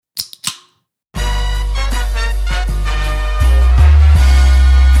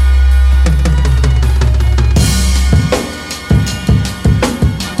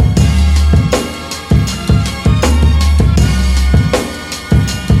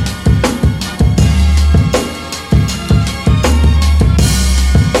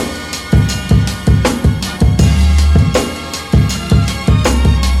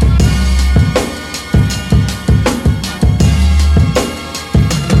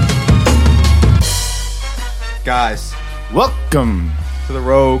Guys, welcome to the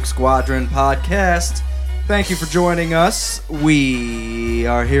Rogue Squadron podcast. Thank you for joining us. We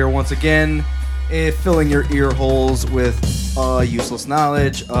are here once again, filling your ear holes with useless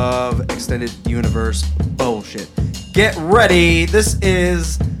knowledge of extended universe bullshit. Get ready. This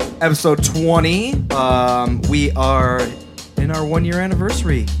is episode 20. We are in our 1 year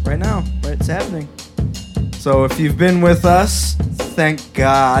anniversary right now. Right, it's happening. So if you've been with us, thank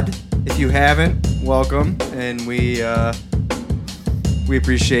God. If you haven't, welcome, and we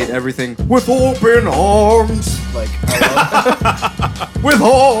appreciate everything with open arms. Like, I love with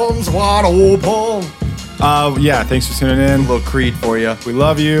arms wide open. Yeah, thanks for tuning in. A little Creed for you. We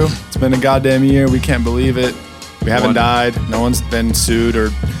love you. It's been a goddamn year. We can't believe it. We haven't died. No one's been sued or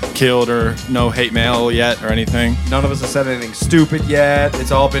killed or no hate mail yet or anything. None of us have said anything stupid yet.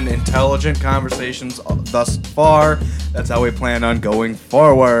 It's all been intelligent conversations thus far. That's how we plan on going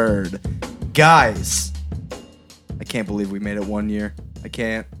forward. Guys, I can't believe we made it 1 year. I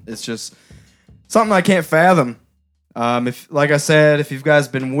can't. It's just something I can't fathom. If, like I said, if you guys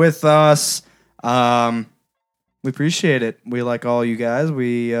been with us, we appreciate it. We like all you guys.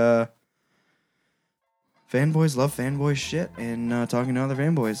 We fanboys love fanboy shit and talking to other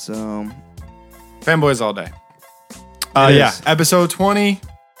fanboys. So fanboys all day. Yeah, episode 20.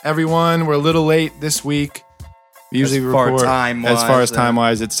 Everyone, we're a little late this week. We usually record as far as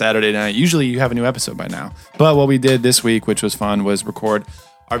time-wise, it's Saturday night. Usually you have a new episode by now. But what we did this week, which was fun, was record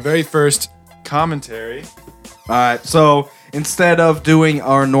our very first commentary. All right, so instead of doing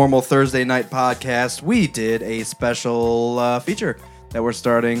our normal Thursday night podcast, we did a special feature that we're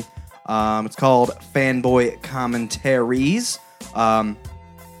starting. It's called Fanboy Commentaries.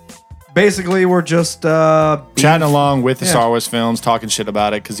 Basically, we're just chatting along with the Star Wars films, talking shit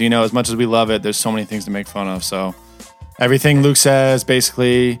about it, because, you know, as much as we love it, there's so many things to make fun of. So everything Luke says,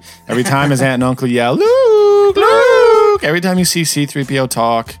 basically, every time his aunt and uncle yell, Luke, Luke, every time you see C-3PO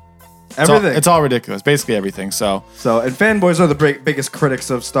talk, everything. It's all ridiculous. Basically everything. So and fanboys are the biggest critics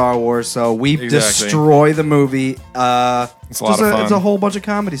of Star Wars, so we destroy the movie. It's a lot of fun. It's a whole bunch of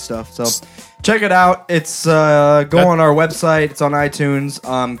comedy stuff. So check it out. It's go on our website. It's on iTunes.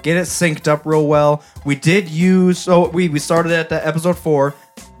 Get it synced up real well. We did use we started at the episode 4,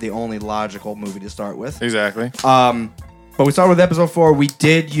 the only logical movie to start with. Exactly. But we started with episode 4. We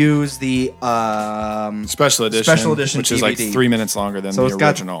did use the special edition, which DVD. is like 3 minutes longer than the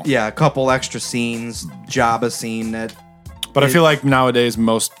original. Got, a couple extra scenes, Jabba scene that. But I feel like nowadays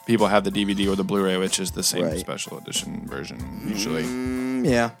most people have the DVD or the Blu-ray, which is the same special edition version usually.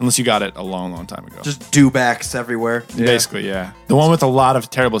 Yeah, unless you got it a long, long time ago. Just dewbacks everywhere. Basically, yeah. The one with a lot of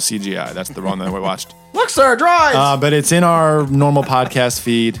terrible CGI. That's the one that we watched. Look, sir, drives. But it's in our normal podcast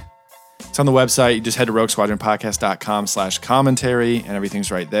feed. It's on the website. You just head to roguesquadronpodcast.com/commentary, and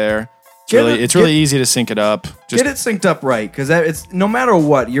everything's right there. It's really easy to sync it up. Just get it synced up right, because it's no matter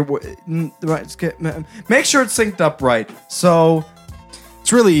what make sure it's synced up right. So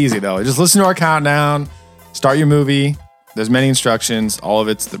it's really easy though. Just listen to our countdown, start your movie. There's many instructions. All of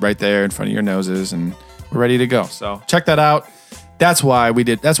it's right there in front of your noses, and we're ready to go. So check that out. That's what we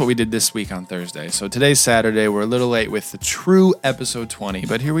did this week on Thursday. So today's Saturday. We're a little late with the true episode 20,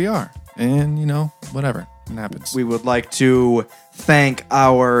 but here we are. And, you know, whatever. It happens. We would like to thank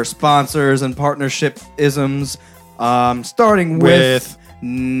our sponsors and partnership isms, starting with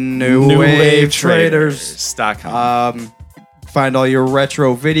New Wave Traders.com. Find all your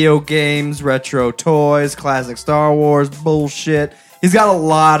retro video games, retro toys, classic Star Wars bullshit. He's got a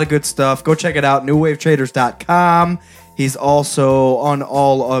lot of good stuff. Go check it out, newwavetraders.com. He's also on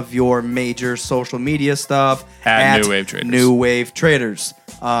all of your major social media stuff at New Wave Traders. New Wave Traders.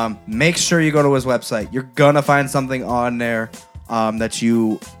 Make sure you go to his website. You're gonna find something on there that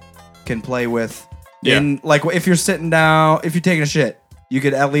you can play with. Yeah. Like if you're sitting down, if you're taking a shit, you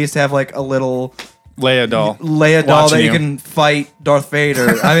could at least have like a little Leia doll that you can fight Darth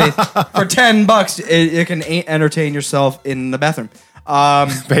Vader. I mean, for $10, you can entertain yourself in the bathroom.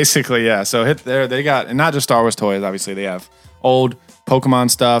 Basically, yeah. So hit there. They got, and not just Star Wars toys. Obviously, they have old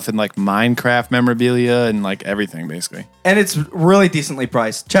Pokemon stuff and like Minecraft memorabilia and like everything, basically. And it's really decently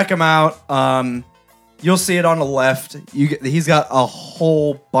priced. Check them out. You'll see it on the left. He's got a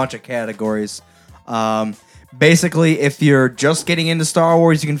whole bunch of categories. Basically, if you're just getting into Star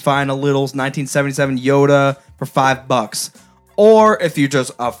Wars, you can find a little 1977 Yoda for $5. Or if you're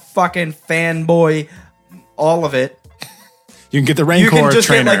just a fucking fanboy, all of it. You can get the Rancor trainer. You can just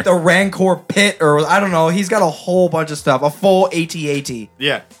trainer. get like the Rancor pit, or I don't know. He's got a whole bunch of stuff. A full AT-AT.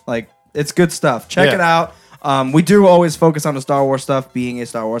 Yeah. Like, it's good stuff. Check it out. We do always focus on the Star Wars stuff, being a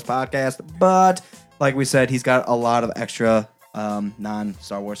Star Wars podcast. But, like we said, he's got a lot of extra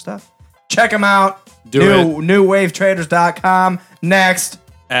non-Star Wars stuff. Check them out. Do it. Newwavetraders.com. Next.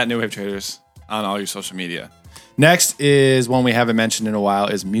 At New Wave Traders on all your social media. Next is one we haven't mentioned in a while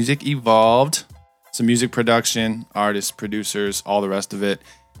is Music Evolved. Some music production, artists, producers, all the rest of it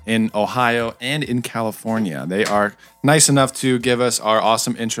in Ohio and in California. They are nice enough to give us our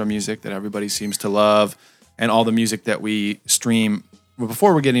awesome intro music that everybody seems to love and all the music that we stream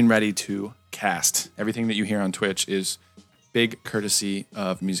before we're getting ready to cast. Everything that you hear on Twitch is big courtesy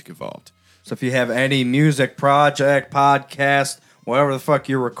of Music Evolved. So if you have any music project, podcast, whatever the fuck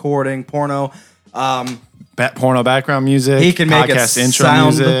you're recording, porno, Porno background music, he can make it podcast intro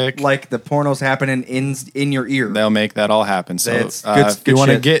sound music. like the porno's happening in your ear. They'll make that all happen. So It's if you good want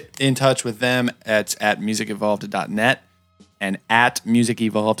to shit. get in touch with them, it's at musicevolved.net and at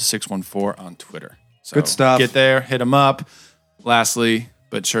musicevolved614 on Twitter. So Good stuff. Get there, hit them up. Lastly,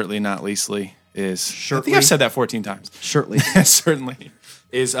 but certainly not leastly, is I think I've said that 14 times. Shirtley. Certainly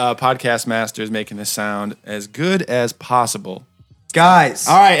is Podcast Masters making this sound as good as possible. Guys.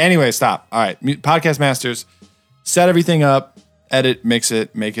 All right, anyway, stop. All right, Podcast Masters, set everything up, edit, mix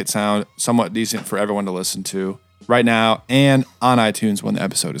it, make it sound somewhat decent for everyone to listen to right now and on iTunes when the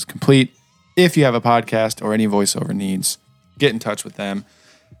episode is complete. If you have a podcast or any voiceover needs, get in touch with them.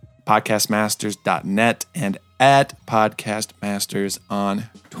 Podcastmasters.net and at Podcastmasters on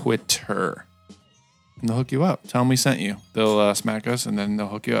Twitter. And they'll hook you up. Tell them we sent you. They'll smack us and then they'll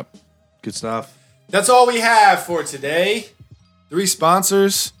hook you up. Good stuff. That's all we have for today. 3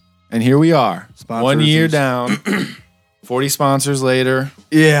 sponsors, and here we are. 1 year down, 40 sponsors later,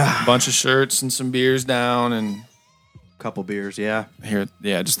 Yeah. a bunch of shirts and some beers down, and Couple beers, yeah. here,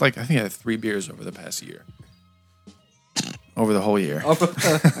 yeah, just like I think I had 3 beers over the past year, over the whole year,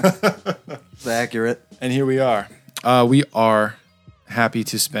 It's accurate. and here we are. We are happy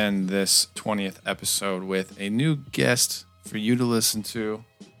to spend this 20th episode with a new guest for you to listen to.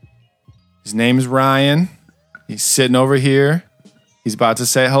 His name is Ryan. He's sitting over here. He's about to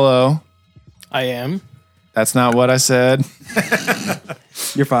say hello. I am. That's not what I said.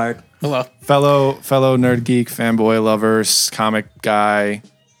 You're fired. Hello. Fellow nerd geek, fanboy lovers, comic guy,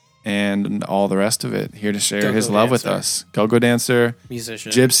 and all the rest of it. Here to share Go-go his love with dancer. us. Go-go dancer,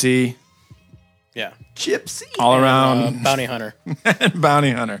 Musician. gypsy, Yeah. Gypsy. all around Bounty hunter.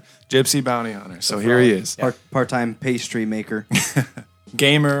 bounty hunter. Gypsy bounty hunter. So here he is. Yeah. Part-time pastry maker.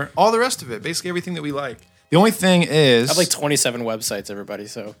 Gamer, all the rest of it. Basically everything that we like. The only thing is... I have like 27 websites, everybody,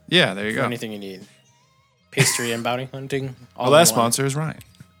 so yeah, there you go. anything you need. Pastry and bounty hunting. All Our last sponsor is Ryan.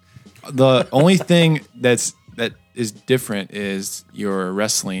 The only thing that is different is your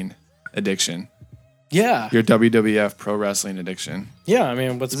wrestling addiction. Yeah. Your WWF pro wrestling addiction. Yeah, I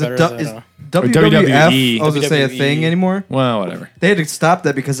mean, what's Is better it than... WWF? I was going to say a WWE. thing anymore. Well, whatever. They had to stop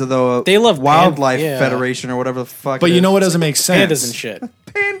that because of the They love Wildlife yeah. Federation or whatever the fuck. But it you is. know what doesn't make sense? Pandas and shit.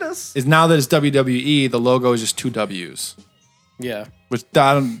 Pandas. Is now that it's WWE, the logo is just 2 W's, Yeah. which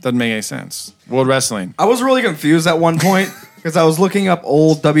doesn't make any sense. World Wrestling. I was really confused at one point because I was looking up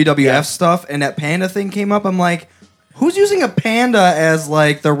old WWF stuff and that panda thing came up. I'm like, who's using a panda as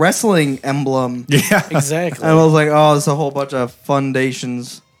like the wrestling emblem? Yeah. Exactly. And I was like, oh, it's a whole bunch of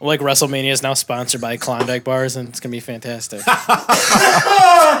foundations. Like WrestleMania is now sponsored by Klondike bars, and it's going to be fantastic.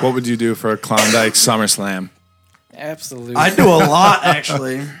 What would you do for a Klondike SummerSlam? Absolutely. I do a lot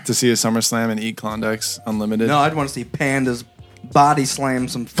actually. To see a SummerSlam and eat Klondikes unlimited? No, I'd want to see pandas body slam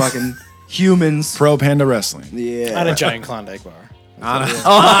some fucking humans. Pro Panda Wrestling. On Yeah. a giant Klondike bar. On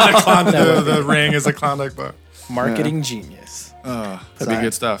a Klondike. The ring is a Klondike bar. Marketing genius. That'd Sign- be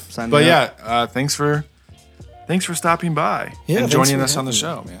good stuff. sign But me yeah, thanks for stopping by Yeah, and thanks joining for us on the having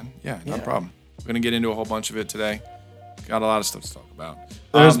show, man. Yeah, no Yeah. problem. We're gonna get into a whole bunch of it today. Got a lot of stuff to talk about.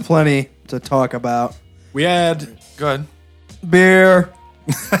 There's plenty to talk about. We had good. Beer.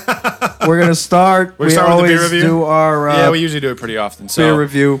 We're gonna start. We're we starting with the beer always review? do our Yeah, we usually do it pretty often. So beer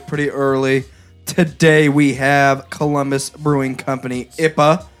review pretty early. Today we have Columbus Brewing Company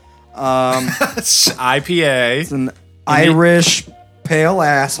IPA. IPA. It's an Irish pale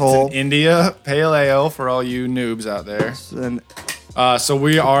asshole. India Pale Ale for all you noobs out there. And So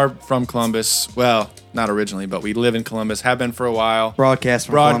we are from Columbus. Well, not originally, but we live in Columbus. Have been for a while.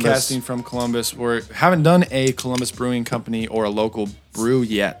 broadcasting From Columbus. We haven't done a Columbus Brewing Company or a local brew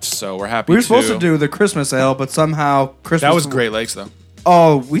yet, so we're happy. We were supposed to do the Christmas ale, but somehow Christmas. That was Great Lakes, though.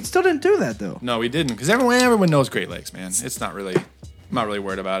 Oh, we still didn't do that though. No, we didn't, because everyone knows Great Lakes, man. It's not really. I'm not really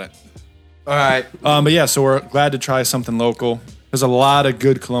worried about it. All right. But yeah, so we're glad to try something local. There's a lot of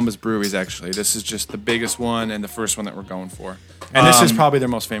good Columbus breweries, actually. This is just the biggest one and the first one that we're going for. And this is probably their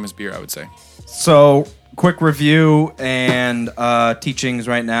most famous beer, I would say. So, quick review and teachings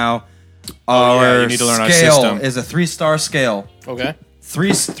right now. Oh, yeah, Our you need to learn our scale system. is a 3-star scale. Okay.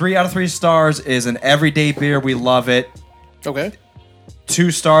 3 out of 3 stars is an everyday beer. We love it. Okay.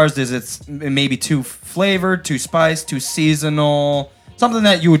 2 stars is it's maybe too flavored, too spiced, too seasonal. Something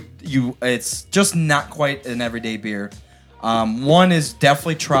that it's just not quite an everyday beer. 1 is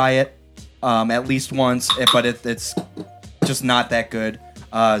definitely try it at least once, but it's just not that good.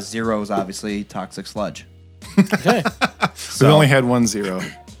 0 is obviously toxic sludge. Okay. We've only had 1 0.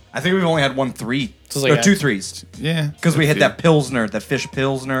 I think we've only had 1 3. So it's like or 2 3s. Yeah. Because we had that Pilsner, that fish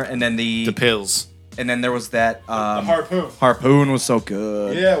Pilsner, and then The pills. and then there was that Harpoon. Harpoon was so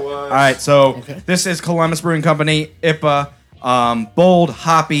good. Yeah, it was. All right, so Okay. this is Columbus Brewing Company, IPA, bold,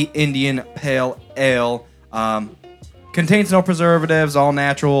 hoppy Indian Pale Ale. Contains no preservatives, all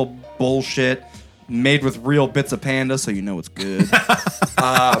natural bullshit, made with real bits of panda, so you know it's good.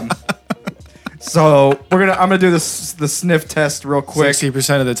 So I'm gonna do the sniff test real quick.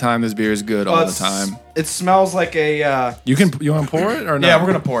 60% of the time, this beer is good all the It's- time. It smells like a. You want to pour it or no? Yeah, we're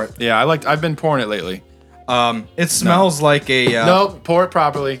gonna pour it. Yeah, I've been pouring it lately. It smells like a. Nope, pour it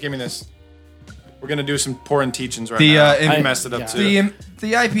properly. Give me this. We're gonna do some pouring teachings right The, now. I You messed it up yeah. too.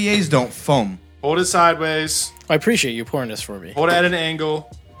 The IPAs don't foam. Hold it sideways. I appreciate you pouring this for me. Hold it at an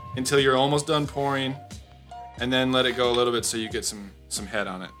angle until you're almost done pouring, and then let it go a little bit so you get some head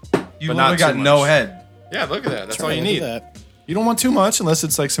on it. You But literally not got too no much. head. Yeah, look at that. That's all Trying you to do need. that. You don't want too much unless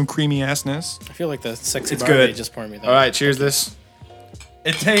it's like some creamy assness. I feel like the sexy It's Barbie good. just poured me that. All right, cheers this.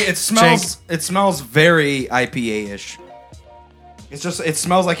 It smells very IPA-ish. It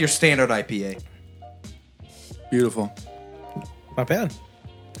smells like your standard IPA. Beautiful. Not bad. Not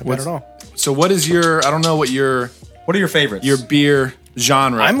bad What's- at all. So what is your? I don't know what your What are your favorites? beer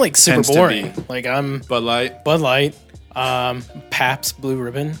genre. I'm like super tends to boring. be. Like I'm Bud Light. Bud Light, Pabst Blue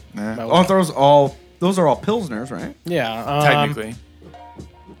Ribbon. Yeah. Aren't those are all Pilsners, right? Yeah. Technically.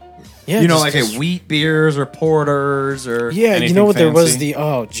 Yeah. You know, just- like just- a wheat beers or porters or Yeah, you anything know what? There was fancy?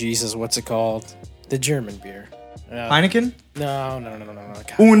 the Jesus, what's it called? The German beer. Heineken, No.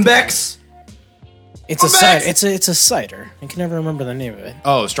 God. Unbeck's. It's a Unbeck's! cider. It's a cider. I can never remember the name of it.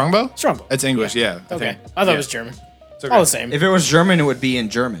 Oh, Strongbow. Strongbow. It's English. Yeah. Okay. think. I thought Yeah. it was German. It's okay. All the same. If it was German, it would be in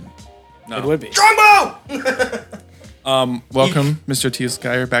German. No. It would be. Strongbow. Welcome, Mr.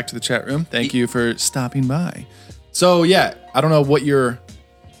 Tealskyer, back to the chat room. Thank you for stopping by. So yeah, I don't know what your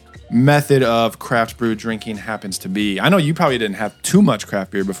method of craft brew drinking happens to be. I know you probably didn't have too much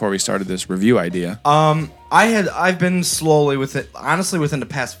craft beer before we started this review idea. I've been slowly with it, honestly, within the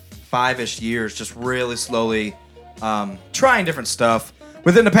past 5-ish years, just really slowly trying different stuff.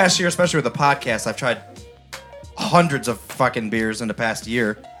 Within the past year, especially with the podcast, I've tried hundreds of fucking beers in the past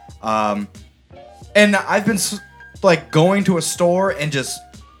year. And I've been like going to a store and just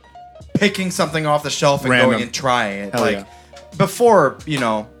picking something off the shelf and Random. going and trying it. Hell like before,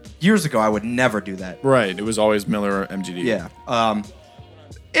 years ago, I would never do that. Right. It was always Miller or MGD. Yeah.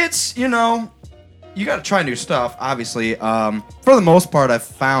 It's, you got to try new stuff, obviously. For the most part, I've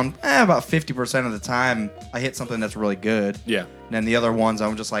found about 50% of the time I hit something that's really good. Yeah. And then the other ones,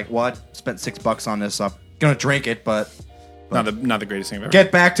 I'm just like, what? Spent $6 on this. I'm going to drink it, but Not the greatest thing ever.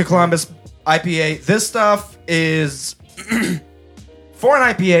 get back to Columbus IPA. This stuff is, for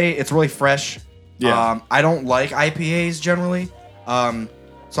an IPA, it's really fresh. Yeah. I don't like IPAs generally.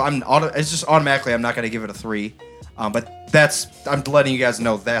 So it's just automatically I'm not going to give it a 3. But I'm letting you guys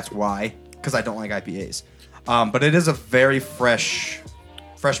know that's why, because I don't like IPAs. But it is a very fresh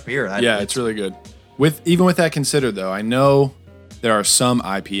beer. It's really good. Even with that considered, though, I know there are some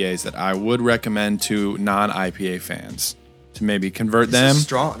IPAs that I would recommend to non-IPA fans to maybe convert them. This is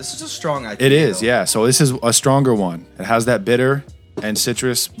strong. This is a strong IPA. It is, though. yeah. So this is a stronger one. It has that bitter and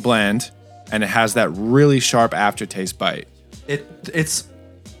citrus blend, and it has that really sharp aftertaste bite. It's.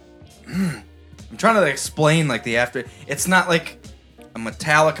 I'm trying to explain like the after. It's not like a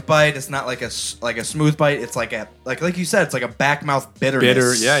metallic bite. It's not like a smooth bite. It's like like you said. It's like a back mouth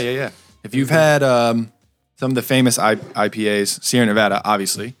bitterness. Bitter, yeah. If you've had some of the famous IPAs, Sierra Nevada,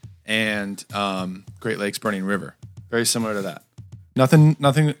 obviously, and Great Lakes Burning River, very similar to that.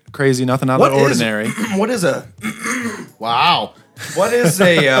 Nothing crazy, nothing out of the ordinary. What is a? Wow. What is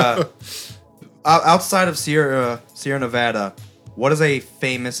a? Outside of Sierra Nevada, what is a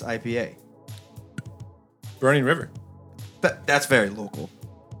famous IPA? Burning River. That's very local.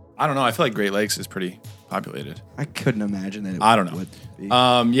 I don't know. I feel like Great Lakes is pretty populated. I couldn't imagine that. I don't know. Would be.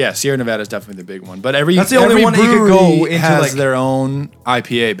 Yeah, Sierra Nevada is definitely the big one, but that's the only one that you could go into, has like- their own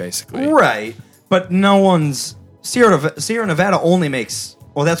IPA basically. Right, but no one's Sierra Nevada only makes.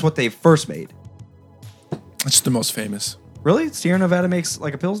 Well, that's what they first made. It's the most famous. Really, Sierra Nevada makes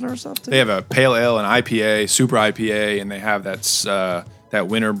like a pilsner or something. They have a pale ale, an IPA, super IPA, and they have that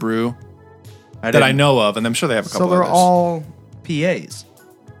winter brew that I know of, and I'm sure they have a couple. So they're others. all. PAs.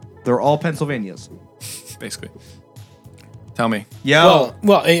 They're all Pennsylvanias. Basically. Tell me. Yo.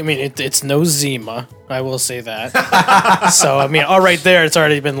 Well, I mean, it's no Zima. I will say that. So, I mean, right there, it's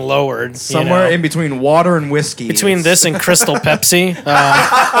already been lowered. Somewhere in between water and whiskey. Between this and Crystal Pepsi,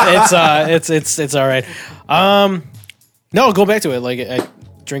 it's all right. No, go back to it. Like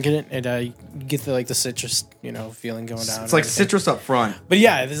drinking it, and you get the citrus, feeling going down. It's like citrus up front. But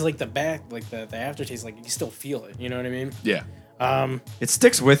yeah, this is like the back, like the aftertaste. Like you still feel it. You know what I mean? Yeah. It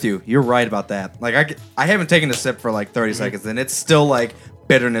sticks with you. You're right about that. Like I haven't taken a sip for like 30 seconds, and it's still like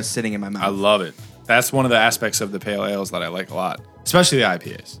bitterness sitting in my mouth. I love it. That's one of the aspects of the pale ales that I like a lot, especially the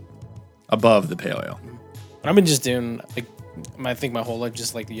IPAs, above the pale ale. I've been just doing, I think my whole life,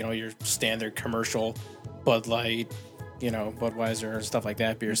 just your standard commercial Bud Light, Budweiser and stuff like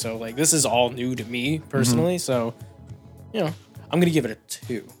that beer. So this is all new to me personally. So, I'm gonna give it a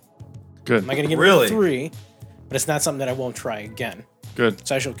 2. Good. I'm not gonna give Really? it a 3, but it's not something that I won't try again. Good.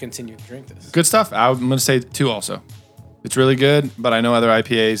 So I shall continue to drink this. Good stuff. I'm going to say 2 also. It's really good, but I know other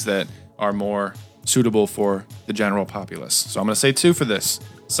IPAs that are more suitable for the general populace. So I'm going to say 2 for this.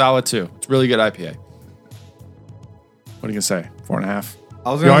 Solid 2. It's really good IPA. What are you going to say? 4.5?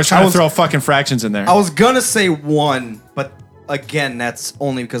 You're always trying to throw fucking fractions in there. I was gonna say 1, but again, that's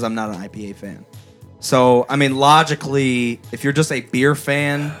only because I'm not an IPA fan. So I mean, logically, if you're just a beer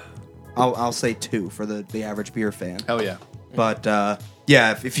fan, I'll say 2 for the average beer fan. Hell yeah. But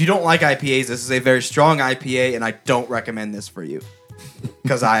yeah, if you don't like IPAs, this is a very strong IPA, and I don't recommend this for you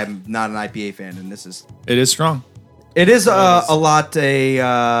because I am not an IPA fan, and this is. It is strong. It is a lot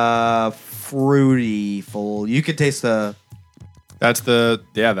fruity full. You could taste the. That's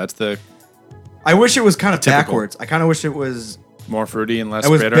the I wish it was kind of Typical. backwards. I kind of wish it was. more fruity and less It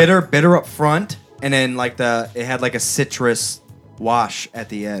was bitter. bitter up front, and then it had like a citrus wash at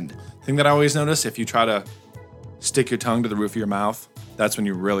the end. Thing that I always notice, if you try to stick your tongue to the roof of your mouth, that's when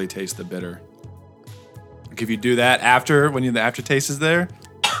you really taste the bitter. Like if you do that when the aftertaste is there,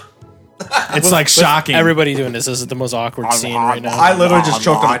 it's like shocking. Everybody doing this is the most awkward scene right now. I literally just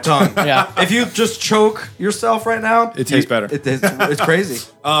choked on my tongue. Yeah. If you just choke yourself right now, It tastes better. It's crazy.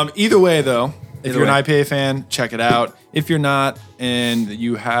 Either way, though, if Either you're way. an IPA fan, check it out. If you're not, and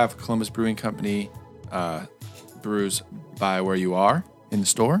you have Columbus Brewing Company brews by where you are in the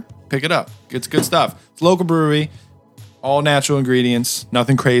store, pick it up. It's good stuff. It's a local brewery, all natural ingredients,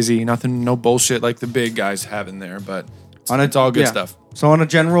 nothing crazy, no bullshit like the big guys have in there, but it's all good stuff. So on a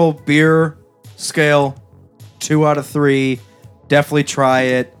general beer scale, 2 out of 3. Definitely try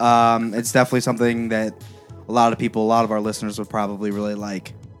it. It's definitely something that a lot of our listeners would probably really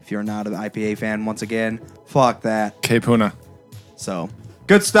like. If you're not an IPA fan, once again, fuck that. K Puna. So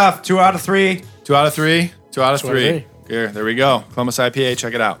good stuff. 2 out of 3. 2 out of 3. 2 out of 3. 3. Here, there we go. Columbus IPA,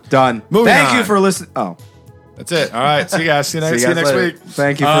 check it out. Done. Moving Thank on. you for listening. Oh, That's it. All right. See you guys. See you next later. week.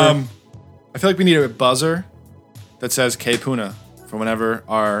 Thank you. I feel like we need a buzzer that says K Puna for whenever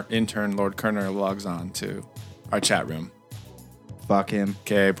our intern, Lord Kerner, logs on to our chat room. Fuck him.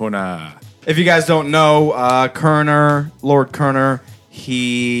 K Puna. If you guys don't know, Kerner, Lord Kerner,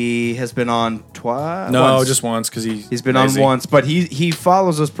 he has been on twice. No, just once because he's been lazy. on once, but he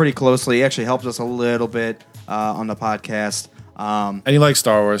follows us pretty closely. He actually helps us a little bit on the podcast. And he likes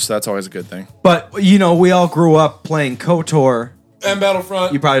Star Wars, so that's always a good thing. But we all grew up playing KOTOR. And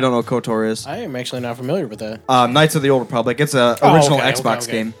Battlefront. You probably don't know what KOTOR is. I am actually not familiar with that. Knights of the Old Republic. It's an Oh, original okay, Xbox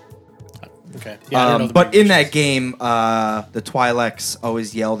okay. game. Okay. Yeah, I don't know the But big in that issues. game, the Twi'leks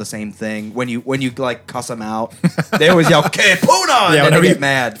always yell the same thing when you like cuss them out. They always yell "K Puna," and then they get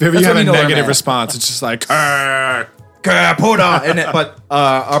mad. If ever you That's have when a know they're negative mad. response, it's just like, "Arr." K Puna. But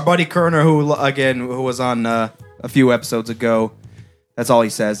our buddy Kerner, who was on a few episodes ago, that's all he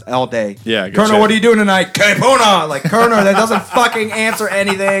says all day. Yeah, good Kerner, shit. what are you doing tonight? K Puna. Like Kerner, that doesn't fucking answer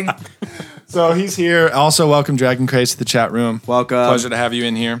anything. So he's here. Also, welcome Dragon Craze to the chat room. Welcome. Pleasure to have you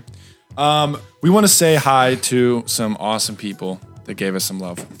in here. We want to say hi to some awesome people that gave us some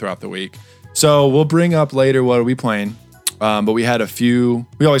love throughout the week. So we'll bring up later what are we playing. But we had a few.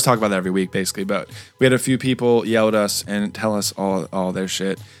 We always talk about that every week, basically. But we had a few people yell at us and tell us all their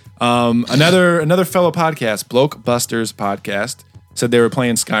shit. Another fellow podcast, Bloke Busters podcast, said they were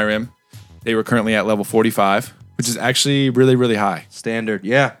playing Skyrim. They were currently at level 45, which is actually really, really high. Standard,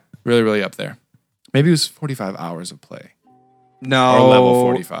 yeah. Really, really up there. Maybe it was 45 hours of play. No. Or level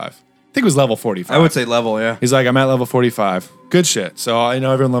 45. I think it was level 45. I would say level, yeah. He's like, I'm at level 45. Good shit. So I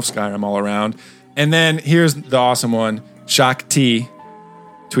know everyone loves Skyrim all around. And then here's the awesome one. Shock T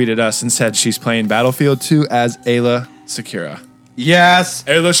tweeted us and said she's playing Battlefield 2 as Ayla Secura. Yes.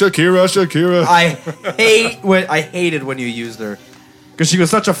 Ayla Shakira. I hated when you used her because she was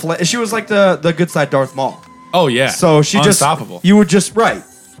such a she was like the good side Darth Maul. Oh yeah. So she unstoppable. You would just right.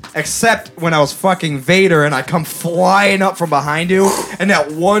 Except when I was fucking Vader and I come flying up from behind you, and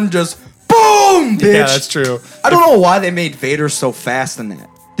that one just boom, bitch. Yeah, that's true. I don't know why they made Vader so fast in that.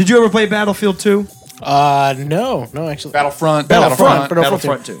 Did you ever play Battlefield 2? No, actually. Battlefront.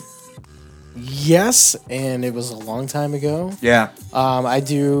 Battlefront 2. Yes, and it was a long time ago. Yeah. I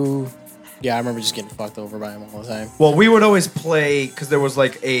do. Yeah, I remember just getting fucked over by him all the time. Well, we would always play because there was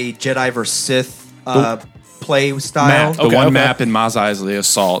like a Jedi vs Sith play style. Map. The one map in Mos Eisley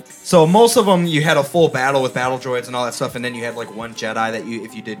Assault. So most of them, you had a full battle with battle droids and all that stuff, and then you had like one Jedi that you,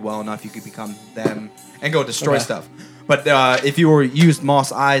 if you did well enough, you could become them and go destroy stuff. But if you were used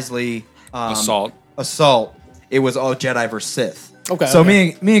Mos Eisley Assault, it was all Jedi vs Sith. Okay. So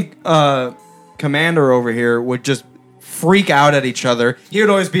me and Commander over here would just freak out at each other. He would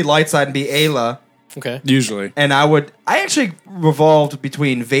always be light side and be Ayla. Okay. Usually. And I actually revolved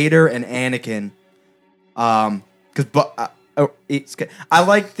between Vader and Anakin. I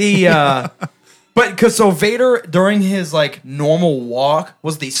like the, so Vader during his like normal walk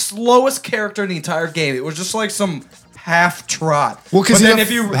was the slowest character in the entire game. It was just like some half trot. Well, because then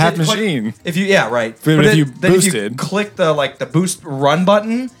if you half machine. If you right. But if you then boosted, if you click the boost run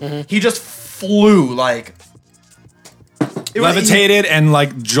button, he just flew like. Levitated and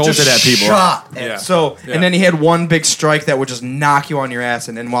like jolted at people. Shot. Yeah. So and then he had one big strike that would just knock you on your ass,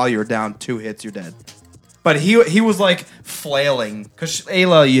 and then while you were down 2 hits, you're dead. But he was like flailing because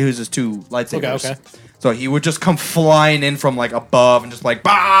Ayla uses 2 lightsabers. Okay. So he would just come flying in from like above and just like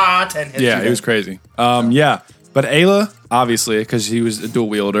 10 hits. Yeah, it was crazy. Yeah, but Ayla obviously because she was a dual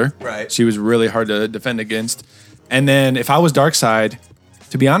wielder. Right. She was really hard to defend against. And then if I was dark side,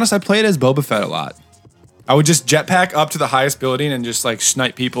 to be honest, I played as Boba Fett a lot. I would just jetpack up to the highest building and just like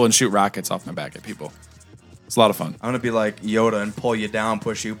snipe people and shoot rockets off my back at people. It's a lot of fun. I'm gonna be like Yoda and pull you down,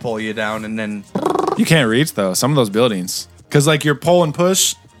 push you, pull you down, and then you can't reach though some of those buildings because like your pull and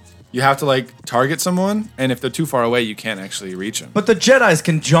push, you have to like target someone, and if they're too far away, you can't actually reach them. But the Jedis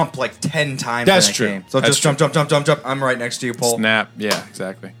can jump like 10 times. That's in that true. Game. So That's just jump. I'm right next to you, pull. Snap. Yeah,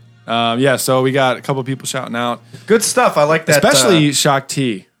 exactly. Yeah. So we got a couple people shouting out. Good stuff. I like that. Especially Shock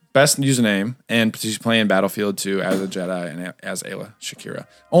T. Best username, and she's playing Battlefield 2 as a Jedi and as Ayla Shakira.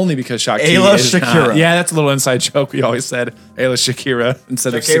 Only because Shock T Ayla is Shakira. Not, yeah, that's a little inside joke. We always said Ayla Shakira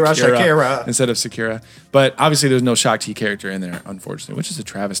instead of Shakira. Instead of Shakira. But obviously there's no Shock T character in there, unfortunately, which is a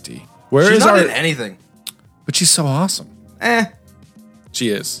travesty. She's not in anything. But she's so awesome. She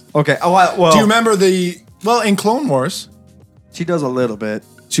is. Okay. Oh, well. Do you remember in Clone Wars? She does a little bit.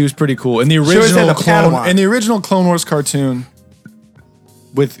 She was pretty cool. In the original Clone Wars cartoon,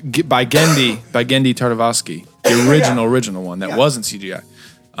 by Gendy Tartakovsky, the original one that wasn't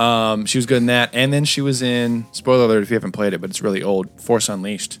CGI. She was good in that, and then she was in, spoiler alert if you haven't played it, but it's really old, Force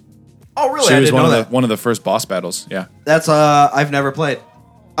Unleashed. Oh, really? She I was didn't know that. one of the first boss battles. Yeah, that's I've never played.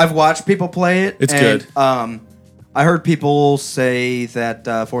 I've watched people play it. It's good. I heard people say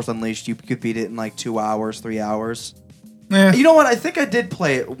that Force Unleashed you could beat it in like 2 hours, 3 hours. You know what? I think I did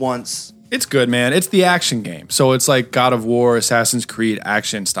play it once. It's good, man. It's the action game. So it's like God of War, Assassin's Creed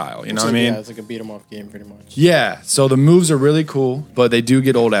action style. You know what I mean? Yeah, it's like a beat 'em up game pretty much. Yeah. So the moves are really cool, but they do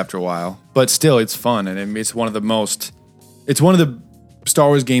get old after a while. But still, it's fun. And it's one of the Star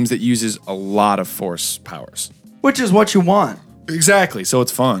Wars games that uses a lot of force powers. Which is what you want. Exactly. So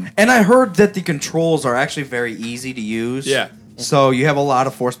it's fun. And I heard that the controls are actually very easy to use. Yeah. So you have a lot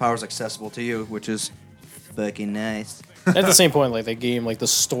of force powers accessible to you, which is fucking nice. At the same point, like the game, like the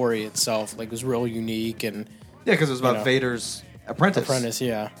story itself, like was real unique and yeah, because it was about Vader's apprentice.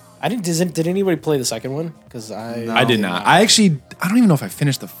 Yeah, I didn't. Did anybody play the second one? Because I did not. I don't even know if I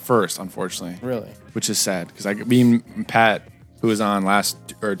finished the first, unfortunately. Really, which is sad because me and Pat, who was on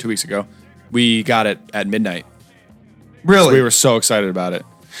 2 weeks ago, we got it at midnight. Really, so we were so excited about it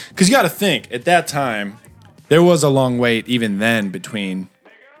because you got to think at that time there was a long wait even then between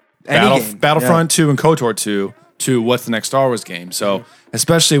Battlefront 2 and KOTOR 2. To what's the next Star Wars game. So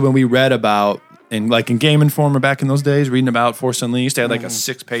especially when we read about in Game Informer back in those days, reading about Force Unleashed, they had like a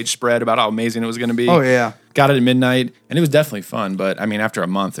 6-page spread about how amazing it was going to be. Oh yeah, got it at midnight, and it was definitely fun. But I mean, after a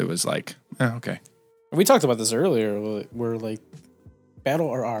month, it was like, okay. We talked about this earlier. Where like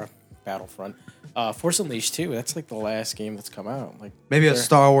Battlefront, Force Unleashed 2. That's like the last game that's come out. Like maybe a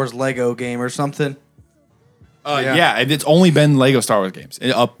Star Wars Lego game or something. Yeah, and it's only been Lego Star Wars games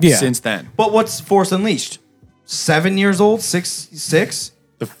since then. But what's Force Unleashed? 7 years old? Six?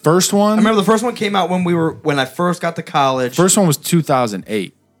 The first one? I remember the first one came out when I first got to college. First one was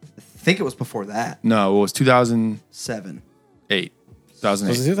 2008. I think it was before that. No, it was 2007. 8. 2008.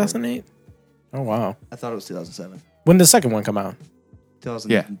 Was it 2008? Oh, wow. I thought it was 2007. When did the second one come out?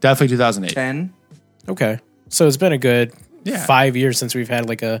 2000. Yeah, definitely 2008. 10. Okay. So it's been a good Yeah. 5 years since we've had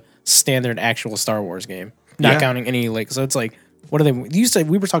like a standard actual Star Wars game, not Yeah. counting any like. So it's like, what are they? You said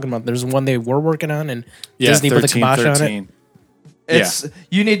we were talking about. There's one they were working on, and Disney put the kibosh on it. It's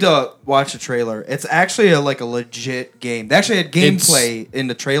you need to watch the trailer. It's actually a legit game. They actually had gameplay in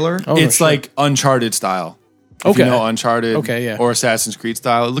the trailer. Oh, It's shit. like Uncharted style. If Okay. you know Uncharted Okay, yeah. or Assassin's Creed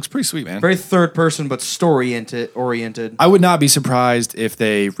style, it looks pretty sweet, man. Very third person, but story oriented. I would not be surprised if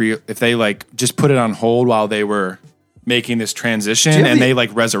they like just put it on hold while they were making this transition Do you have and the- they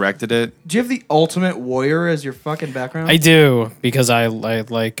like resurrected it. Do you have the Ultimate Warrior as your fucking background? I do because I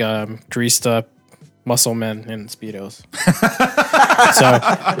like greased up muscle men in speedos. So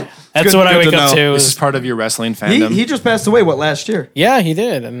that's what I good wake to up know. to. This is- is part of your wrestling fandom. he just passed away. What, last year? yeah, he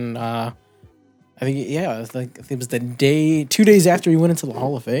did, and I think it was the day 2 days after he went into the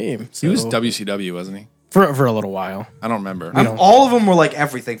Hall of Fame. So, he was WCW, wasn't he? for a little while. I don't remember. All of them were like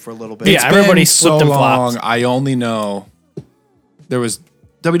everything for a little bit. Yeah, It's everybody been slipped so and flopped. long. I only know there was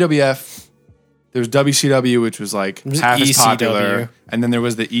WWF, there was WCW, which was like was half as ECW. popular, and then there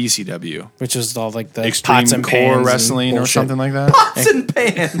was the ECW, Which is all like the Extreme pots and Core pans and Wrestling or bullshit. something like that. Pots and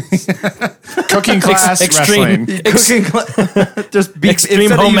pans. Cooking class extreme- wrestling. Cooking just beat, Extreme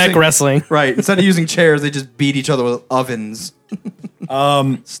instead of home ec using- wrestling. Right. Instead of using chairs, they just beat each other with ovens.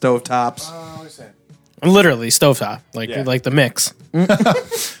 Stove tops. Literally stovetop, Yeah. like the mix.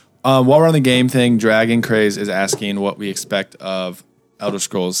 While we're on the game thing, Dragon Craze is asking what we expect of Elder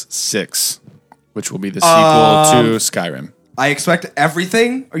Scrolls 6, which will be the sequel to Skyrim. I expect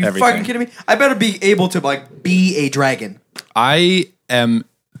everything. Are you Everything. fucking kidding me? I better be able to be a dragon. I am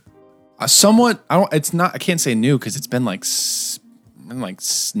somewhat. I can't say new because it's been like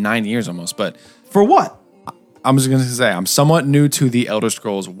 9 years almost. But For what? I'm just gonna say I'm somewhat new to the Elder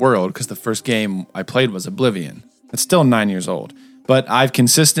Scrolls world because the first game I played was Oblivion. It's still 9 years old, but I've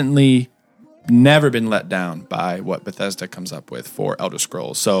consistently never been let down by what Bethesda comes up with for Elder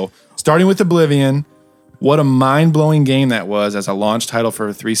Scrolls. So starting with Oblivion, what a mind-blowing game that was as a launch title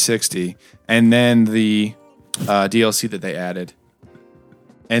for 360, and then the DLC that they added,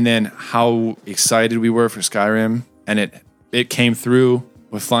 and then how excited we were for Skyrim, and it came through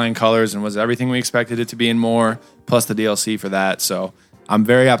with flying colors and was everything we expected it to be and more, plus the DLC for that. So I'm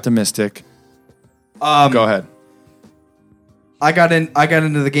very optimistic. Go ahead. I got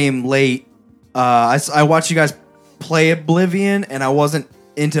into the game late. I watched you guys play Oblivion, and I wasn't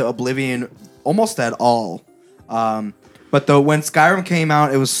into Oblivion almost at all. But when Skyrim came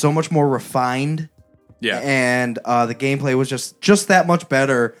out, it was so much more refined. Yeah. And the gameplay was just that much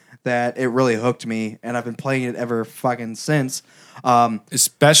better that it really hooked me, and I've been playing it ever fucking since.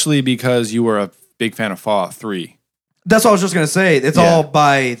 Especially because you were a big fan of Fallout 3. That's what I was just gonna say. It's Yeah. all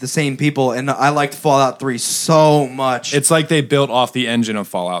by the same people, and I liked Fallout 3 so much. It's like they built off the engine of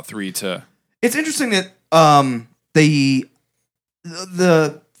Fallout 3 to... It's interesting that the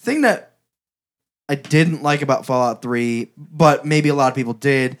thing that I didn't like about Fallout 3, but maybe a lot of people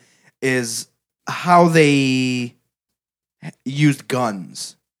did, is how they used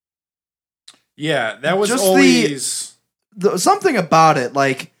guns. Yeah, that was Just always... Something about it,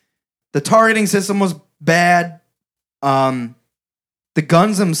 like the targeting system was bad. The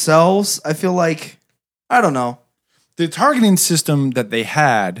guns themselves, I feel like, I don't know. The targeting system that they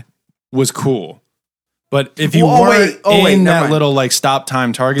had was cool. But if you Oh, weren't wait, in never that mind. little like stop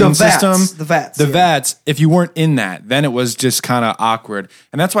time targeting The VATS, system, the VATS, yeah. if you weren't in that, then it was just kind of awkward.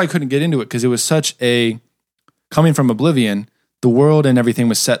 And that's why I couldn't get into it because it was such a, coming from Oblivion, the world and everything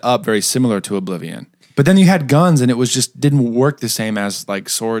was set up very similar to Oblivion. But then you had guns and it was just didn't work the same as like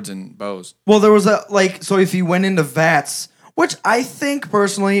swords and bows. Well, there was so if you went into VATS, which I think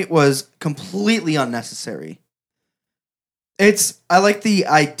personally was completely unnecessary. I like the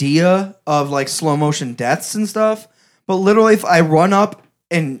idea of like slow motion deaths and stuff, but literally if I run up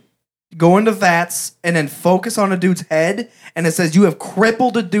and go into VATS and then focus on a dude's head and it says you have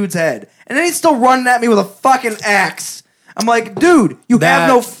crippled a dude's head, and then he's still running at me with a fucking axe. I'm like, dude, you have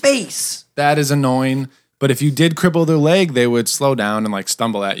no face. That is annoying. But if you did cripple their leg, they would slow down and like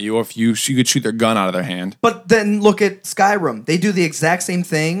stumble at you. Or if you could shoot their gun out of their hand. But then look at Skyrim. They do the exact same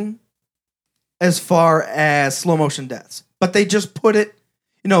thing as far as slow motion deaths. But they just put it,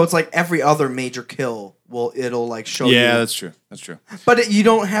 it's like every other major kill it'll like show you. Yeah, that's true. That's true. But you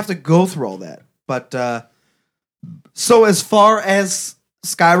don't have to go through all that. But so as far as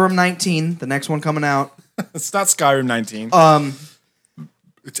Skyrim 19, the next one coming out, It's not Skyrim 19.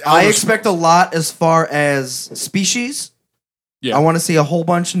 It's I Elder expect a lot as far as species. Yeah. I want to see a whole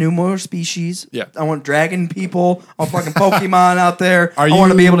bunch more species. Yeah. I want dragon people. I want fucking Pokemon out there. Are I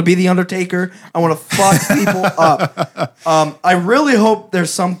want to you- be able to be the Undertaker. I want to fuck people up. I really hope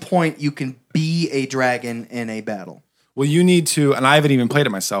there's some point you can be a dragon in a battle. Well, you need to, and I haven't even played it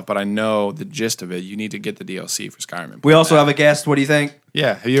myself, but I know the gist of it. You need to get the DLC for Skyrim. We also have a guest. What do you think?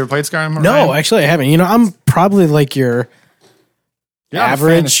 Yeah. Have you ever played Skyrim? No, Ryan? actually, I haven't. You know, I'm probably like your You're not a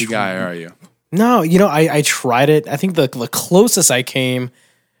average fantasy guy, are you? No, you know, I tried it. I think the closest I came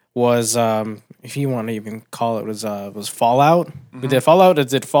was, if you want to even call it, was Fallout. We did Fallout. I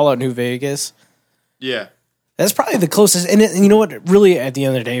did Fallout New Vegas. Yeah. That's probably the closest. And you know what? Really, at the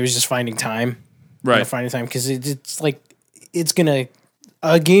end of the day, it was just finding time. Right. You know, finding time because it's like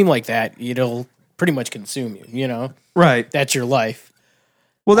a game like that. It'll pretty much consume you. You know, Right. that's your life.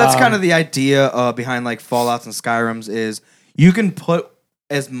 Well, that's kind of the idea behind like Fallouts and Skyrims is you can put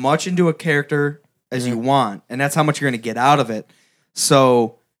as much into a character as you want, and that's how much you're going to get out of it.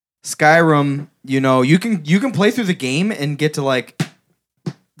 So Skyrim, you know, you can play through the game and get to like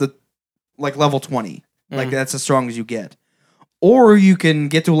level 20. Like that's as strong as you get. Or you can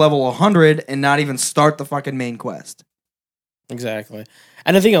get to level 100 and not even start the fucking main quest. Exactly.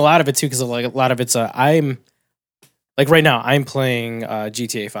 And I think a lot of it too, because like a lot of it's I'm like right now I'm playing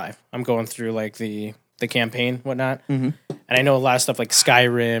GTA 5. I'm going through like the campaign, whatnot. Mm-hmm. And I know a lot of stuff like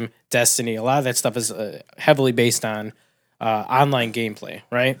Skyrim, Destiny. A lot of that stuff is heavily based on online gameplay,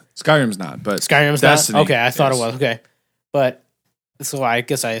 right? Skyrim's not, but Skyrim's Destiny not. Okay, I thought is. it was. Okay, but so I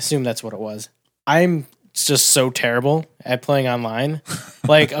guess I assume that's what it was. I'm just so terrible at playing online.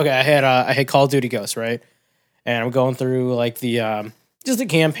 Like, okay, I had Call of Duty Ghosts, right? And I'm going through like the just the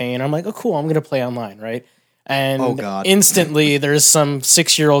campaign. I'm like, oh, cool, I'm gonna play online, right? And Oh, God. instantly, there's some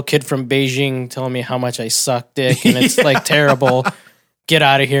 6-year-old kid from Beijing telling me how much I suck dick, and it's like terrible. Get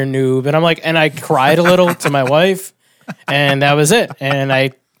out of here, noob! And I'm like, and I cried a little to my wife, and that was it. And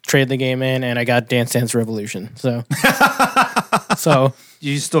I traded the game in, and I got Dance Dance Revolution. So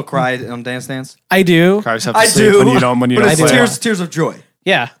You still cry on Dance Dance? I do. Cars have to I sleep do. when you don't but play. it's tears of joy.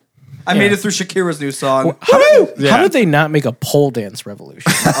 Yeah. I made it through Shakira's new song. How Yeah. did they not make a pole dance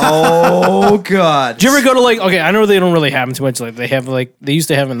revolution? Oh God! Do you ever go to like? Okay, I know they don't really have them too much. Like they have like they used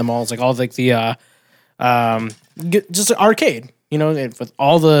to have them in the malls, like all like the just an arcade, you know, with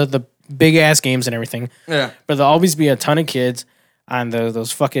all the big ass games and everything. Yeah. But there'll always be a ton of kids on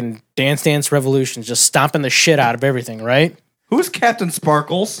those fucking Dance Dance Revolutions, just stomping the shit out of everything, right? Who's Captain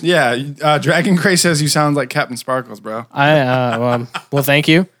Sparkles? Yeah, Dragon Gray says you sound like Captain Sparkles, bro. Well, thank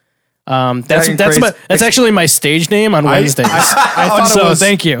you. Dragon That's Craze- actually my stage name on Wednesdays. I thought So, it was,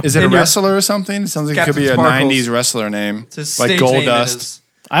 thank you. Is it a And your- wrestler or something? It sounds like Captain it could be a Sparkles. 90s wrestler name. It's his Like stage Gold name Dust. is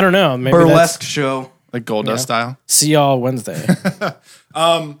I don't know. Maybe Burlesque show. Like Gold Dust style. see y'all Wednesday.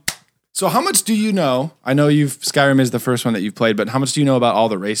 So how much do you know? I know Skyrim is the first one that you've played, but how much do you know about all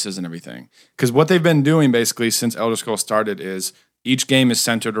the races and everything? Because what they've been doing basically since Elder Scrolls started is each game is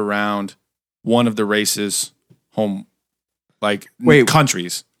centered around one of the races' home, like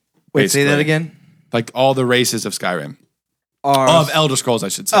countries. Wait, say that basically. again. Like all the races of Skyrim. Are Of Elder Scrolls, I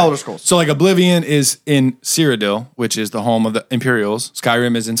should say. Elder Scrolls. So like Oblivion is in Cyrodiil, which is the home of the Imperials.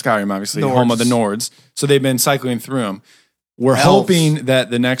 Skyrim is in Skyrim, obviously, Nords. home of the Nords. So they've been cycling through them. We're Elves. hoping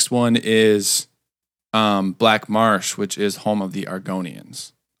that the next one is Black Marsh, which is home of the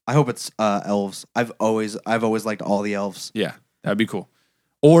Argonians. I hope it's elves. I've always liked all the elves. Yeah, that'd be cool.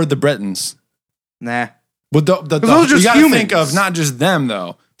 Or the Bretons. Nah. But those are you just gotta humans. think of not just them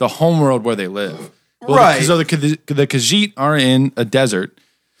though, the homeworld where they live. Well, Right. So the Khajiit are in a desert.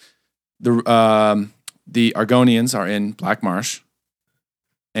 The Argonians are in Black Marsh,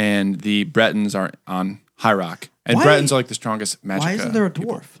 and the Bretons are on High Rock. And Why- Bretons are like the strongest magic. Why isn't there a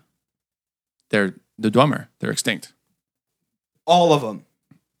dwarf? They're the Dwemer. They're extinct. All of them.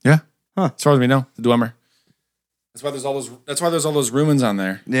 Yeah. Huh. As far as we know, the Dwemer. That's why there's all those ruins on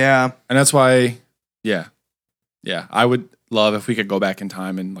there. Yeah. And that's why, yeah. I would love if we could go back in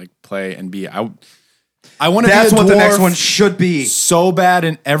time and like play and be. I want to be a That's what the dwarf next one should be. so bad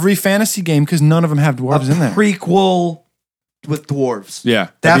in every fantasy game because none of them have dwarves in there. Prequel with dwarves. Yeah,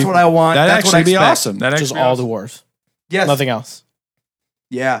 That's what I want. That'd That's what I actually be expect. awesome. That'd Just actually be all awesome. dwarves. Yes. Nothing else.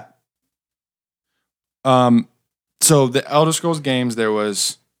 Yeah. So the Elder Scrolls games, there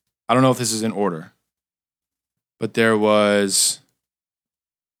was, I don't know if this is in order, but there was,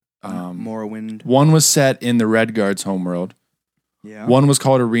 Morrowind. one was set in the Redguard's homeworld. Yeah. One was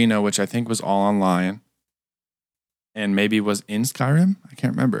called Arena, which I think was all online, and maybe was in Skyrim. I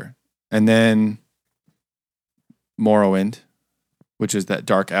can't remember. And then Morrowind, which is that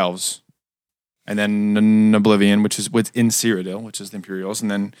Dark Elves, and then Oblivion, which is within Cyrodiil, which is the Imperials, and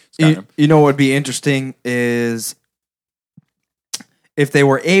then Skyrim. You know what would be interesting is if they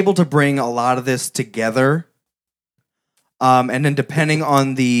were able to bring a lot of this together, and then depending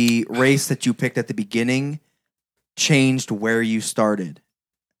on the race that you picked at the beginning, changed where you started.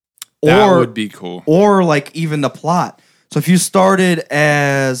 That would be cool. Or like even the plot. So if you started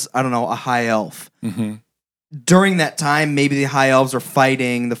as, I don't know, a high elf, during that time, maybe the high elves are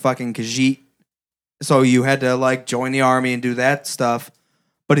fighting the fucking Khajiit. So you had to like join the army and do that stuff.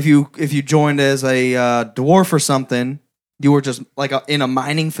 But if you joined as a dwarf or something, you were just like in a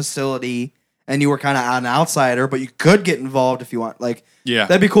mining facility and you were kind of an outsider, but you could get involved if you want. Like, yeah,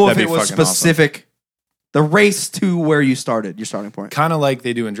 that'd be cool if it was fucking specific, awesome. The race to where you started, your starting point. Kind of like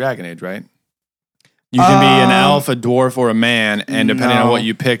they do in Dragon Age, right? You can be an elf, a dwarf, or a man, and depending on what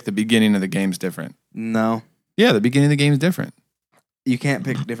you pick, the beginning of the game's different. No. Yeah, the beginning of the game's different. You can't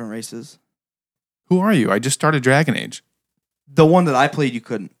pick different races. Who are you? I just started Dragon Age. The one that I played, you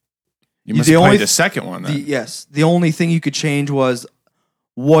couldn't. You must have played the second one, then. Yes. The only thing you could change was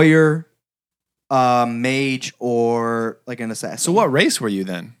warrior, mage, or like an assassin. So what race were you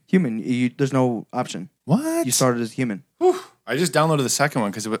then? Human. There's no option. What? You started as human. Whew. I just downloaded the second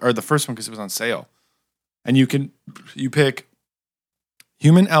one or the first one because it was on sale. And you pick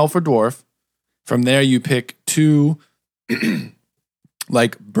human, elf, or dwarf. From there, you pick 2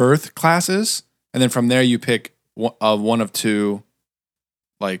 like birth classes, and then from there you pick one of 2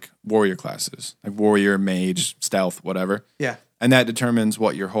 like warrior classes, like warrior, mage, stealth, whatever. Yeah. And that determines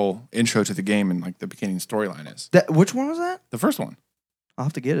what your whole intro to the game and like the beginning storyline is. Which one was that? The first one. I'll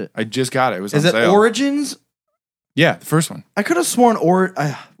have to get it. I just got it. It was Is on it sale. Origins? Yeah, the first one. I could have sworn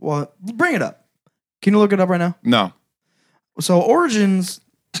well, bring it up. Can you look it up right now? No. So Origins.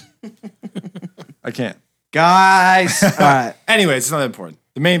 I can't. Guys. All right. Anyway, it's not important.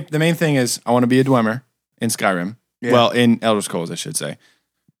 The main thing is I want to be a Dwemer in Skyrim. Yeah. Well, in Elder Scrolls, I should say.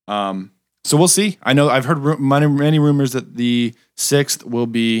 So we'll see. I know I've heard many rumors that the 6th will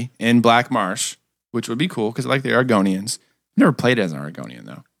be in Black Marsh, which would be cool because I like the Argonians. I've never played as an Argonian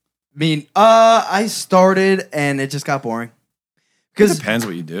though. I mean, I started and it just got boring. It depends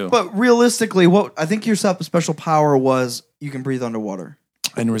what you do. But realistically, what I think your special power was you can breathe underwater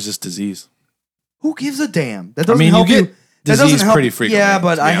and resist disease. Who gives a damn? That doesn't help you. That doesn't help pretty frequently. Yeah,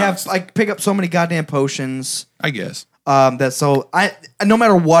 but I pick up so many goddamn potions. I guess. No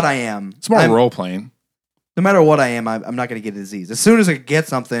matter what I am. It's more role playing. No matter what I am, I'm not going to get a disease. As soon as I get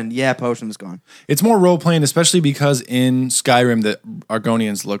something, potion is gone. It's more role playing, especially because in Skyrim the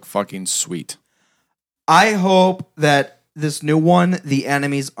Argonians look fucking sweet. I hope that this new one, the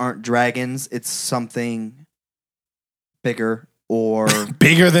enemies aren't dragons. It's something bigger or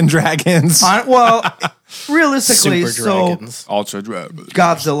bigger than dragons. Realistically, Super dragons. Ultra dragons.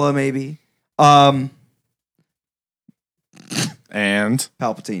 Godzilla maybe. And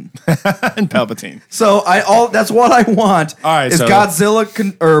Palpatine. And Palpatine. So that's what I want. All right, is Godzilla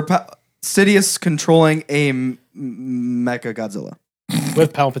Sidious controlling a mecha Godzilla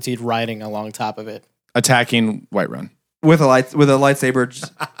with Palpatine riding along top of it, attacking Whiterun with a lightsaber.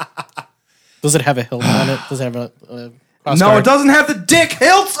 Does it have a hilt on it? Does it have a No, it doesn't have the dick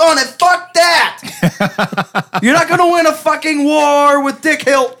hilts on it. Fuck that. You're not gonna win a fucking war with dick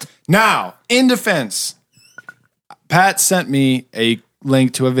hilt. Now, in defense, Pat sent me a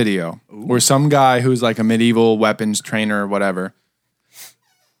link to a video where some guy who's like a medieval weapons trainer or whatever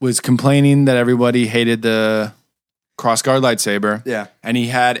was complaining that everybody hated the crossguard lightsaber. Yeah. And he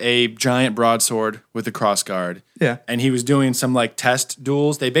had a giant broadsword with a crossguard. Yeah. And he was doing some like test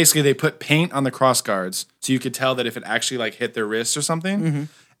duels. They put paint on the crossguards so you could tell that if it actually like hit their wrists or something. Mm-hmm.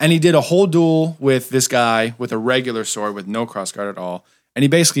 And he did a whole duel with this guy with a regular sword with no crossguard at all. And he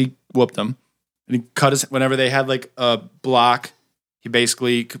basically whooped them. And he cut his, whenever they had like a block, he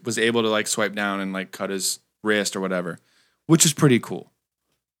basically was able to like swipe down and like cut his wrist or whatever, which is pretty cool.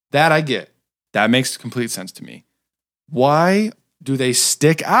 That I get. That makes complete sense to me. Why do they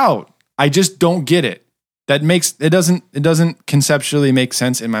stick out? I just don't get it. It doesn't conceptually make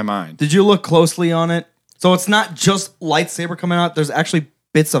sense in my mind. Did you look closely on it? So it's not just lightsaber coming out. There's actually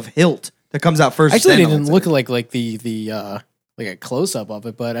bits of hilt that comes out first. Actually, it didn't look like the like a close up of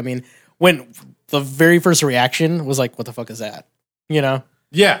it, but I mean, when the very first reaction was like, "What the fuck is that?" You know?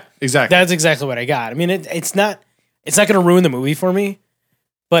 Yeah, exactly. That's exactly what I got. I mean, it's not going to ruin the movie for me,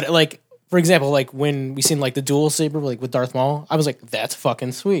 but like, for example, like when we seen like the dual saber like with Darth Maul, I was like, "That's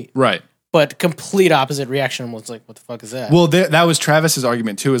fucking sweet." Right. But complete opposite reaction was like, "What the fuck is that?" Well, that was Travis's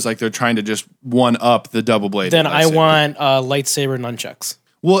argument too. Is like they're trying to just one up the double blade. Then I want lightsaber nunchucks.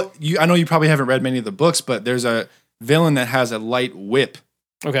 Well, I know you probably haven't read many of the books, but there's a villain that has a light whip.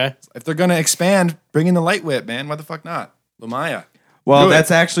 Okay. If they're gonna expand, bring in the light whip, man. Why the fuck not? Lumaya. Well,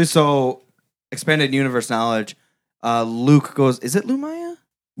 that's actually so expanded universe knowledge. Luke goes. Is it Lumaya?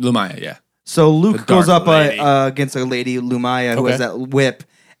 Lumaya, yeah. So Luke goes up against a lady Lumaya who has that whip.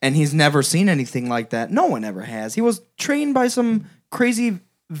 And he's never seen anything like that. No one ever has. He was trained by some crazy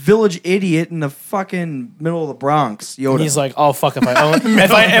village idiot in the fucking middle of the Bronx. Yoda. And he's like, oh fuck, if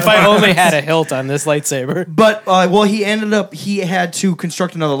I only had a hilt on this lightsaber. But he had to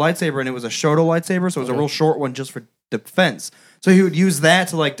construct another lightsaber, and it was a Shoto lightsaber, so it was a real short one just for defense. So he would use that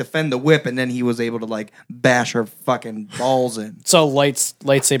to like defend the whip, and then he was able to like bash her fucking balls in. So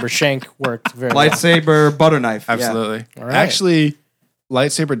lightsaber shank worked very well. Lightsaber butter knife. Absolutely. All right. Actually,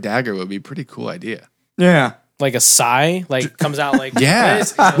 lightsaber dagger would be a pretty cool idea. Yeah. Like a sai, like comes out like Yeah.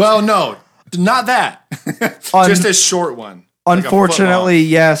 this. Well, no, not that. Just a short one. Like a foot Unfortunately, long.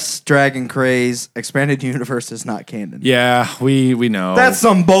 yes, Dragon Craze Expanded Universe is not canon. Yeah, we know. That's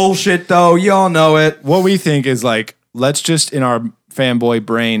some bullshit, though. Y'all know it. what we think is like, let's just in our fanboy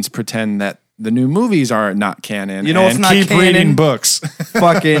brains pretend that the new movies are not canon. You know what's and not keep canon? reading books.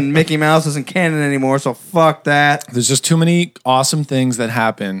 Fucking Mickey Mouse isn't canon anymore, so fuck that. There's just too many awesome things that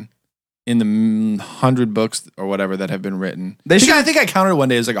happen in the 100 books or whatever that have been written. They I think I counted one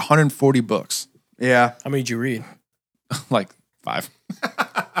day. It was like 140 books. Yeah. How many did you read? Like 5.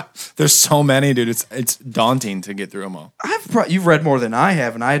 There's so many, dude. It's daunting to get through them all. You've read more than I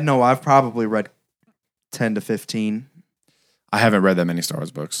have, and I know I've probably read 10 to 15. I haven't read that many Star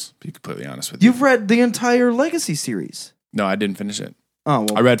Wars books, to be completely honest with you. You've read the entire Legacy series. No, I didn't finish it. Oh,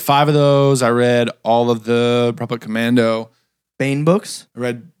 well. I read 5 of those. I read all of the Republic Commando. Bane books? I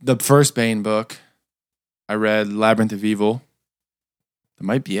read the first Bane book. I read Labyrinth of Evil. That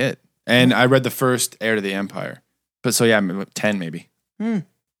might be it. And I read the first Heir to the Empire. But so yeah, 10 maybe. Maybe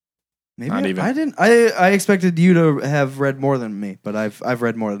Not even. I didn't. I expected you to have read more than me, but I've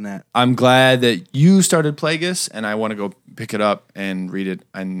read more than that. I'm glad that you started Plagueis, and I want to go pick it up and read it,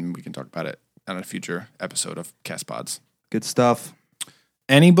 and we can talk about it on a future episode of Cast Pods. Good stuff.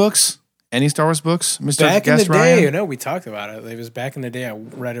 Any books? Any Star Wars books, Mr. Back in Guest the day, Ryan? we talked about it. It was back in the day. I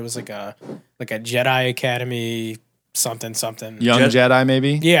read it was like a Jedi Academy something. Young Jedi,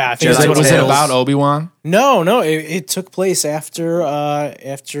 maybe? Yeah, I think Was that's it, what was it it was. about Obi-Wan? No, it took place after Return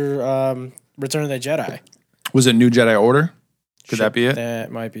of the Jedi. Was it New Jedi Order? Could that be it?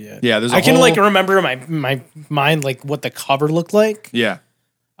 That might be it. Yeah, there's a I can whole- like remember in my mind like what the cover looked like. Yeah.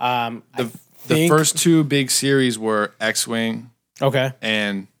 The The first 2 big series were X-Wing okay.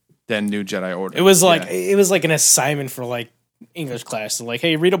 and then New Jedi Order. It was like Yeah. it was like an assignment for like English class. So like,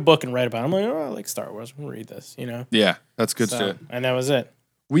 hey, read a book and write about it. I'm like, oh, I like Star Wars. I'm gonna read this, you know. Yeah, that's good So, shit. and that was it.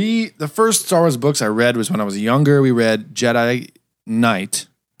 The first Star Wars books I read was when I was younger. We read Jedi Knight,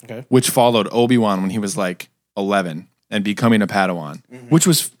 Okay. which followed Obi-Wan when he was like 11 and becoming a Padawan, which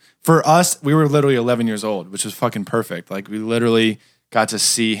was, for us, we were literally 11 years old, which was fucking perfect. Like, we literally got to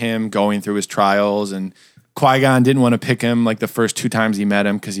see him going through his trials, and Qui-Gon didn't want to pick him like the first 2 times he met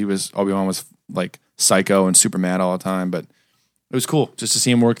him because Obi-Wan was like psycho and super mad all the time, but it was cool just to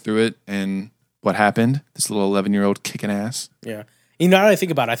see him work through it and what happened. This little 11-year-old kicking ass. Yeah. You know, now that I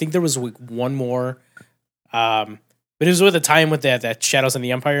think about it, I think there was like one more, but it was with a time with that Shadows of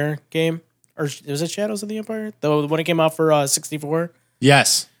the Empire game, or was it Shadows of the Empire? The one that came out for 64.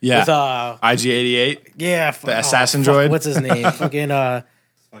 Yes. Yeah. With IG-88. yeah, The assassin droid? What's his name? Fucking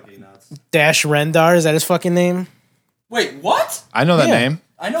Dash Rendar. Is that his fucking name? Wait, what? I know that Yeah. name.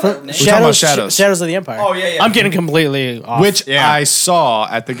 I know For that name. talking about Shadows. Shadows of the Empire. Oh, yeah. I'm getting completely off. Which I saw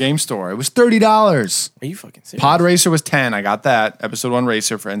at the game store. It was $30. Are you fucking serious? Pod Racer was 10. I got that. Episode 1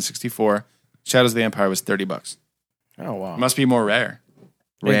 Racer for N64. Shadows of the Empire was $30. Oh wow. Must be more rare.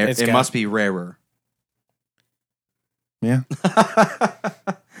 Rare. It's It got- must be rarer. Yeah.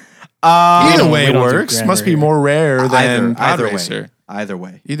 We Either don't- way we it don't do works. grammar Must be here. more rare than Pod either Racer. way. Either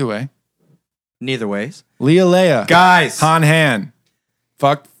way. Either way. Neither ways. Leia Leia. Guys, Han Han.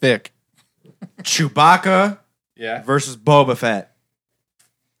 Fuck Vic. Chewbacca Yeah. versus Boba Fett.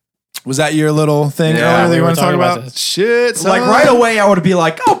 Was that your little thing Yeah, earlier that we you were want to talk talking about about? this. Shit. Son. Like right away, I would be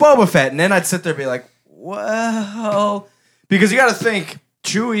like, "Oh, Boba Fett," and then I'd sit there and be like, "Well," because you got to think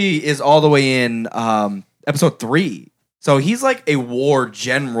Chewie is all the way in Episode 3, so he's like a war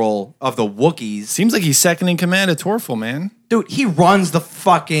general of the Wookiees. Seems like he's second in command of Torful, man. Dude, he runs the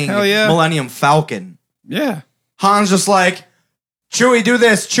fucking Hell yeah. Millennium Falcon. Yeah. Han's just like, Chewie, do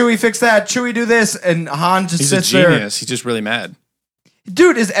this. Chewie, fix that. Chewie, do this. And Han just He's a sits there. genius. He's just really mad.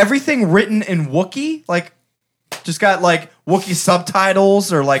 Dude, is everything written in Wookiee? Like, just got like Wookiee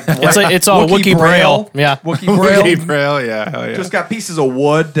subtitles or like It's all Wookiee Braille. Yeah. Wookiee Braille. Wookiee Braille, yeah, hell yeah. Just got pieces of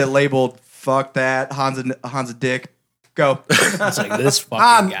wood that labeled "fuck that." Han's a dick. Go. It's like this fucking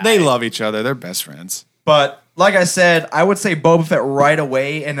Ah, guy. they love each other. They're best friends. But like I said, I would say Boba Fett right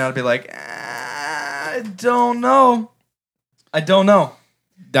away, and I'd be like, I don't know.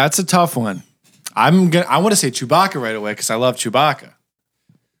 That's a tough one. I want to say Chewbacca right away because I love Chewbacca.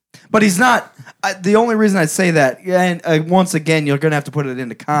 But he's not. The only reason I'd say that, and once again, you're gonna have to put it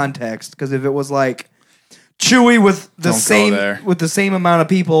into context, because if it was like Chewie with the same amount of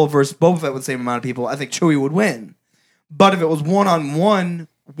people versus Boba Fett with the same amount of people, I think Chewie would win. But if it was 1-on-1,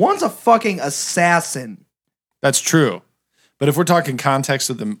 one's a fucking assassin. That's true. But if we're talking context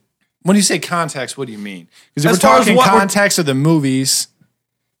of the... When you say context, what do you mean? Because if As we're far as talking what we're- context of the movies,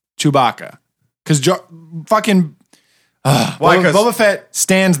 Chewbacca. Because fucking... Why? 'Cause- Boba Fett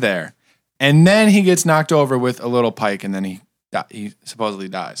stands there, and then he gets knocked over with a little pike, and then he supposedly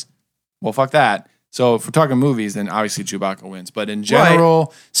dies. Well, fuck that. So if we're talking movies, then obviously Chewbacca wins. But in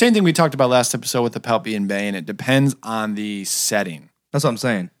general, same thing we talked about last episode with the Palpatine Bane. It depends on the setting. That's what I'm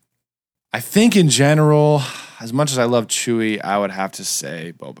saying. I think in general, as much as I love Chewie, I would have to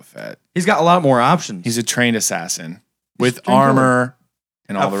say Boba Fett. He's got a lot more options. He's a trained assassin with trained armor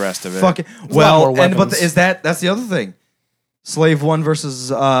and all the rest of it. Fucking, a lot more but weapons. that's the other thing. Slave 1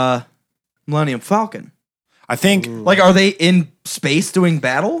 versus Millennium Falcon. I think Like, are they in space doing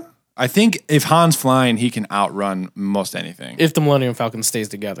battle? if Han's flying, he can outrun most anything. If the Millennium Falcon stays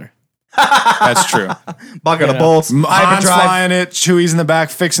together. That's true. Bucket of know. bolts, Han's hyperdrive. flying it. Chewie's in the back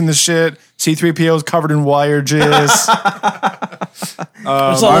fixing the shit. C-3PO's covered in wire jizz.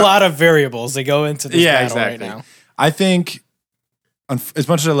 There's a lot of variables that go into this battle right now. I think, as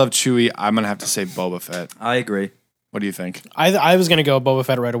much as I love Chewie, I'm going to have to say Boba Fett. I agree. What do you think? I was gonna go Boba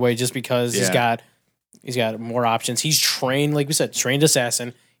Fett right away just because he's Yeah. got more options. He's trained, like we said, trained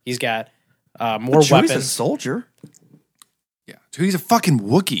assassin. He's got more Chewie's a weapons. soldier. Yeah. Chewie's a fucking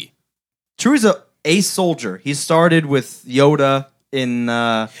Wookiee. Chewie's a soldier. He started with Yoda in...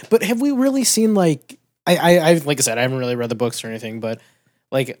 But have we really seen like I like I said, I haven't really read the books or anything, but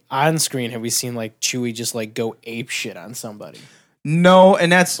like on screen, have we seen like Chewie just like go ape shit on somebody? No,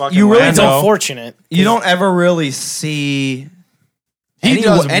 and that's... Fucking You really It's Lando. don't... unfortunate. You don't ever really see... He Any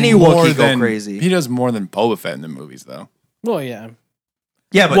does Wookiee more go than crazy. He does more than Boba Fett in the movies, though. Well, yeah.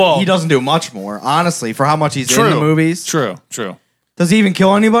 Yeah, but Well- he doesn't do much more, honestly, for how much he's in the movies. True. Does he even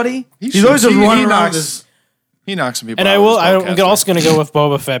kill anybody? He's shoots- always just he running around. knocks- He knocks some people And out. I with will. his I'm bowcaster. also going to go with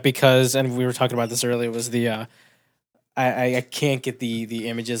Boba Fett because, and we were talking about this earlier, was the I can't get the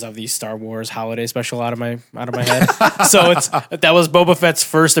images of the Star Wars holiday special out of my head. So that was Boba Fett's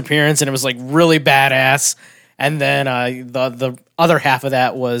first appearance, and it was like really badass. And then the other half of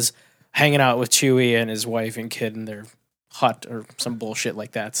that was hanging out with Chewie and his wife and kid in their hut or some bullshit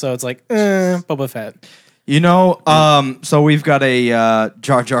like that. So it's like Boba Fett. You know, so we've got a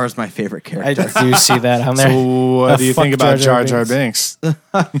Jar Jar is my favorite I character. do see that on there. So what do you Fuck think about Jar Jar Jar Jar Binks?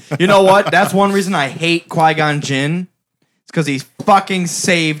 You know what? That's one reason I hate Qui-Gon Jinn. It's because he fucking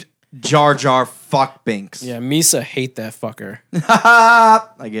saved Jar Jar fuck Binks. Yeah, Misa hate that fucker.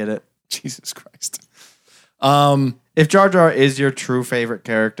 I get it. Jesus Christ. If Jar Jar is your true favorite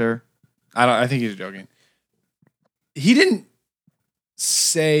character, I think he's joking. He didn't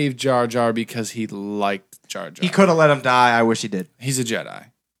save Jar Jar because he liked Jar Jar. he could have let him die. I wish he did. He's a Jedi.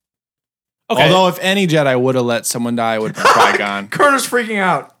 Okay. Although if any Jedi would have let someone die, it would have been Qui-Gon. Kerner's freaking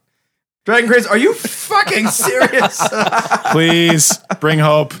out. Dragon Craze, are you fucking serious? Please bring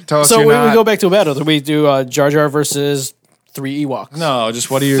hope. Tell us So you're we not. go back to a battle. Do we do Jar Jar versus 3 Ewoks? No,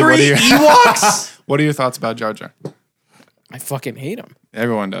 just what are your Three Ewoks? what are your thoughts about Jar Jar? I fucking hate him.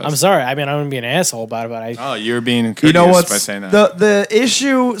 Everyone does. I'm sorry. I mean, I'm gonna be an asshole about it, but Oh, you're being courteous You know what's by saying that. the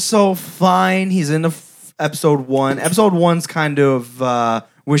issue? So fine, he's in episode 1. Episode 1's kind of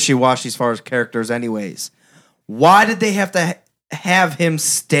wishy-washy as far as characters anyways. Why did they have to have him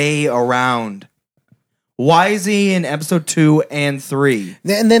stay around? Why is he in episode 2 and 3?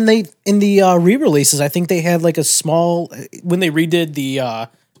 And then they in the re-releases, I think they had like a small when they redid the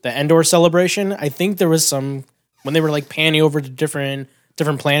Endor celebration. I think there was some when they were like panning over to different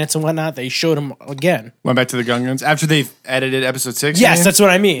planets and whatnot. They showed him again. Went back to the Gungans after they edited episode 6. you Yes, mean? that's what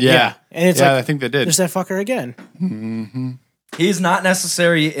I mean. Yeah. Yeah, and it's yeah, like I think they did. there's that fucker again. He's not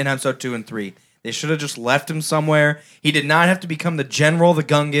necessary in episode 2 and 3. They should have just left him somewhere. He did not have to become the general of the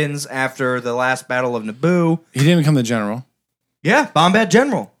Gungans after the last battle of Naboo. He didn't become the general. Yeah, Bombad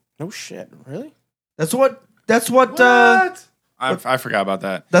General. No shit, really? That's what I forgot about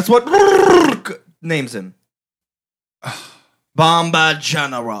that. that's what names him. Bombad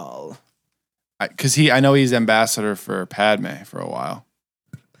General. Because I know he's ambassador for Padme for a while.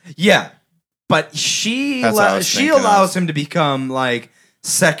 Yeah, but she That's what I was she thinking allows him to become like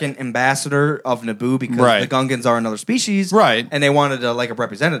second ambassador of Naboo because Right. the Gungans are another species, Right. And they wanted a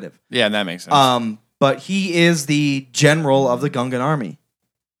representative. Yeah, that makes sense. But he is the general of the Gungan army.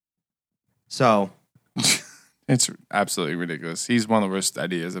 So It's absolutely ridiculous. He's one of the worst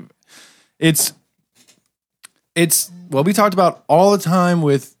ideas of it's what we talked about all the time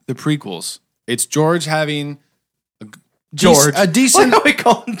with the prequels. It's George having George. a decent. What do we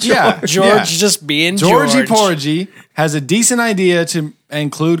call him? George? Yeah, George just being Georgie George. Porgy has a decent idea to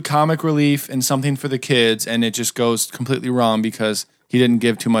include comic relief and something for the kids, and it just goes completely wrong because he didn't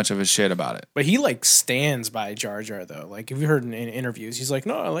give too much of a shit about it. But he like stands by Jar Jar though. Like if you heard in interviews, he's like,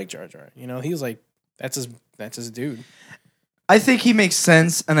 no, I like Jar Jar. You know, he's like, that's his dude. I think he makes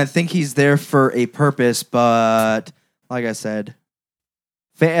sense, and I think he's there for a purpose. But like I said,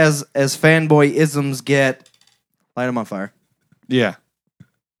 as fanboy isms get, light him on fire. Yeah.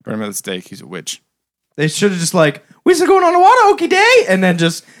 Burn him at the stake. He's a witch. They should have just like, we're just going on a water hokey day, and then they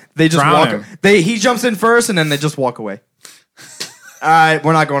just Drown walk. him. He jumps in first, and then they just walk away. All right,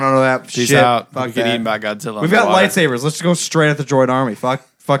 we're not going on to that. Peace shit. out. Fuck We get that. eaten by Godzilla. We've got lightsabers. Let's just go straight at the droid army. Fuck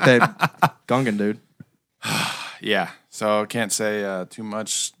that Gungan dude. Yeah. So can't say too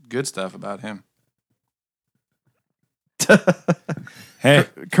much good stuff about him. Hey.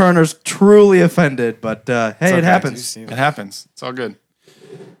 Kerner's truly offended, but hey, it okay. happens. It happens. It's all good.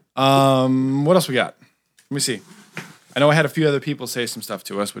 What else we got? Let me see. I know I had a few other people say some stuff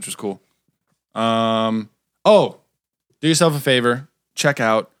to us, which was cool. Do yourself a favor. Check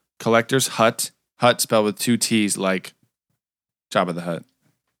out Collector's Hut. Hut spelled with 2 T's, like Jabba the Hutt.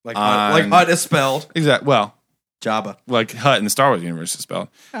 Like Hut is spelled. Exactly. Well, Jabba. like Hut in the Star Wars universe is spelled.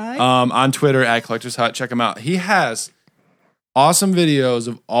 On Twitter at Collector's Hut. Check him out. He has awesome videos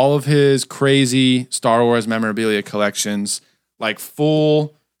of all of his crazy Star Wars memorabilia collections, like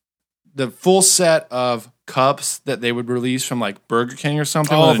the full set of cups that they would release from like Burger King or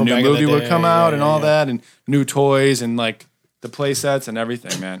something when a from new back in the movie would day, come out and all yeah. that, and new toys and like the play sets and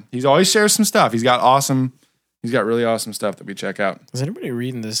everything, man. He's always shares some stuff. He's got really awesome stuff that we check out. Is anybody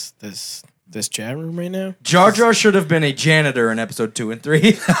reading this chat room right now? Jar Jar should have been a janitor in episode 2 and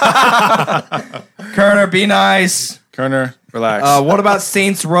 3. Kerner, be nice. Kerner, relax. What about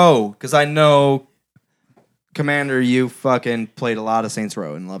Saints Row? Because I know, Commander, you fucking played a lot of Saints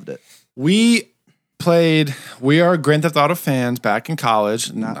Row and loved it. We are Grand Theft Auto fans back in college.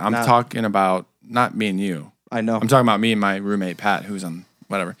 I'm talking about not me and you. I know. I'm talking about me and my roommate, Pat, who's on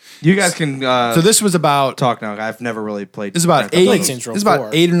whatever. You guys can So this was about talk now. I've never really played. This is about Grand Theft Auto. Saints Row This is about 4.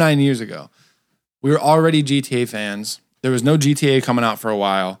 8 or 9 years ago. We were already GTA fans. There was no GTA coming out for a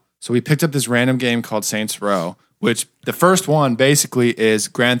while, so we picked up this random game called Saints Row, which the first one basically is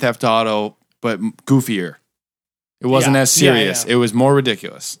Grand Theft Auto but goofier. It wasn't Yeah. as serious. Yeah. It was more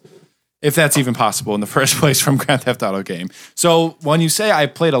ridiculous. If that's even possible in the first place from Grand Theft Auto game. So when you say I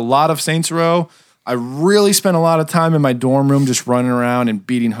played a lot of Saints Row, I really spent a lot of time in my dorm room just running around and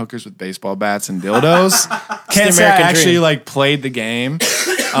beating hookers with baseball bats and dildos. Can't say I American actually dream. like played the game.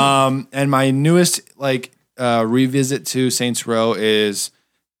 And my newest revisit to Saints Row is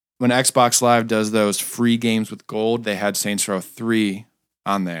when Xbox Live does those free games with gold. They had Saints Row 3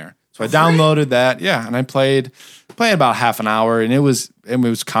 on there, so I downloaded that. Yeah, and I played about half an hour, and it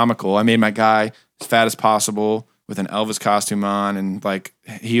was comical. I made my guy as fat as possible with an Elvis costume on and like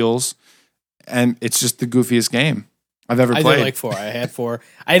heels. And it's just the goofiest game I've ever I played. did like 4. I had 4.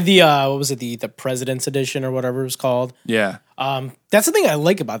 I had the what was it, the President's Edition or whatever it was called. Yeah. That's the thing I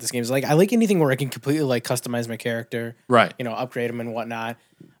like about this game is like I like anything where I can completely like customize my character, Right. you know, upgrade them and whatnot.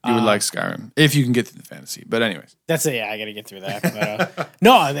 You would like Skyrim if you can get through the fantasy. But anyways. That's it. Yeah, I got to get through that. But,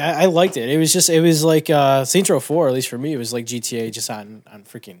 no, I liked it. It was like Saints Row 4, at least for me, it was like GTA just on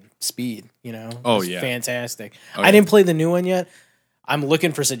freaking speed, you know? It was fantastic. Oh, I didn't play the new one yet. I'm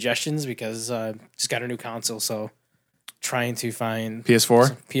looking for suggestions because just got a new console, so trying to find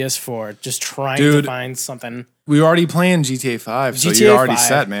PS4? PS4, just trying Dude. to find something. We were already playing GTA 5, so GTA you're already 5.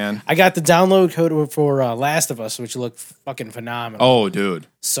 set, man. I got the download code for Last of Us, which looked fucking phenomenal. Oh, dude.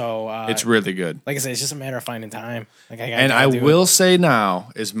 So It's really good. like I said, it's just a matter of finding time. Like And I will say now,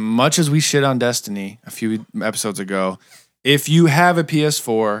 as much as we shit on Destiny a few episodes ago, if you have a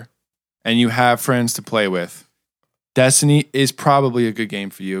PS4 and you have friends to play with, Destiny is probably a good game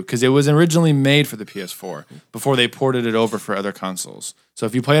for you because it was originally made for the PS4 before they ported it over for other consoles. So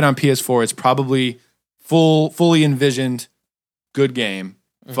if you play it on PS4, it's probably fully envisioned, good game,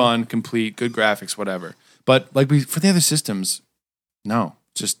 fun, complete, good graphics, whatever. But like for the other systems, no,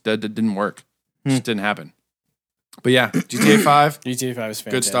 just that didn't work. Just didn't happen. But yeah, GTA 5, GTA 5 is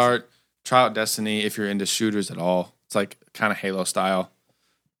fantastic. good start. Try out Destiny if you're into shooters at all. It's like kind of Halo style.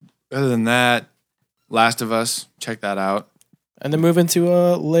 Other than that, Last of Us, check that out. And then move into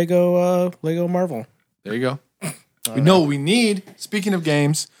Lego Marvel. There you go. We know what we need. Speaking of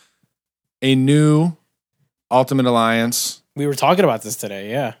games, a new Ultimate Alliance. We were talking about this today,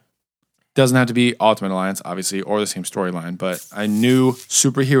 yeah. Doesn't have to be Ultimate Alliance, obviously, or the same storyline, but a new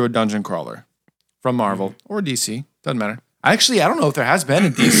superhero dungeon crawler from Marvel or DC. Doesn't matter. Actually, I don't know if there has been a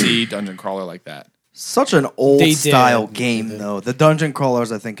DC dungeon crawler like that. Such an old They did. style They game, did. though. The dungeon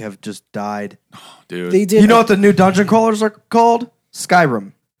crawlers, I think, have just died. Dude. They did. You know what the new dungeon crawlers are called?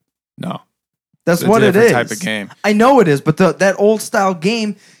 Skyrim. No. That's It's a what it different is. type of game. I know it is, but that old style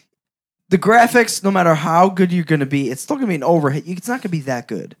game, the graphics, no matter how good you're going to be, it's still going to be an overhit. It's not going to be that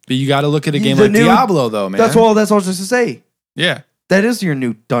good. But you got to look at a game The like new- Diablo, though, man. That's what I was just to say. Yeah. That is your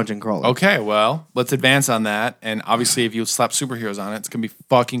new dungeon crawler. Okay, well, let's advance on that. And obviously, if you slap superheroes on it, it's going to be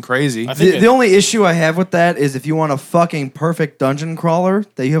fucking crazy. I think The only issue I have with that is if you want a fucking perfect dungeon crawler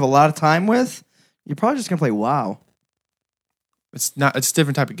that you have a lot of time with, you're probably just going to play WoW. It's a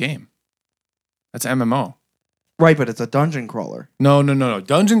different type of game. That's MMO. Right, but it's a dungeon crawler. No.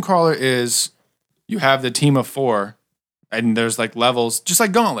 Dungeon crawler is you have the team of 4, and there's like levels, just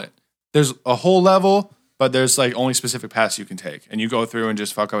like Gauntlet. There's a whole level, but there's like only specific paths you can take, and you go through and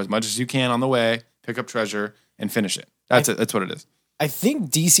just fuck up as much as you can on the way, pick up treasure, and finish it. That's it. That's what it is. I think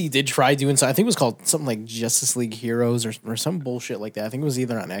DC did try doing something. I think it was called something like Justice League Heroes or some bullshit like that. I think it was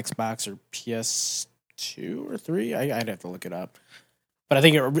either on Xbox or PS2 or 3. I'd have to look it up. But I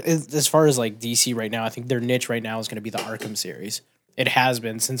think as far as like DC right now, I think their niche right now is going to be the Arkham series. It has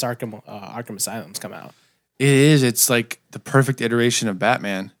been since Arkham Asylum's come out. It is. It's like the perfect iteration of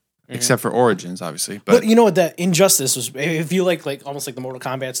Batman, except for Origins, obviously. But you know what? That Injustice was, if you like almost like the Mortal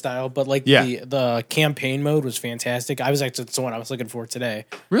Kombat style, but like Yeah. the campaign mode was fantastic. That's the one I was looking for today.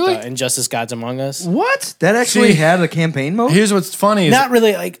 Really? Injustice Gods Among Us. What? That actually See- had a campaign mode? Here's what's funny is Not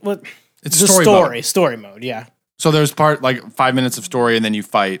really like what it's the story story mode. Yeah. so there's part like 5 minutes of story, and then you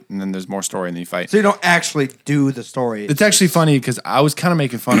fight, and then there's more story, and then you fight. So you don't actually do the story. It's actually funny because I was kind of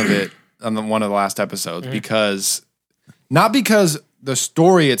making fun of it on one of the last episodes because not because the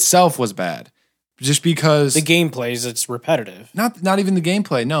story itself was bad, just because The gameplays, it's repetitive. not even the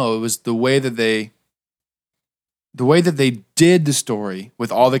gameplay. No, it was the way that they did the story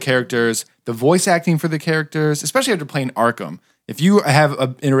with all the characters, the voice acting for the characters, especially after playing Arkham. If you have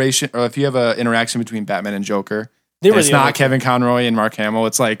an interaction between Batman and Joker, They and were it's the not only- Kevin Conroy and Mark Hamill,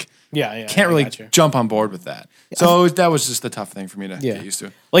 it's like Yeah. can't I really got you. jump on board with that. So that was just the tough thing for me to get used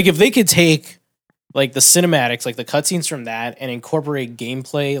to. Like if they could take like the cinematics, like the cutscenes from that, and incorporate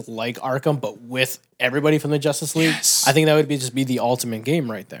gameplay like Arkham, but with everybody from the Justice League, Yes. I think that would just be the ultimate game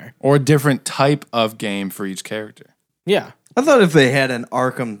right there. Or a different type of game for each character. Yeah. I thought if they had an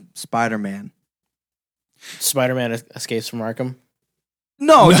Arkham Spider-Man. Spider-Man escapes from Arkham.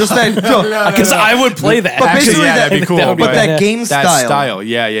 No, just that. Because I would play that. But Actually, basically yeah, that- that'd be cool. that would be But that game That style. style.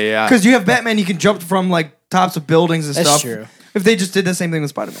 Yeah. Because you have Batman, you can jump from like tops of buildings and That's stuff. true. If they just did the same thing with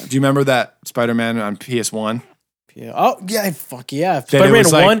Spider-Man. Do you remember that Spider-Man on PS1? Yeah. Oh yeah, fuck yeah. it Spider-Man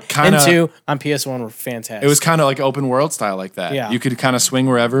was, like, 1 kinda- and 2 on PS1 were fantastic. It was kind of like open world style like that. Yeah. You could kind of swing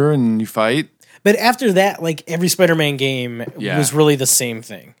wherever and you fight. But after that, like every Spider-Man game Yeah. was really the same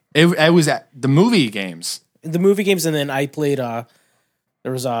thing. It was at the movie games. The movie games, and then I played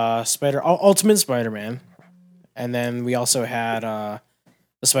there was Ultimate Spider-Man, and then we also had the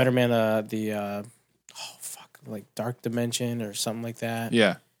Spider-Man like Dark Dimension or something like that.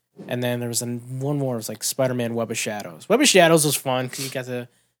 Yeah. And then there was one more. It was like Spider-Man Web of Shadows. Web of Shadows was fun because you got to,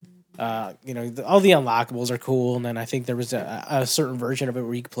 all the unlockables are cool. And then I think there was a certain version of it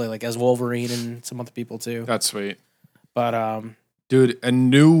where you could play like as Wolverine and some other people too. That's sweet. But Dude, a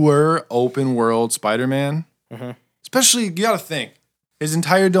newer open world Spider-Man, Mhm. especially, you got to think, his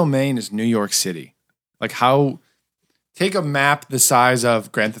entire domain is New York City. Like take a map the size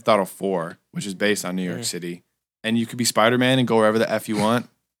of Grand Theft Auto 4, which is based on New York City, and you could be Spider-Man and go wherever the F you want.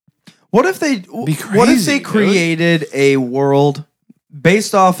 What if they crazy, dude. created a world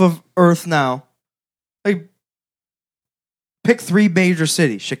based off of Earth now? Like pick 3 major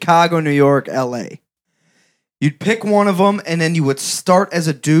cities: Chicago, New York, LA. You'd pick one of them and then you would start as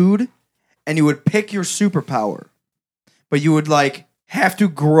a dude and you would pick your superpower. But you would like have to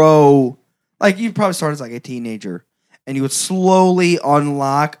grow, like you'd probably start as like a teenager and you would slowly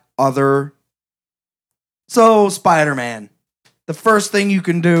unlock other. So Spider-Man. The first thing you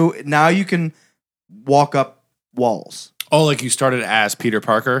can do, now you can walk up walls. Oh, like you started as Peter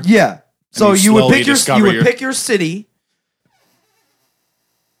Parker? Yeah. So you you would slowly pick your discover pick your city.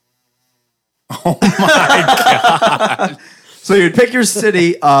 Oh my God. So you'd pick your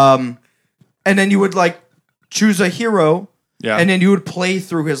city, and then you would like choose a hero, Yeah. and then you would play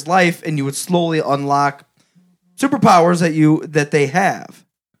through his life, and you would slowly unlock superpowers that they have.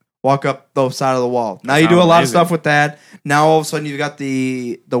 Walk up the side of the wall. Now you do a lot of amazing. stuff with that. Now all of a sudden you've got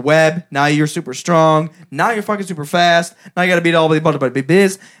the web. Now you're super strong. Now you're fucking super fast. Now you got to beat all the big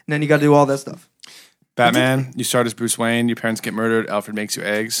biz, and then you got to do all that stuff. Batman, you start as Bruce Wayne, your parents get murdered, Alfred makes you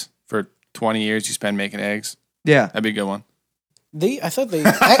eggs. For 20 years you spend making eggs. Yeah. That'd be a good one. I thought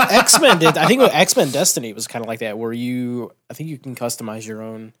X-Men did. I think X-Men Destiny was kind of like that, where I think you can customize your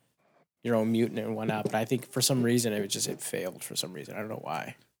own mutant and whatnot. But I think for some reason it failed for some reason. I don't know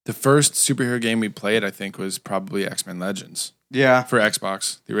why. The first superhero game we played, I think, was probably X-Men Legends Yeah. for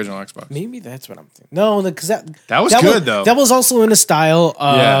Xbox, the original Xbox. Maybe that's what I'm thinking. No, because that was good though. That was also in the style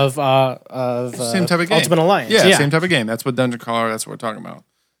of Same type of game. Ultimate Alliance. Yeah, same type of game. That's what Dungeon Crawler. That's what we're talking about.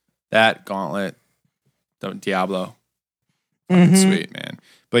 That Gauntlet, Diablo. Sweet, man.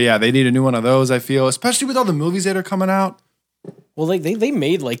 But yeah, they need a new one of those. I feel, especially with all the movies that are coming out. Well, like they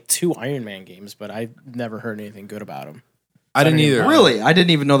made like 2 Iron Man games, but I've never heard anything good about them. I didn't either. Really? I didn't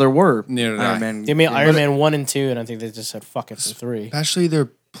even know there were Neither did I. Iron Man. They made Iron Man 1 and 2, and I think they just said fuck it for 3. Especially their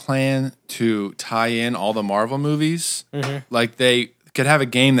plan to tie in all the Marvel movies. Like they could have a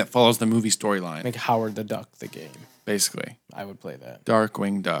game that follows the movie storyline. Like Howard the Duck, the game. Basically. I would play that.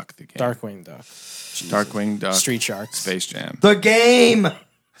 Darkwing Duck, the game. Darkwing Duck. Darkwing Duck. Street Sharks. Space Jam. The game!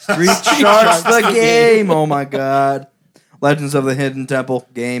 Street Sharks, the game! Oh my god. Legends of the Hidden Temple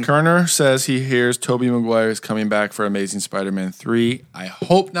game. Kerner says he hears Tobey Maguire is coming back for Amazing Spider-Man 3. I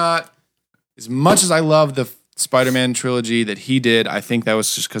hope not. As much as I love the Spider-Man trilogy that he did, I think that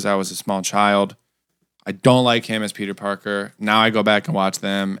was just because I was a small child. I don't like him as Peter Parker. Now I go back and watch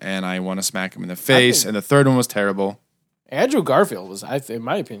them, and I want to smack him in the face. And the third one was terrible. Andrew Garfield was, in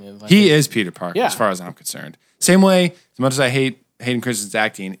my opinion, like, He is Peter Parker, Yeah. as far as I'm concerned. Same way, as much as I hate Hayden Christensen's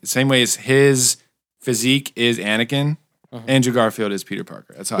acting, same way as his physique is Anakin, Andrew Garfield is Peter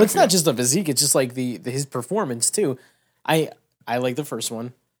Parker. That's how But I it's feel. not just the physique; it's just like his performance too. I like the first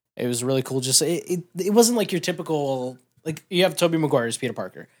one; it was really cool. Just it wasn't like your typical, like, you have Tobey Maguire as Peter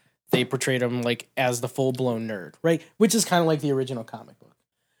Parker. They portrayed him like as the full blown nerd, right? Which is kind of like the original comic book.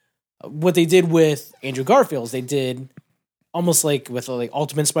 What they did with Andrew Garfield is they did almost like with like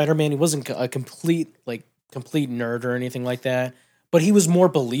Ultimate Spider-Man. He wasn't a complete nerd or anything like that, but he was more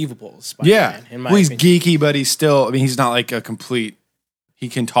believable as Spider-Man. Yeah. In my Well, he's opinion. geeky, but he's still, I mean, he's not like a complete, he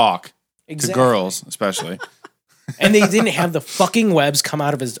can talk Exactly. to girls, especially. And they didn't have the fucking webs come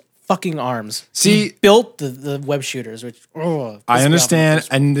out of his fucking arms. See- He built the web shooters, which I understand.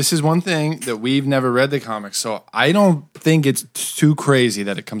 And this is one thing that we've never read the comics, so I don't think it's too crazy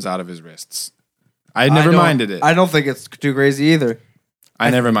that it comes out of his wrists. I never minded it. I don't think it's too crazy either. I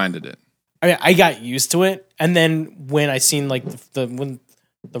never minded it. I mean, I got used to it, and then when I seen like when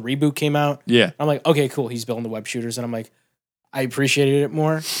the reboot came out, Yeah. I'm like, okay, cool, he's building the web shooters, and I'm like, I appreciated it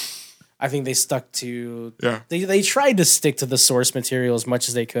more. I think they stuck to they tried to stick to the source material as much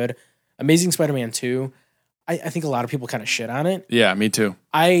as they could. Amazing Spider-Man 2, I think a lot of people kind of shit on it. Yeah, me too.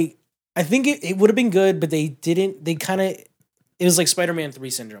 I think it would have been good, but they didn't. They kind of, it was like Spider-Man 3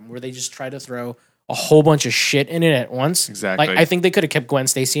 syndrome, where they just tried to throw a whole bunch of shit in it at once. Exactly. Like, I think they could have kept Gwen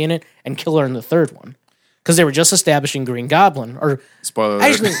Stacy in it and kill her in the third one, because they were just establishing Green Goblin. Or Spoiler alert.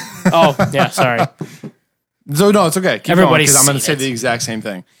 actually, oh yeah, sorry. So no, it's okay. Keep Everybody's going, because I'm going to say seen it. the exact same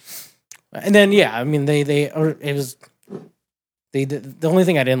thing. And then yeah, I mean they did, the only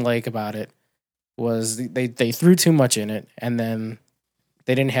thing I didn't like about it was they threw too much in it, and then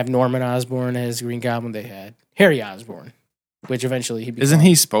they didn't have Norman Osborn as Green Goblin. They had Harry Osborn, which eventually Isn't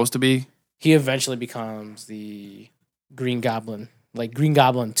he supposed to be? he eventually becomes the Green Goblin, like Green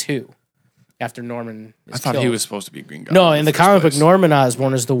Goblin 2, after Norman is I thought killed. he was supposed to be Green Goblin. No, in the first comic book, place. Norman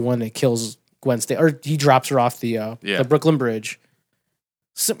Osborn is the one that kills Gwen Stacy, or he drops her off the Brooklyn Bridge.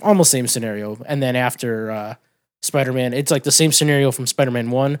 Almost same scenario. And then after Spider-Man, it's like the same scenario from Spider-Man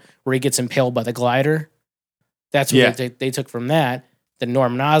 1, where he gets impaled by the glider. That's what they took from that. Then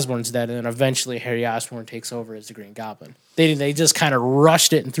Norman Osborn's dead, and then eventually Harry Osborn takes over as the Green Goblin. They just kind of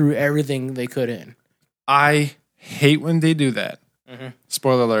rushed it and threw everything they could in. I hate when they do that.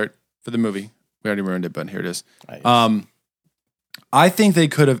 Spoiler alert for the movie. We already ruined it, but here it is. I think they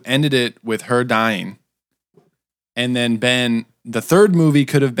could have ended it with her dying, and then the third movie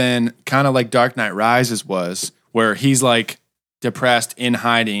could have been kind of like Dark Knight Rises was, where he's like depressed in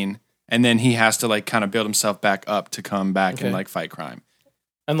hiding, and then he has to like kind of build himself back up to come back and like fight crime.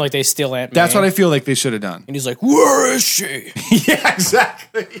 And like they steal Aunt May. That's what I feel like they should have done. And he's like, "Where is she?" Yeah,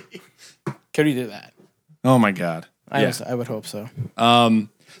 exactly. Could he do that? Oh my God. Yeah. I would hope so.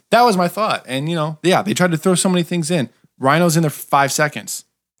 That was my thought. And, they tried to throw so many things in. Rhino's in there for 5 seconds.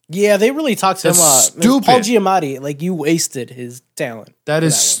 Yeah, they really talked to him. That's Paul stupid. Giamatti, like, you wasted his talent. That for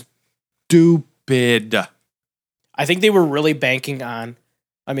is one. stupid. I think they were really banking on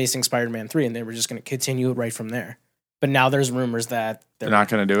Amazing Spider-Man 3, and they were just going to continue right from there. But now there's rumors that They're not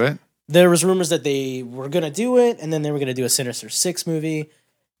going to do it? there was rumors that they were going to do it, and then they were going to do a Sinister Six movie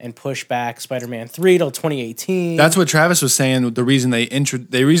and push back Spider-Man 3 till 2018. That's what Travis was saying. The reason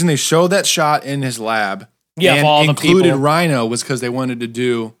they showed that shot in his lab Yeah, of and all the included people. Rhino was because they wanted to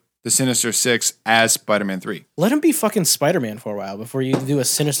do the Sinister Six as Spider-Man 3. Let him be fucking Spider-Man for a while before you do a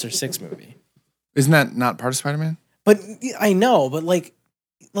Sinister Six movie. Isn't that not part of Spider-Man? But I know, but like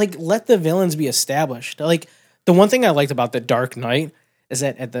let the villains be established. Like the one thing I liked about The Dark Knight is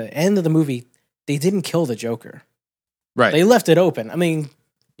that at the end of the movie, they didn't kill the Joker. Right. They left it open. I mean,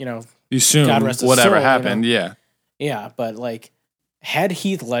 you know, You assume God rest his whatever soul, happened, you yeah. yeah, but like had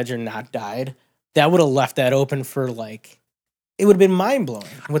Heath Ledger not died, that would have left that open for like it would have been mind blowing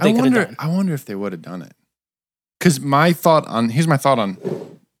what they could have done. I wonder if they would have done it. Because here's my thought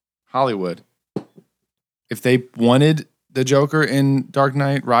on Hollywood. If they wanted the Joker in Dark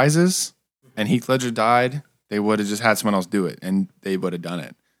Knight Rises and Heath Ledger died, they would have just had someone else do it and they would have done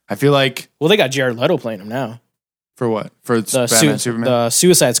it. I feel like Well, they got Jared Leto playing him now. for what? For The, Batman Superman? the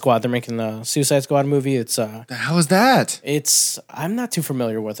Suicide Squad. They're making the Suicide Squad movie. It's the hell is that? I'm not too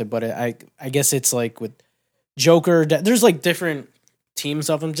familiar with it, but I guess it's like with Joker. There's like different teams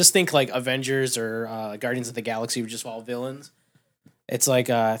of them. Just think like Avengers or Guardians of the Galaxy, which just all villains. It's like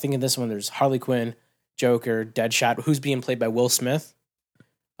I think in this one there's Harley Quinn, Joker, Deadshot, who's being played by Will Smith.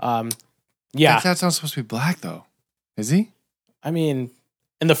 Yeah, That's not supposed to be black though. Is he? I mean,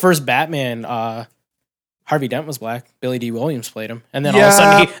 in the first Batman, Harvey Dent was black. Billy D. Williams played him, and then all of a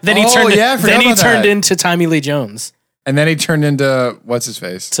sudden he turned into Tommy Lee Jones And then he turned into what's his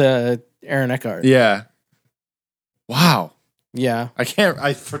face? to Aaron Eckhart. Yeah. Wow. Yeah. I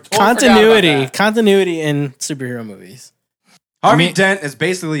totally Continuity in superhero movies. Harvey Dent has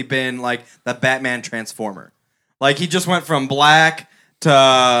basically been like the Batman Transformer. Like he just went from black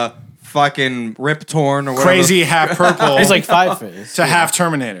to fucking Rip Torn or whatever. Crazy half purple. He's like five face. to half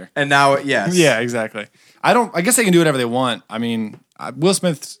Terminator. And now, yes. Yeah, exactly. I guess they can do whatever they want. I mean, Will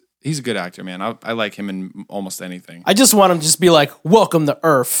Smith, he's a good actor, man. I like him in almost anything. I just want him to just be like, "Welcome to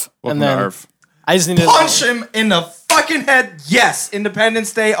Earth," Welcome and then to Earth. I just need to Punch him in the fucking head. Yes,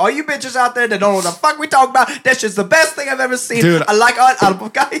 Independence Day. All you bitches out there that don't know what the fuck we talking about, that's just the best thing I've ever seen. Dude, I like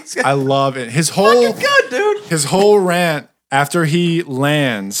it. Guys. I love it. His whole Fucking good, dude. His whole rant after he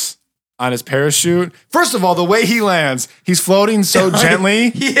lands on his parachute. First of all, the way he lands, he's floating so gently.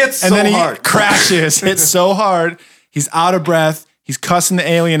 He hits and so then he hard. crashes, hits so hard. He's out of breath. He's cussing the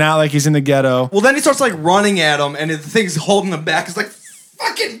alien out like he's in the ghetto. Well, then he starts like running at him, and the thing's holding him back. It's like,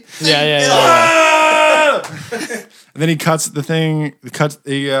 fucking. Yeah. And then he cuts the thing.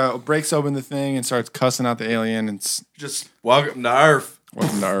 He breaks open the thing and starts cussing out the alien. And it's Just welcome to Earth.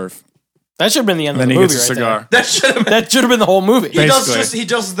 welcome to Earth. That should have been the end And of then the he movie. gets a right cigar. That should have been. That should have been the whole movie. Basically. He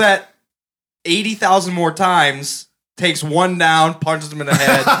does that 80,000 more times. Takes one down, punches him in the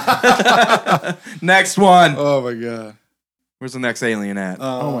head. Next one. Oh my god. Where's the next alien at?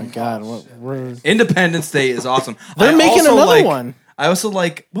 Oh my god! Independence Day is awesome. They're I making also another like- one. I also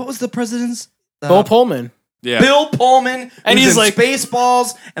like, what was the president's? Bill Pullman. Yeah. Bill Pullman, And who's he's in like-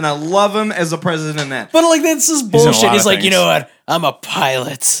 Spaceballs, and I love him as a president in that. But like that's just in a bullshit. lot He's of like, you things. know what? I'm a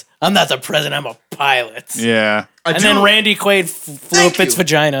pilot. I'm not the president. I'm a pilot. Yeah. I And do- then Randy Quaid flew Thank up its you.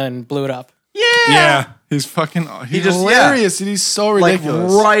 vagina and blew it up. Yeah. He's fucking. He's just- hilarious. And he's so like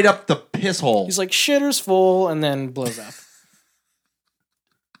ridiculous. right up the piss hole. He's like shitter's full and then blows up.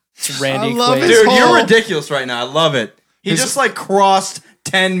 It's Randy I love Quaid. his Dude, whole- you're ridiculous right now. I love it. He His- just like crossed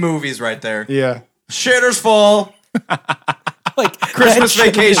 10 movies right there. Yeah. Shitter's full. Like Christmas that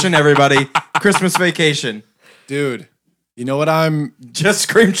should've been- vacation, everybody. Christmas vacation. Dude. You know what I'm. Just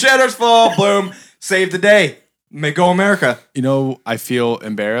scream Shitter's full. Boom. Save the day. May go America. You know, I feel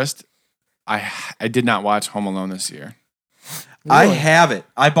embarrassed. I did not watch Home Alone this year. I have it.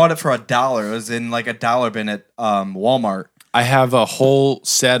 I bought it for $1. It was in like a dollar bin at Walmart. I have a whole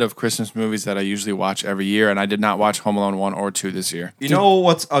set of Christmas movies that I usually watch every year, and I did not watch Home Alone 1 or 2 this year. You know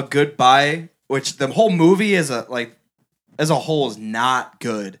what's a good buy? Which the whole movie is as a whole is not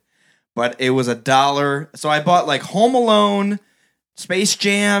good, but it was $1. So I bought like Home Alone, Space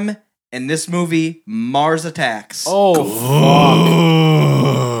Jam, and this movie Mars Attacks. Oh,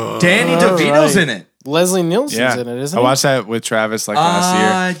 Danny DeVito's right. in it. Leslie Nielsen's Yeah. in it, isn't I he? watched that with Travis like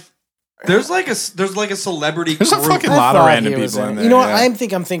last year. There's like a celebrity There's a group. fucking I lot of thought random he was people in it. there. You know what? yeah. I'm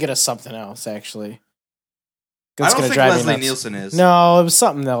thinking of something else actually. I That's don't gonna think drive me Leslie nuts. Nielsen is. No, it was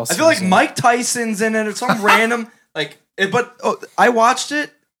something else. I feel like Mike Tyson's in it or some random I watched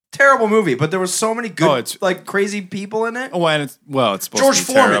it. Terrible movie, but there were so many good it's- like crazy people in it. Oh, and it's supposed George to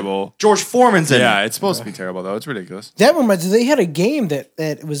be Foreman. terrible. George Foreman's in Yeah, it. it's supposed to be terrible though. It's ridiculous. That reminds me. They had a game that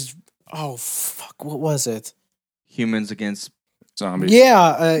was. Oh fuck! What was it? Humans against Zombies.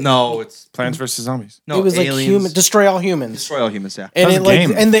 Yeah. no, it's Plants vs Zombies. no. it was like aliens. destroy all humans. Destroy all humans. Yeah. And That was it a like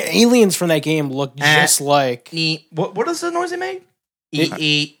game. and the aliens from that game looked just like What is the noise they made?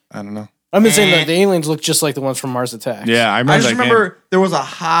 Eat. I don't know. I'm just saying that the aliens look just like the ones from Mars Attacks. Yeah, I remember. I just that game. remember there was a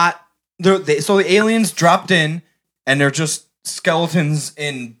hot. So the aliens dropped in, and they're just skeletons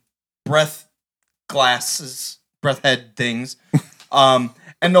in breath head things.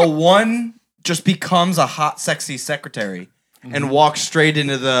 And the one just becomes a hot, sexy secretary and walks straight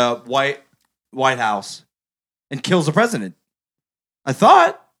into the White House and kills the president. I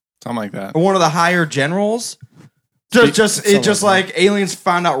thought, something like that. or one of the higher generals. Just like aliens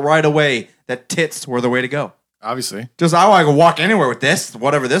found out right away that tits were the way to go. Obviously. Just I can walk anywhere with this,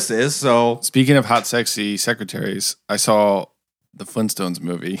 whatever this is. So Speaking of hot, sexy secretaries, I saw the Flintstones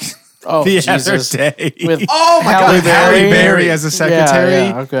movie Oh, the Jesus. other day. With oh my Halle god, Halle Berry as a secretary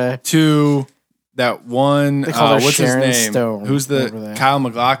Yeah, okay. to that one. They call her what's Sharon his name? Stone Who's over the there. Kyle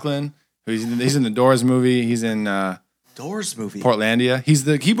MacLachlan? He's in the Doors movie. He's in Doors movie. Portlandia. He's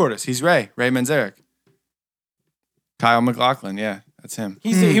the keyboardist. He's Ray Manzarek. Kyle MacLachlan. Yeah, that's him.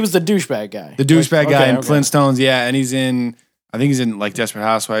 He was the douchebag guy. The douchebag guy in okay. Flintstones. Yeah, and he's in. I think he's in like Desperate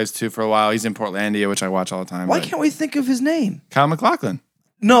Housewives too for a while. He's in Portlandia, which I watch all the time. Why but- can't we think of his name? Kyle MacLachlan?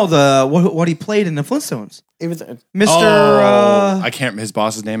 No, the what he played in the Flintstones, Even Mr. I can't. His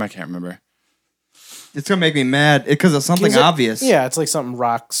boss's name I can't remember. It's gonna make me mad because it's something obvious. Yeah, it's like something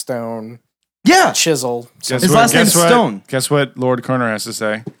rock, stone, yeah. chisel. Guess His what- last name's guess what- Stone. Guess what Lord Kerner has to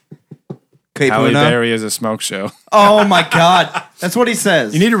say? Cape Halle Una. Berry is a smoke show. Oh my god, that's what he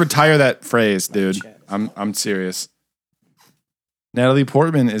says. You need to retire that phrase, dude. I'm serious. Natalie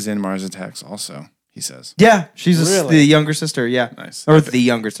Portman is in Mars Attacks also, he says. yeah, she's Really? the younger sister. Yeah, Nice. or the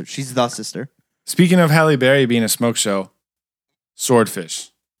younger sister. She's the sister. Speaking of Halle Berry being a smoke show,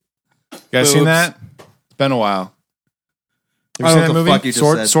 Swordfish. You guys seen Oops. that? It's been a while. You I ever don't seen know that what the movie? fuck you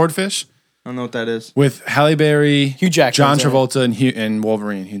just said. Swordfish? I don't know what that is. With Halle Berry, Hugh Jackman. John Travolta, and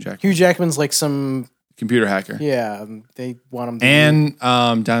Wolverine. Hugh Jackman. Hugh Jackman's like some. Computer hacker. Yeah, they want him to.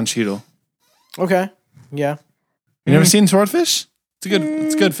 And Don Cheadle. Okay. Yeah. You never seen Swordfish?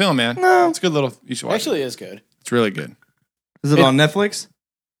 It's a good film, man. No. It's a good little. You should watch Actually, it. it is good. It's really good. Is it on Netflix?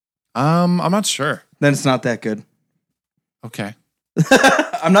 I'm not sure. Then it's not that good. Okay.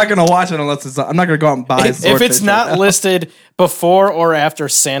 I'm not gonna watch it unless it's. I'm not gonna go out and buy. If Swordfish it's right not now. listed before or after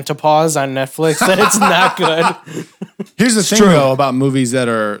Santa Paws on Netflix, then it's not good. Here's the thing, true. though, about movies that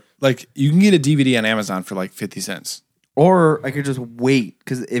are like you can get a DVD on Amazon for like 50 cents. or I could just wait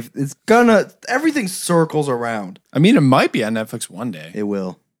because if it's gonna, everything circles around. I mean, it might be on Netflix one day, It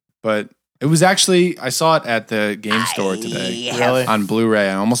will. but it was actually I saw it at the game store today Really? on Blu-ray.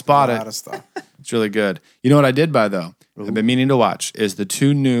 I almost bought A lot it. of stuff. It's really good. You know what I did buy though? I've been meaning to watch is the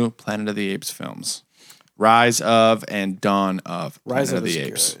 2 new Planet of the Apes films, Rise of and Dawn of Planet Rise of of the is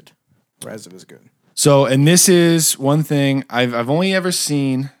Apes. good. Rise of is good. So, and this is one thing I've only ever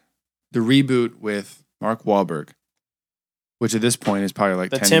seen the reboot with Mark Wahlberg, which at this point is probably like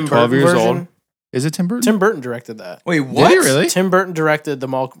The 10, Tim 12 Burton years version. old. Is it Tim Burton? Tim Burton directed that. Wait, Did what? he really? Tim Burton directed the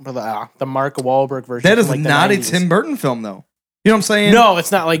Mark Wahlberg version. That is from, like, the not a 90s. Tim Burton film, though. You know what I'm saying? No,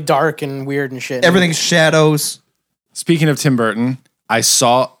 it's not like dark and weird and shit. Everything's shadows. Speaking of Tim Burton, I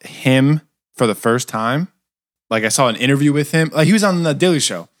saw him for the first time. Like I saw an interview with him. Like he was on the Daily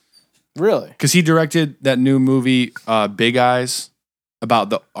Show Really? because he directed that new movie Big Eyes about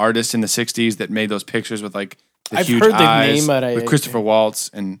the artist in the '60s that made those pictures with like the I've huge heard the eyes name, but with Christopher Waltz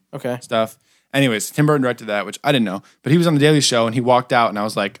and Okay. stuff. Anyways, Tim Burton directed that, which I didn't know. But he was on the Daily Show and he walked out and I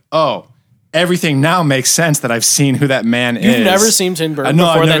was like, oh, everything now makes sense that I've seen who that man is. You've never seen Tim Burton No,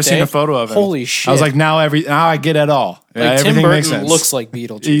 before I've that never seen day? a photo of him. Holy shit. I was like, now I get it all. Like Everything Tim makes Burton sense. looks like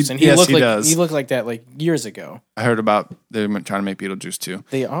Beetlejuice, and he yes, looked he like does. he looked like that like years ago. I heard about them trying to make Beetlejuice too.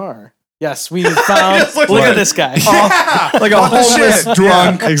 They are. Yes, we found. just look looked at like- this guy. Like a homeless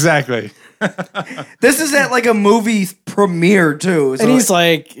drunk. Exactly. This is at like a movie premiere, too. So And he's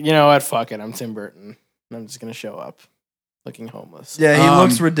like, you know what? Fuck it. I'm Tim Burton. And I'm just gonna show up looking homeless. yeah, he Um,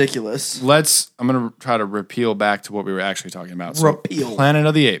 looks ridiculous. I'm going to try to repeal back to what we were actually talking about. Repeal. Planet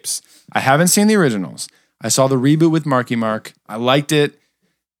of the Apes. I haven't seen the originals. I saw the reboot with Marky Mark. I liked it.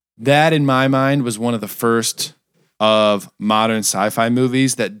 That, in my mind, was one of the first of modern sci-fi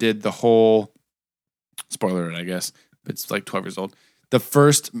movies that did the whole, spoiler alert, I guess, but it's like 12 years old. The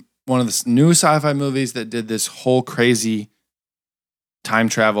first one of the new sci-fi movies that did this whole crazy time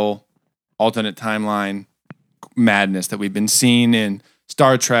travel, alternate timeline madness that we've been seeing in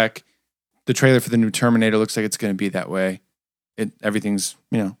Star Trek. The trailer for the new Terminator looks like it's going to be that way. Everything's,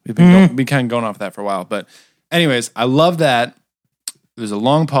 we've been kind of going off that for a while. But anyways, I love that. There was a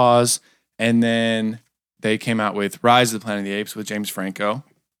long pause, and then they came out with Rise of the Planet of the Apes with James Franco,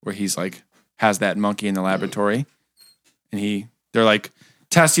 where he's like has that monkey in the laboratory, and they're like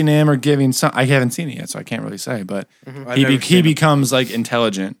testing him or giving some. I haven't seen it yet, so I can't really say. But he becomes like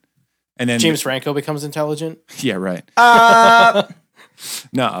intelligent, And then James Franco becomes intelligent. yeah, right.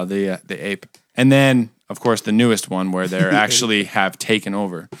 No, the ape. And then, of course, the newest one where they're actually have taken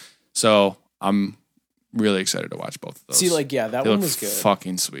over. So I'm really excited to watch both of those. See, like, yeah, that they one look was good.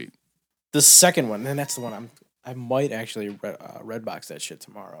 fucking sweet. The second one, and that's the one I might actually Redbox that shit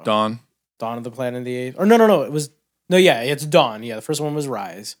tomorrow. Dawn, of the Planet of the Apes. Or no, it was it's Dawn. Yeah, the first one was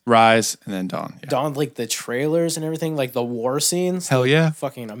Rise, and then Dawn. Yeah. Dawn, like the trailers and everything, like the war scenes. Hell yeah.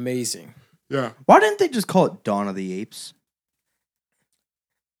 Fucking amazing. Yeah. Why didn't they just call it Dawn of the Apes?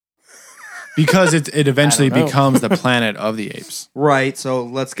 Because it eventually I don't know. becomes the Planet of the Apes. Right, so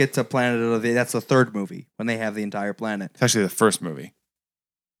let's get to Planet of the... That's the third movie, when they have the entire planet. It's actually the first movie.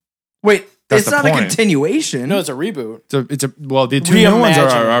 Wait, That's it's the not a point. continuation. No, it's a reboot. Well, the two new ones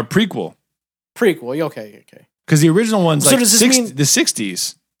Reimagined. are prequel. Prequel. Okay. Because the original one's So like does this mean- the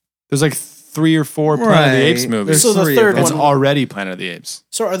 60s. There's like 3 or 4 Planet of the Right. Apes movies. There's So the three third of It's them. one- already Planet of the Apes.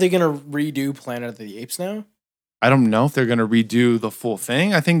 So are they gonna redo Planet of the Apes now? I don't know if they're going to redo the full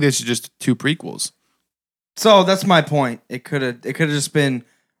thing. I think this is just 2 prequels. So that's my point. It could have just been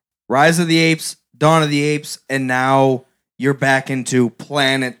Rise of the Apes, Dawn of the Apes, and now you're back into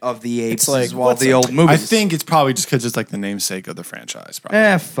Planet of the Apes It's like, as well, what's the up? old movies. I think it's probably just because it's like the namesake of the franchise.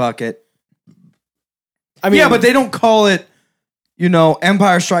 Probably. Fuck it. I mean, Yeah, but they don't call it,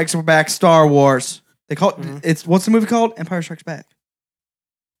 Empire Strikes Back, Star Wars. They call it, what's the movie called? Empire Strikes Back.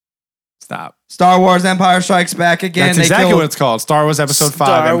 Stop. Star Wars, Empire Strikes Back again. That's They exactly killed- what it's called. Star Wars Episode 5,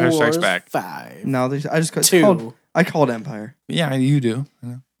 Star Empire Strikes Wars Back. 5. No, I just called, 2. I called Empire. Yeah, you do.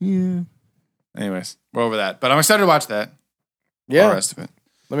 Yeah. Yeah. Anyways, we're over that. But I'm excited to watch that. All the Yeah. rest of it.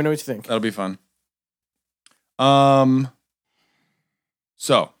 Let me know what you think. That'll be fun.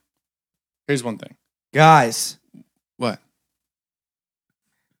 So, here's one thing. Guys, What?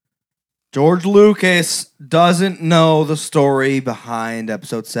 George Lucas doesn't know the story behind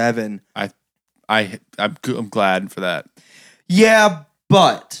Episode 7. I'm glad for that. Yeah,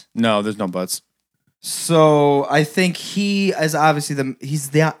 but... No, there's no buts. So I think he is obviously he's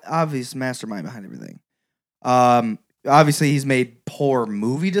the obvious mastermind behind everything. Obviously he's made poor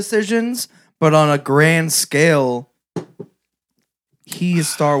movie decisions, but on a grand scale, he is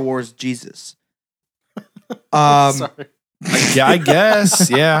Star Wars Jesus. Sorry. Yeah, I guess.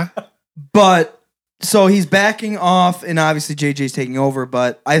 Yeah. But so he's backing off, and obviously JJ's taking over.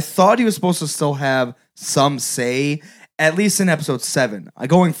 But I thought he was supposed to still have some say, at least in Episode 7.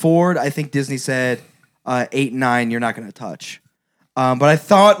 Going forward, I think Disney said 8 and 9 you're not going to touch. But I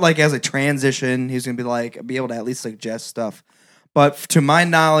thought like as a transition, he was going to be able to at least suggest stuff. But to my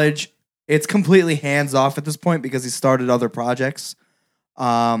knowledge, it's completely hands off at this point because he started other projects.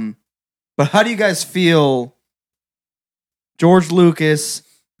 But how do you guys feel? George Lucas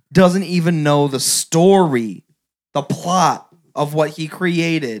doesn't even know the story, the plot of what he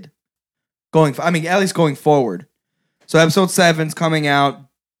created. At least going forward. So Episode 7's coming out,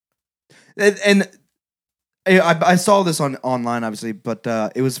 and I saw this online, obviously, but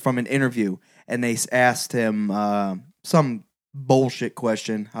it was from an interview, and they asked him some bullshit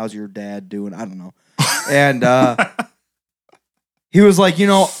question. How's your dad doing? I don't know. And he was like,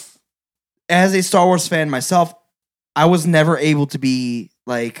 as a Star Wars fan myself, I was never able to be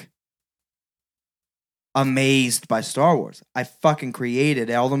like amazed by Star Wars. I fucking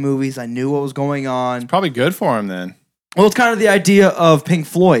created all the movies. I knew what was going on. Probably good for him then. Well, it's kind of the idea of Pink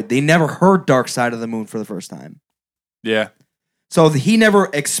Floyd. They never heard Dark Side of the Moon for the first time. Yeah. So he never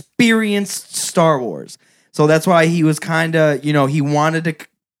experienced Star Wars. So that's why he was kind of, he wanted to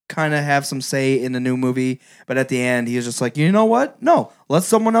kind of have some say in the new movie. But at the end, he was just like, you know what? No, let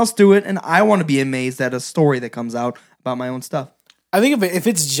someone else do it. And I want to be amazed at a story that comes out about my own stuff. I think if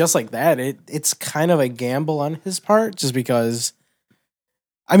it's just like that, it's kind of a gamble on his part, just because.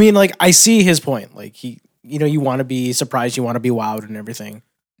 I mean, like, I see his point. Like, you want to be surprised, you want to be wowed and everything.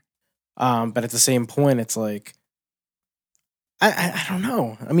 But at the same point, it's like, I don't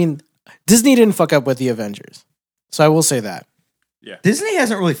know. I mean, Disney didn't fuck up with the Avengers, so I will say that. Yeah. Disney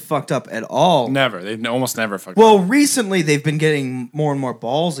hasn't really fucked up at all. Never. They've almost never fucked Well, up. recently they've been getting more and more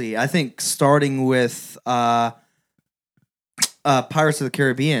ballsy. I think starting with Pirates of the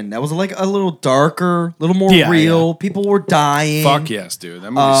Caribbean. That was like a little darker, a little more real. Yeah. People were dying. Fuck yes, dude. That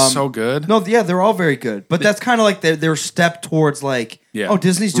movie's so good. No, yeah, they're all very good. But that's kind of like their step towards like, Yeah. oh,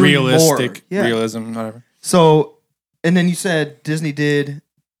 Disney's doing realistic more. Yeah. realism, whatever. So, and then you said Disney did.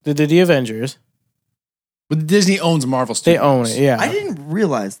 They did the Avengers. But Disney owns Marvel They Studios. own it, yeah. I didn't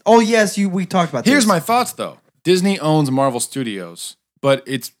realize. Oh, yes, we talked about Here's this. my thoughts though. Disney owns Marvel Studios, but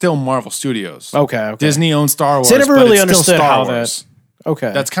it's still Marvel Studios. Okay. Disney owns Star Wars. See, I never but really it's still understood Star how Wars.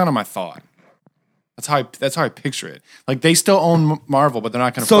 Okay. That's kind of my thought. That's how I picture it. Like they still own Marvel, but they're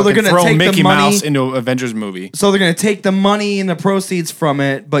not going to So they're gonna throw take the Mickey money- Mouse into an Avengers movie. So they're gonna take the money and the proceeds from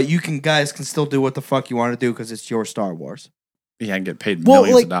it, but guys can still do what the fuck you want to do because it's your Star Wars. Yeah, and get paid Well,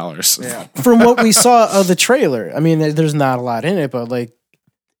 millions like- of dollars. Yeah. From what we saw of the trailer, I mean, there's not a lot in it, but like,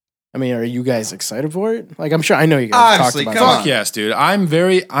 I mean, are you guys excited for it? Like, I'm sure I know you guys Obviously, talked come about on. Fuck yes, dude. I want.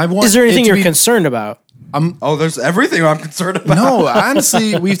 it. Is there anything it to you're be- concerned about? Oh, there's everything I'm concerned about. No,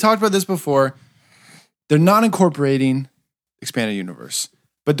 honestly, we've talked about this before. They're not incorporating expanded universe.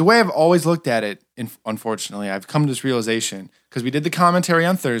 But the way I've always looked at it, unfortunately, I've come to this realization because we did the commentary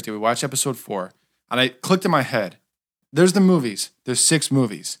on Thursday. We watched episode 4, and I clicked in my head. There's the movies. There's 6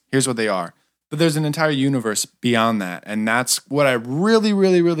 movies. Here's what they are. But there's an entire universe beyond that, and that's what I really,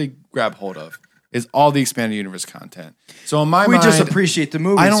 really, really grab hold of is all the expanded universe content. So in my we mind, just appreciate the I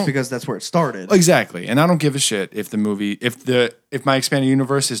movies don't- because that's where it started. exactly, and I don't give a shit if the movie, if my expanded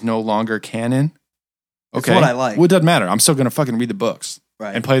universe is no longer canon. It's Okay, what I like. Well, it doesn't matter. I'm still gonna fucking read the books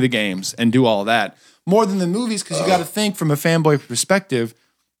Right. and play the games and do all that more than the movies because you got to think from a fanboy perspective.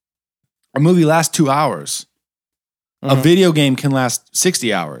 A movie lasts 2 hours. A video game can last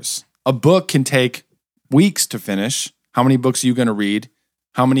 60 hours. A book can take weeks to finish. How many books are you going to read?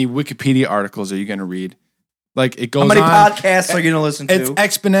 How many Wikipedia articles are you going to read? Like it goes How many on. podcasts are you going to listen It's to?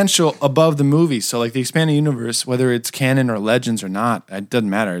 exponential above the movie. So like the expanded universe, whether it's canon or legends or not, it doesn't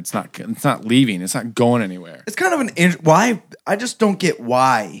matter. It's not leaving. It's not going anywhere. It's kind of why I just don't get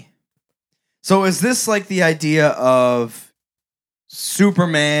why. So is this like the idea of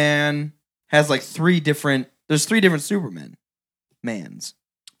Superman has like there's 3 different Supermen mans.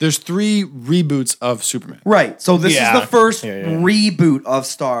 There's 3 reboots of Superman. Right. So this Yeah. is the first Yeah. reboot of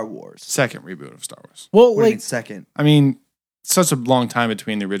Star Wars. Second reboot of Star Wars. Well, What do you mean like, second? I mean, such a long time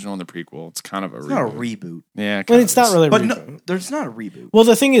between the original and the prequel. It's kind of a It's reboot. not a reboot. Yeah, it well, kinda it's not is. really. But reboot. no, there's not a reboot. Well,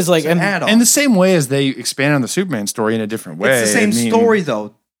 the thing is, like, It's an and add-on. In the same way as they expand on the Superman story in a different way. It's the same I mean, story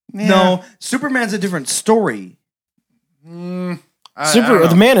though. yeah. No, Superman's a different story. I don't know.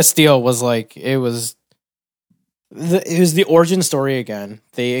 the Man of Steel was like it was the origin story again.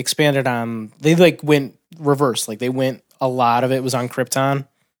 They expanded on. They like went reverse. Like they went. A lot of it was on Krypton,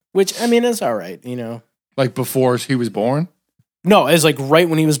 which I mean is all right. You know. Like before he was born? No, it was like right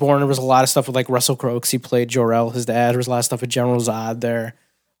when he was born. There was a lot of stuff with like Russell Crowe because he played Jor-El, his dad. There was a lot of stuff with General Zod there.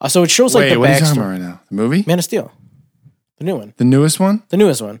 So it shows like Wait, the what are you talking backstory. about right now? The movie? Man of Steel, the new one, The newest one? the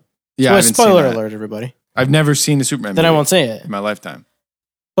newest one. Yeah, I So haven't seen spoiler that. alert, everybody. I've never seen the Superman Then movie I won't say it. in my lifetime.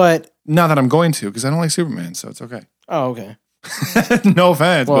 But Not that I'm going to, because I don't like Superman, so it's okay. oh, okay. No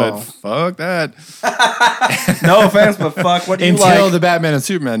offense, Well. but fuck that. No offense, but fuck. What do you Until like? the Batman and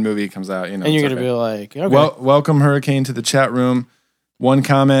Superman movie comes out, you know. And you're it's gonna okay. be like, okay. Well, welcome Hurricane to the chat room. One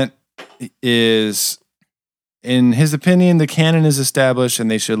comment is, in his opinion, the canon is established and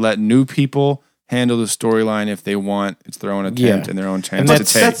they should let new people handle the storyline if they want. It's their own attempt Yeah. and their own chance And to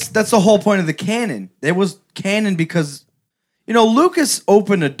that's- take. That's the whole point of the canon. It was canon because, Lucas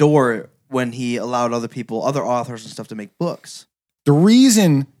opened a door when he allowed other authors and stuff to make books. The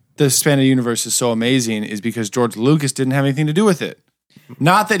reason the expanded universe is so amazing is because George Lucas didn't have anything to do with it.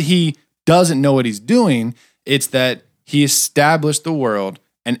 Not that he doesn't know what he's doing, it's that he established the world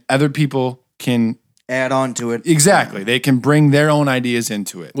and other people can, Add on to it. exactly, they can bring their own ideas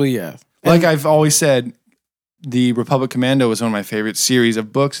into it. well, yeah. Like I've always said, the Republic Commando is one of my favorite series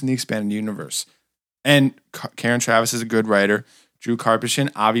of books in the expanded universe. And Karen Travis is a good writer. Drew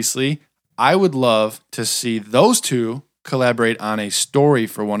Karpyshyn, obviously. I would love to see those two collaborate on a story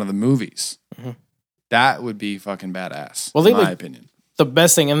for one of the movies. Mhm. That would be fucking badass, Well, in they my would- opinion. The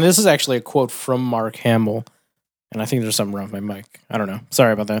best thing, and this is actually a quote from Mark Hamill, and I think there's something wrong with my mic. I don't know.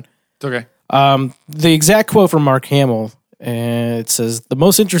 Sorry about that. It's okay. The exact quote from Mark Hamill, it says, "The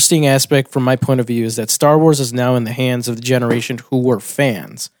most interesting aspect from my point of view is that Star Wars is now in the hands of the generation who were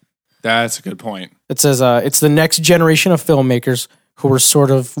fans." That's a good point. It says, "It's the next generation of filmmakers who were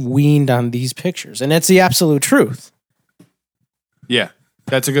sort of weaned on these pictures." And that's the absolute truth. Yeah,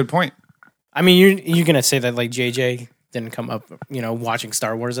 that's a good point. I mean, you're going to say that like JJ didn't come up, watching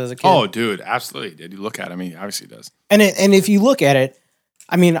Star Wars as a kid. Oh, dude, absolutely. Did you look at him? He obviously does. And if you look at it,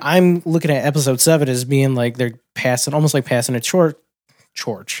 I mean, I'm looking at episode 7 as being like they're almost like passing a torch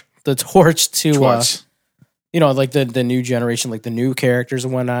to Torch. like the new generation, like the new characters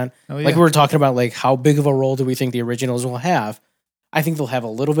and whatnot. Oh, yeah. Like we were talking about, like how big of a role do we think the originals will have? I think they'll have a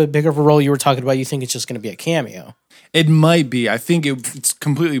little bit bigger of a role. You were talking about you think it's just going to be a cameo. It might be. I think it's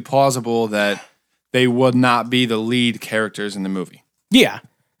completely plausible that they would not be the lead characters in the movie. Yeah,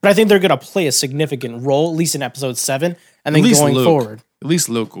 but I think they're going to play a significant role, at least in episode 7, and then At least going Luke. forward. At least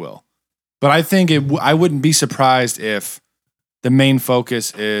Luke will. But I think I wouldn't be surprised if the main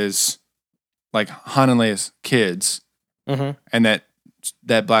focus is like Han and Leia's kids, Mm-hmm. and that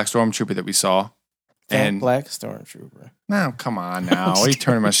black stormtrooper that we saw. And Black Stormtrooper. no, come on now. Why are you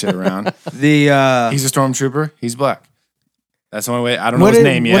turning my shit around? The He's a stormtrooper. He's black. That's the only way. I don't know his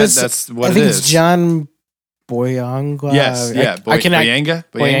name yet. That's what I think it is. it's John Boyega. Yes, yeah. I cannot.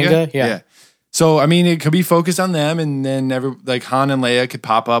 Boyega? Yeah. So, I mean, it could be focused on them, and then like Han and Leia could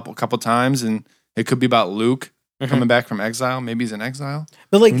pop up a couple times, and it could be about Luke coming back from exile. Maybe he's in exile.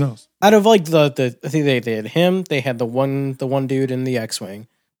 But like, Who knows? out of like the I think they had him. They had the one dude in the X-wing,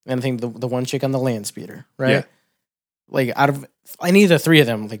 and I think the one chick on the land speeder, right? Yeah. Like out of any of the three of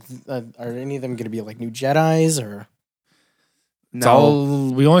them, like are any of them going to be like new Jedis or? It's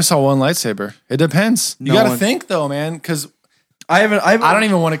all, we only saw one lightsaber. It depends. You No got to one- think though, man, because I I don't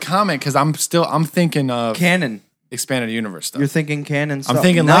even want to comment because I'm thinking of canon. expanded universe stuff. You're thinking canon stuff.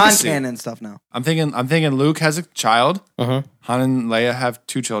 thinking legacy. non-canon stuff now. I'm thinking Luke has a child. Uh-huh. Han and Leia have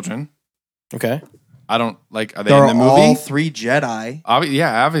 2 children. Okay. I don't like. Are they There in are the movie? all 3 Jedi.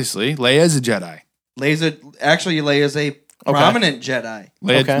 Yeah, obviously. Leia's a Jedi. Leia's a prominent Jedi.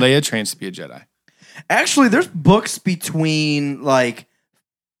 Leia, Okay. Leia trains to be a Jedi. Actually, there's books between like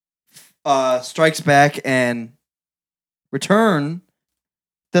Strikes Back and Return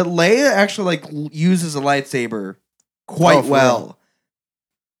that Leia actually like uses a lightsaber quite for well.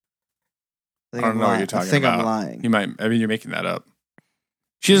 I don't know what you're talking I think about. I'm lying. You might. I mean, you're making that up.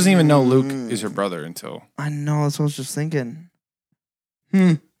 She doesn't even know Luke is her brother until. I know. That's what I was just thinking.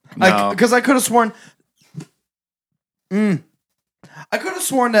 No. Because I could have sworn. I could have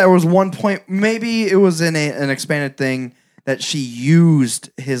sworn that there was one point. Maybe it was in an expanded thing that she used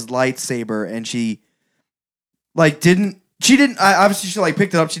his lightsaber and she like didn't. She didn't. Obviously, she like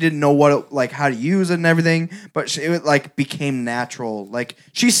picked it up. She didn't know what it, like how to use it and everything. But it like became natural. Like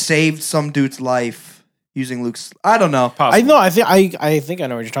she saved some dude's life using Luke's. I don't know. Possible. I know. I think I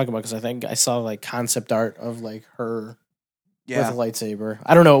know what you're talking about because I think I saw like concept art of like her with a lightsaber.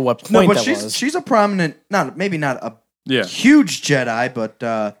 I don't know at what point No, but that was. she's a prominent. Maybe not a Yeah. huge Jedi,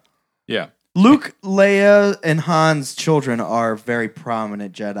 but Yeah. Luke, Leia, and Han's children are very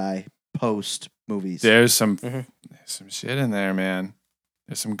prominent Jedi post movies. There's some Mhm. some shit in there, man.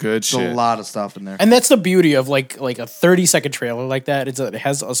 There's some good There's a shit. lot of stuff in there. And that's the beauty of like a 30-second trailer like that. It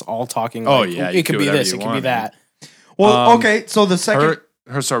has us all talking. Oh, like, yeah, you it could do be whatever this. you It could want, be that. Well, okay, so the second.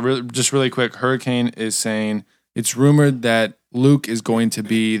 Just really quick. Hurricane is saying it's rumored that Luke is going to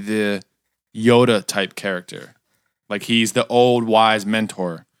be the Yoda type character, like he's the old wise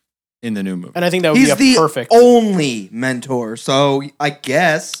mentor in the new movie. And I think that would He's be the perfect. only mentor, so I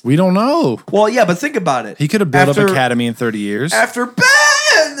guess. We don't know. Well, yeah, but think about it. He could have built After- up Academy in 30 years. After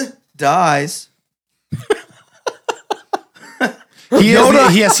Ben dies, He Yoda-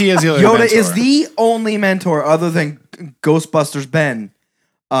 is the other Yoda mentor. is the only mentor other than Ghostbusters Ben.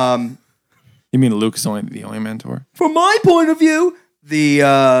 You mean Luke is the only mentor? From my point of view, the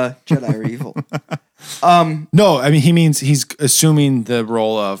Jedi are evil. No, I mean he means he's assuming the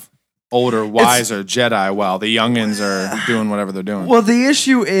role of older, wiser Jedi while the youngins are doing whatever they're doing. Well, the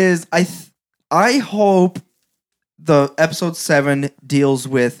issue is, I hope the episode 7 deals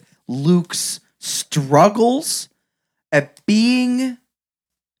with Luke's struggles at being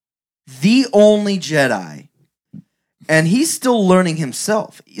the only Jedi, and he's still learning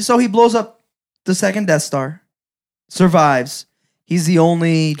himself. So he blows up the second Death Star, survives. He's the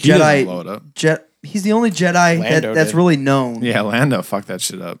only He doesn't Jedi. blow it up. He's the only Jedi Lando that's did. really known. Yeah, Lando fucked that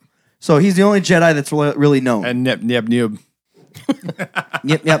shit up. So he's the only Jedi that's really known. And Neb Noob.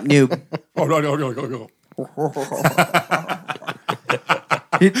 Yep, noob. Oh, go.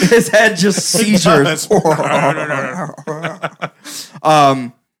 His head just seizures.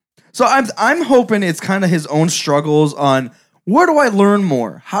 So I'm hoping it's kind of his own struggles on where do I learn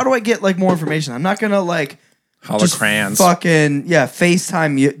more? How do I get like more information? I'm not gonna like just Holocrons. fucking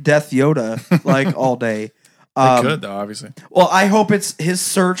FaceTime Death Yoda like all day. They could though, obviously. Well, I hope it's his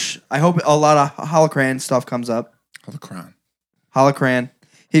search. I hope a lot of holocron stuff comes up. Holocron. Holocron.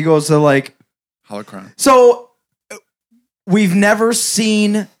 He goes to like. Holocron. So we've never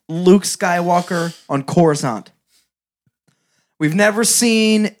seen Luke Skywalker on Coruscant. We've never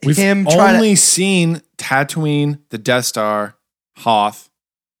seen We've him try only to seen Tatooine, the Death Star, Hoth,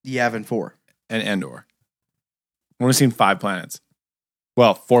 Yavin 4. and Endor. We've only seen 5 planets.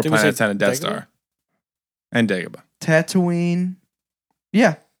 Well, 4 Did we say planets and a Death Dagobah? Star. And Dagobah. Tatooine.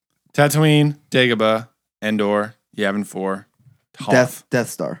 Yeah. Tatooine, Dagobah, Endor, Yavin 4, Hoth. Death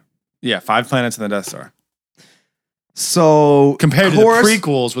Star. Yeah, 5 planets and the Death Star. So Compared to the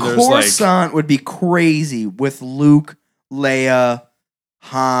prequels where there's like Coruscant would be crazy with Luke, Leia,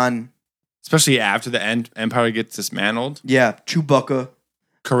 Han. especially after the Empire gets dismantled. Yeah, Chewbacca.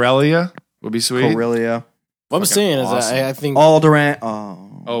 Corellia, would be sweet. Corellia. What I'm Fucking saying is awesome. that I think Alderaan.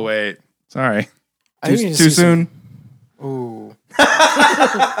 Oh. Oh wait, sorry. I think you Too need to see soon? Ooh,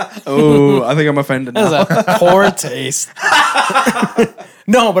 Oh, I think I'm offended now. that's a poor taste.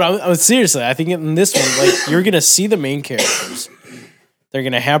 No, but I'm seriously. I think in this one, like you're gonna see the main characters. They're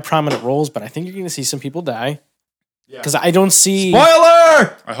gonna have prominent roles, but I think you're gonna see some people die. Because I don't see.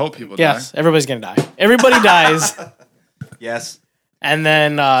 Spoiler! I hope people Yes, die. everybody's gonna die. Everybody dies, Yes. and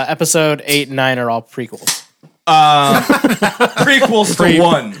then episode 8 and 9 are all prequels. Prequels to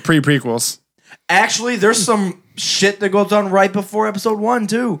 1. Prequels. Actually, there's some shit that goes on right before episode 1,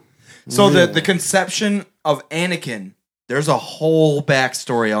 too. So the conception of Anakin, there's a whole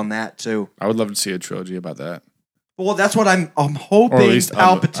backstory on that, too. I would love to see a trilogy about that, Well, that's what I'm hoping. or at least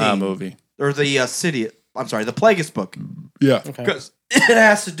Palpatine a movie. or the Sidious. I'm sorry, the Plagueis book, Yeah. because it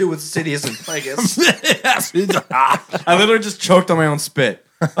has to do with Sidious and Plagueis. I literally just choked on my own spit.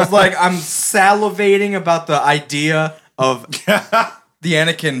 I was like, I'm salivating about the idea of the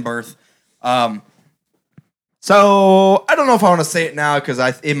Anakin birth. So I don't know if I want to say it now because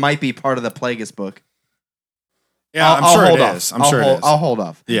it might be part of the Plagueis book. Yeah, I'll I'm sure hold it off. is. I'm sure it is. I'll hold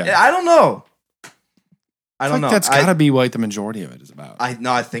off. Yeah. I don't know. I don't know. That's got to be what the majority of it is about.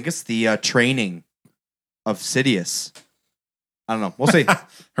 I think it's the training of Sidious. I don't know. We'll see.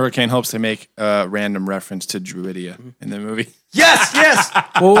 Hurricane hopes they make a random reference to Druidia in the movie. Yes, yes.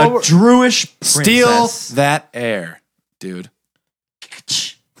 Well, A Druish Steal princess. that air, dude.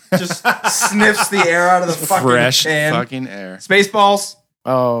 Just sniffs the air out of the fucking Fresh can. fucking air. Spaceballs.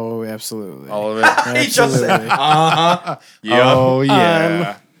 oh, absolutely. All of it. He just said, Absolutely. uh-huh. Oh,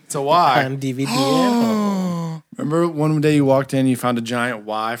 yeah. It's a Y. On DVD. at home. Remember one day you walked in, you found a giant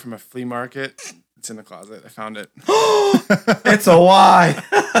Y from a flea market? It's in the closet. I found it. It's a Y.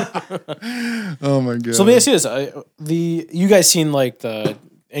 Oh, my God. So let me ask you this: you guys seen like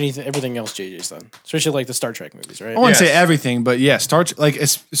everything else JJ's done, especially like the Star Trek movies, right? I wouldn't say Yes. everything, but yeah, like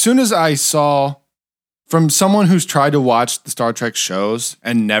as soon as I saw from someone who's tried to watch the Star Trek shows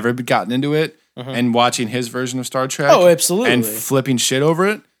and never gotten into it, and watching his version of Star Trek, Oh, absolutely. and flipping shit over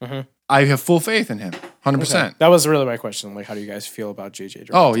it, I have full faith in him, 100%. That was really my question. Like, how do you guys feel about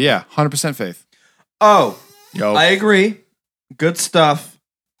JJ? Oh yeah, 100% faith. Oh, Yo, I agree. Good stuff.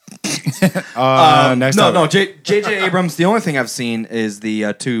 next no, up. no. J.J. Abrams, the only thing I've seen is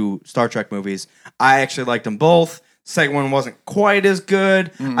the 2 Star Trek movies. I actually liked them both. Second one wasn't quite as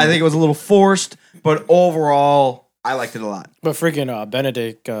good. I think it was a little forced, but overall, I liked it a lot. But freaking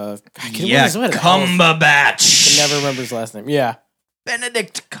Benedict, what Yeah, is it? Cumberbatch. I never remember his last name. Yeah,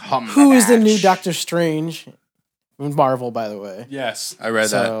 Benedict Cumberbatch. who is the new Doctor Strange? Marvel, by the way. Yes, I read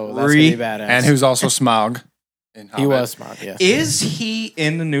So that. that's gonna be badass. And who's also Smaug. In he Hobbit. was smart. Yeah, Is he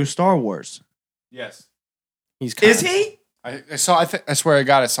in the new Star Wars? Yes. he's. Is he? I saw. I swear to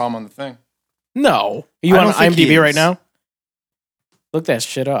God, I saw him on the thing. No, you I on don't think he IMDb right is. now? Look that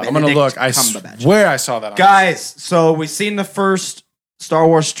shit up. I'm gonna Benedict look. I Cumberbatch. swear I saw that. On Guys, so we've seen the first Star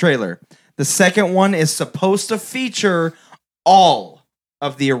Wars trailer. The second one is supposed to feature all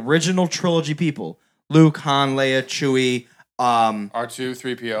of the original trilogy people. Luke, Han, Leia, Chewie, R2,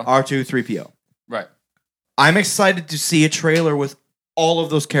 3PO. R2, 3PO. Right. I'm excited to see a trailer with all of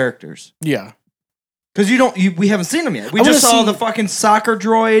those characters. Yeah, Because we haven't seen them yet. We I wanna just saw see- the fucking soccer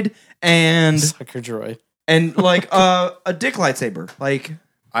droid and sucker droid. like a dick lightsaber. Like,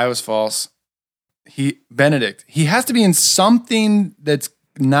 I was false. Benedict. He has to be in something that's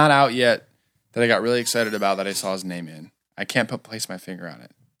not out yet that I got really excited about that I saw his name in. I can't place my finger on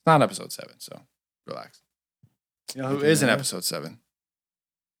it. It's not episode 7, so relax. You know who is in episode 7?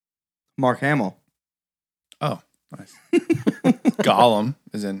 Mark Hamill. Oh, nice. Gollum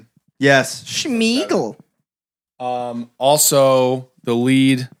is in. Yes. Schmeagol. Also,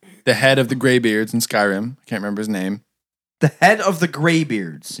 the head of the Greybeards in Skyrim. I can't remember his name. The head of the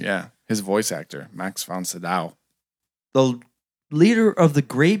Greybeards. Yeah, his voice actor, Max von Sydow. The leader of the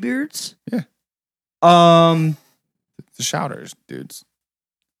Greybeards? Yeah. The The Shouters dudes.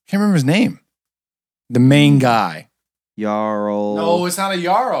 Can't remember his name. The main guy. Jarl. No, it's not a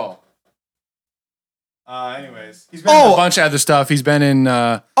Jarl. Anyways, he's been in a bunch of other stuff. He's been in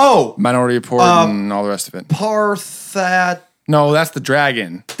Minority Report and all the rest of it. Parthat. No, that's the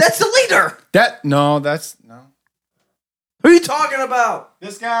dragon. That's the leader. No. Who are you talking about?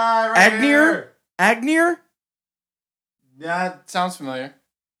 This guy right Agnir? here. Agnir? Yeah, it sounds familiar.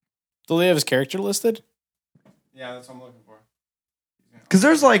 Do they have his character listed? Yeah, that's what I'm looking for. Because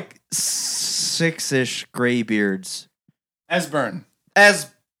there's like 6-ish Greybeards. Esbern.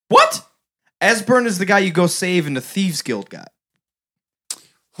 What? Esbern is the guy you go save in the Thieves Guild got.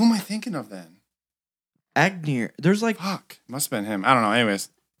 Who am I thinking of then? Agnir. There's like Fuck. Must have been him. I don't know. Anyways.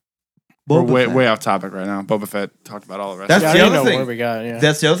 We're Boba way, Fett. way off topic right now. Boba Fett talked about all the rest. That's Yeah, I the don't other know thing. where we got. Yeah.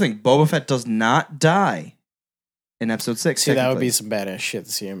 That's the other thing. Boba Fett does not die in episode 6. See, that would technically. be some badass shit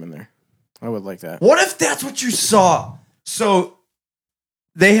to see him in there. I would like that. What if that's what you saw? So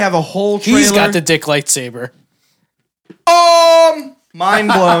they have a whole trailer. He's got the dick lightsaber. Mind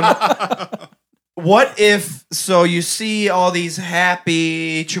blown. What if, so you see all these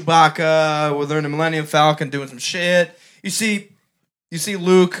happy Chewbacca, we're learning Millennium Falcon doing some shit. You see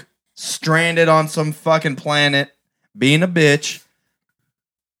Luke stranded on some fucking planet, being a bitch.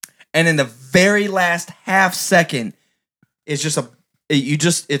 And in the very last half second,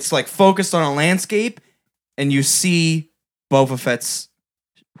 it's like focused on a landscape, and you see Boba Fett's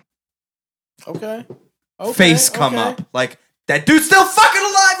Okay. face come up. Like, that dude's still fucking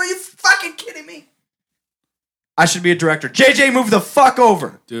alive. Are you fucking kidding me? I should be a director. JJ, move the fuck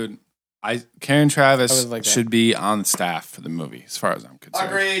over. Dude, Karen Travis I would like that. should be on the staff for the movie, as far as I'm concerned.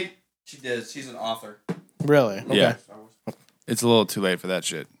 Agreed. She did. She's an author. Really? Okay. Yeah. It's a little too late for that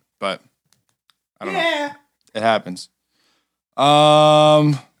shit, but I don't know. Yeah. It happens.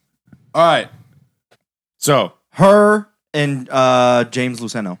 All right. So, Her and James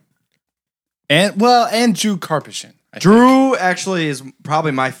Luceno. and Drew Karpyshyn. I think. Drew actually is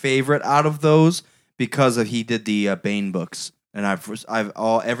probably my favorite out of those because he did the Bane books, and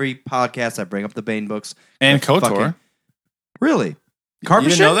every podcast I bring up the Bane books And Fucking- KOTOR. Really, You Karpyshyn?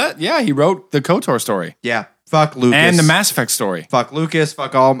 didn't know that? Yeah, he wrote the KOTOR story Yeah, fuck Lucas and the Mass Effect story. Fuck Lucas.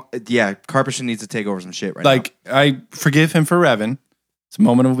 Fuck all. Yeah, Karpyshyn needs to take over some shit right now. Like, I forgive him for Revan. It's a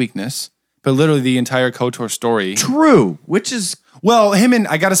moment of weakness. But literally the entire KOTOR story. True, which is Well, him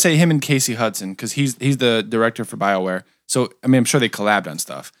and Casey Hudson, because he's the director for BioWare. So, I mean, I'm sure they collabed on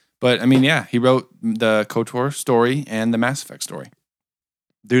stuff. But, I mean, yeah, he wrote the KOTOR story and the Mass Effect story.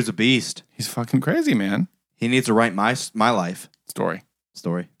 dude's a beast. He's fucking crazy, man. He needs to write my life Story.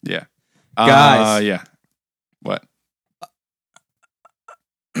 Yeah. Guys. Yeah. What?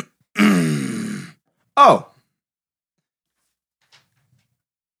 Oh.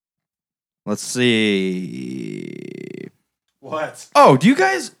 Let's see. What? Oh, do you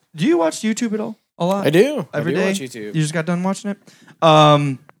watch YouTube at all? A lot? I do. Every I do day? watch YouTube. You just got done watching it?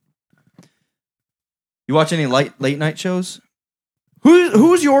 You watch any late night shows?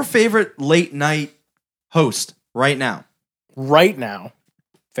 Who's your favorite late night host right now? Right now,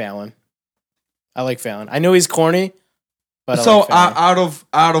 Fallon. I like Fallon. I know he's corny, but I So like Fallon.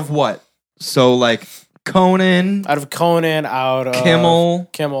 out of what? So like Conan, Out of Conan, out of Kimmel.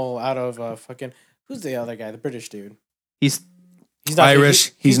 out of fucking who's the other guy? The British dude. He's He's not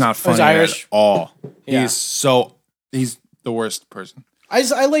Irish. He's not funny Irish. at all. Yeah. He's the worst person.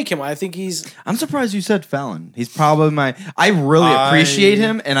 I like him. I think he's I'm surprised you said Fallon. He's probably I really appreciate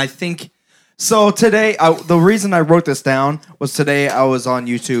him, and I think so. Today, the reason I wrote this down was today I was on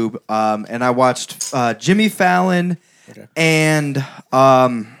YouTube, and I watched Jimmy Fallon and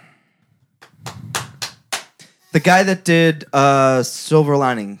the guy that did Silver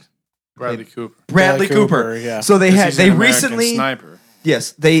Lining, Bradley Cooper. Bradley Cooper. Yeah. So they He's an American recently sniper.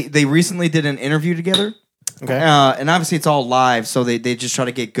 yes they recently did an interview together. Okay. And obviously it's all live, so they just try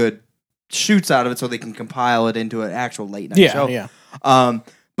to get good shoots out of it so they can compile it into an actual late night show. Yeah.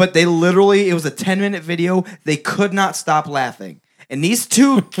 But they literally, it was a 10-minute video. They could not stop laughing. And these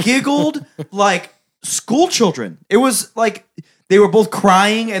two giggled like school children. It was like they were both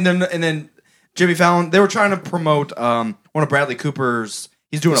crying, and then Jimmy Fallon, they were trying to promote one of Bradley Cooper's,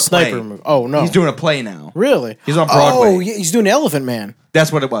 he's doing a Sniper play. movie. Oh no. He's doing a play now. Really? He's on Broadway. Oh, yeah, he's doing Elephant Man.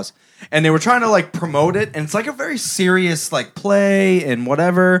 That's what it was. And they were trying to like promote it, and it's like a very serious like play and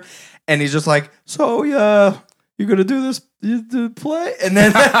whatever. And he's just like, so yeah, you're gonna do this play? And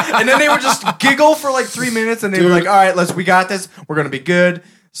then and then they would just giggle for like 3 minutes, and they were like, all right, we got this, we're gonna be good.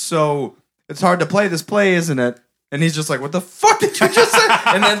 So it's hard to play this play, isn't it? And he's just like, what the fuck did you just say?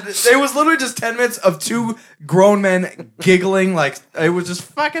 And then it was literally just 10 minutes of two grown men giggling. Like, it was just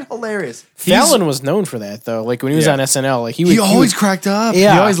fucking hilarious. Fallon was known for that though. Like when he was Yeah. on SNL, like He always cracked up.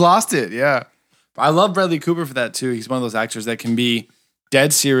 Yeah. He always lost it. Yeah. But I love Bradley Cooper for that too. He's one of those actors that can be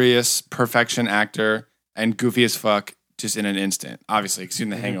dead serious, perfection actor, and goofy as fuck just in an instant. Obviously, because he's in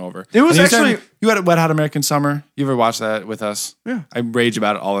The Hangover. It was And he's actually- done- you had Wet Hot American Summer. You ever watched that with us? Yeah. I rage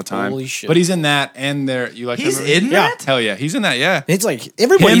about it all the time. Holy shit. But he's in that, and there. You like? He's that movie? in Yeah. that? Hell yeah, he's in that. Yeah. It's like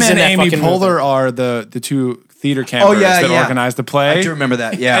everybody's Him in and that Amy fucking Poehler movie. are the two theater campers that organized the play. I do remember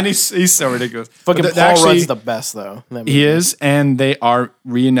that, yeah. And he's so ridiculous. Fucking But Paul actually, Rudd's the best though. in that He movie. is, and they are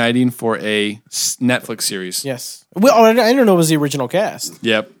reuniting for a Netflix series. Yes. Well, I didn't know it was the original cast.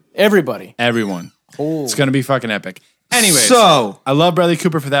 Yep. Everybody. Everyone. Oh. It's gonna be fucking epic. Anyways, So, I love Bradley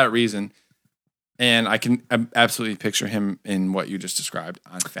Cooper for that reason, and I can absolutely picture him in what you just described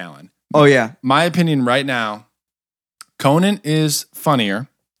on Fallon. Oh yeah. My opinion right now, Conan is funnier.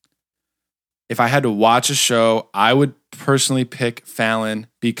 If I had to watch a show, I would personally pick Fallon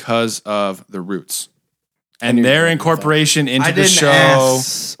because of the Roots and their incorporation into the show.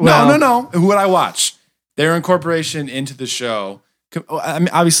 No. Who would I watch? Their incorporation into the show. I mean,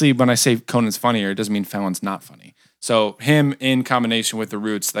 obviously, when I say Conan's funnier, it doesn't mean Fallon's not funny. So him in combination with the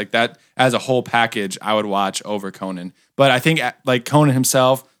Roots, like that as a whole package, I would watch over Conan. But I think like Conan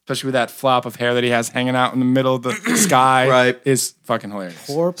himself, especially with that flop of hair that he has hanging out in the middle of the sky, Right. is fucking hilarious.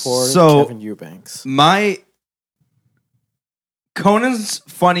 Poor So- Kevin Eubanks. Conan's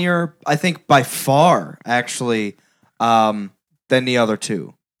funnier, I think, by far, actually, than the other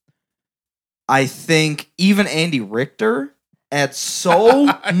two. I think even Andy Richter adds so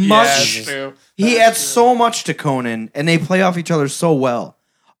much. true. He adds so much to Conan, and they play off each other so well.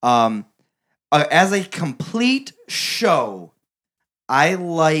 As a complete show, I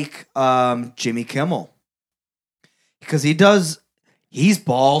like Jimmy Kimmel because he's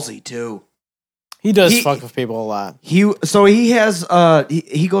ballsy too. He does He- fuck with people a lot. He has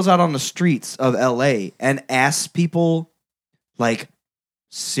he goes out on the streets of LA and asks people like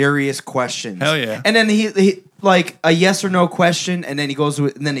serious questions. Hell yeah. And then he like a yes or no question, and then he goes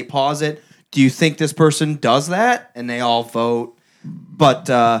with, and then he pause it. Do you think this person does that? And they all vote. But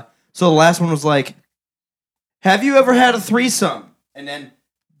so the last one was like, have you ever had a threesome? And then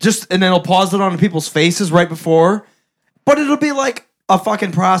he'll pause it on people's faces right before. But it'll be like a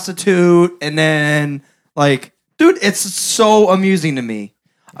fucking prostitute, and then like, dude, it's so amusing to me.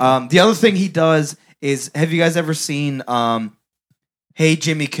 The other thing he does is, have you guys ever seen Hey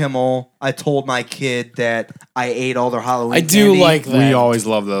Jimmy Kimmel, I told my kid that I ate all their Halloween I do candy. like that. We always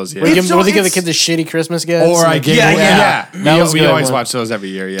love those. Yeah. Where It's they give the it's- kids a shitty Christmas gift. Or I give Yeah. That was a We good always one. watch those every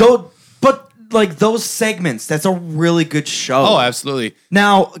year. Yeah. But like those segments, that's a really good show. Oh, absolutely.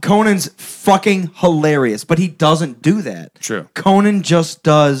 Now, Conan's fucking hilarious, but he doesn't do that. True. Conan just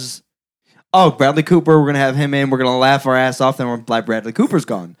does, oh, Bradley Cooper, we're going to have him in, we're going to laugh our ass off, then we're like, Bradley Cooper's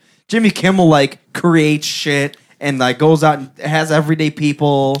gone. Jimmy Kimmel, like, creates shit and, like, goes out and has everyday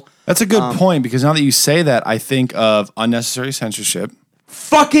people. That's a good point because now that you say that, I think of unnecessary censorship.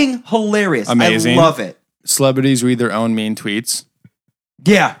 Fucking hilarious. Amazing. I love it. Celebrities read their own mean tweets.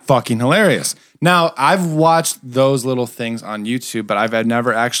 Yeah. Fucking hilarious. Now, I've watched those little things on YouTube, but I've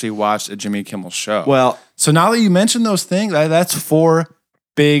never actually watched a Jimmy Kimmel show. Well, so now that you mention those things, that's 4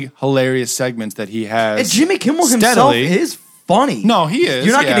 big, hilarious segments that he has. and Jimmy Kimmel himself steadily. is funny. No, he is.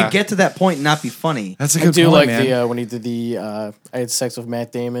 You're not yeah. going to get to that point and not be funny. That's a I good do point, like man. the when he did the I had sex with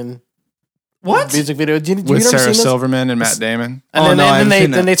Matt Damon What? music video. Did you With ever Sarah seen this? Silverman and Matt Damon. And Oh, then, no, I and haven't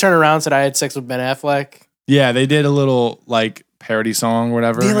seen then that. they turn around and said I had sex with Ben Affleck. Yeah, they did a little like parody song or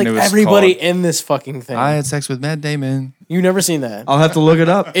whatever. They like and it was everybody called, in this fucking thing. I had sex with Matt Damon. You never seen that? I'll have to look it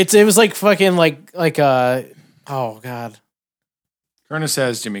up. It was like fucking like oh god. Kerner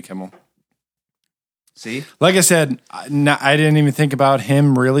says Jimmy Kimmel. See? Like I said, I didn't even think about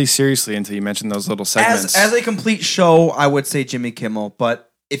him really seriously until you mentioned those little segments. As a complete show, I would say Jimmy Kimmel.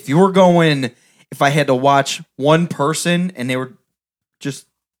 But if I had to watch one person and they were just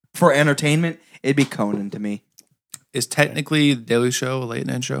for entertainment, it'd be Conan to me. Is technically the Daily Show a late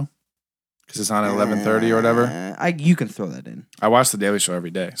night show? Because it's on at 11:30 or whatever. You can throw that in. I watch the Daily Show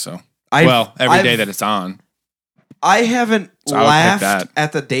every day. So Every every day that it's on. I haven't So I would pick laughed that.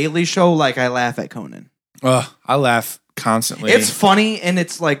 at the Daily Show like I laugh at Conan. I laugh constantly. It's funny and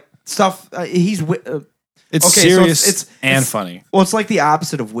it's like stuff. It's okay, so serious it's and funny. Well, it's like the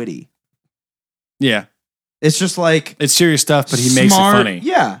opposite of witty. Yeah, It's just like it's serious stuff, but he makes it smart- funny.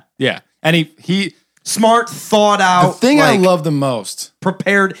 Yeah, Yeah, and he smart, thought out. the thing I like, love the most,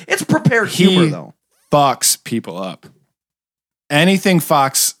 prepared. It's prepared He- humor though. fucks people up. Anything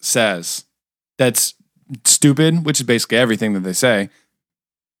Fox says that's stupid, which is basically everything that they say,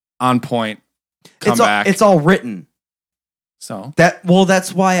 on point, come back. It's all written. So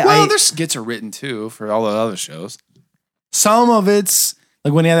That's why their skits are written too for all the other shows. Some of it's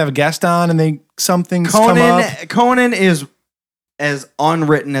like when they have a guest on and some things come up. Conan is as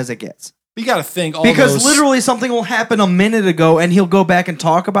unwritten as it gets. But you got to think all Because those, literally something will happen a minute ago and he'll go back and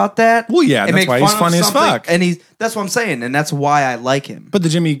talk about that. Well, yeah, and that's make why he's fun of funny as something, fuck. And that's what I'm saying, and that's why I like him. But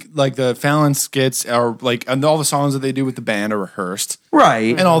the Fallon skits are like, and all the songs that they do with the band are rehearsed,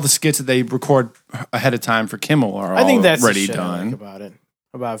 Right. and all the skits that they record ahead of time for Kimmel are I think that's already the shit I done. like about it.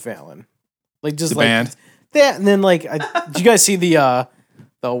 About Fallon. Like just The like band? that, and then like did you guys see the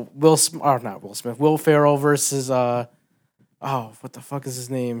Will Ferrell versus what the fuck is his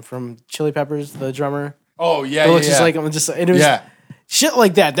name from Chili Peppers, the drummer? Oh yeah, It looks just like him. It was shit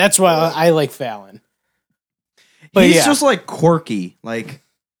like that. That's why I like Fallon. But He's yeah, just like quirky. Like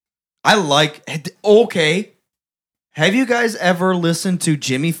I like. Okay, have you guys ever listened to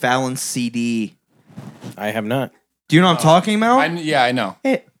Jimmy Fallon's CD? I have not. Do you know what I'm talking about? I know.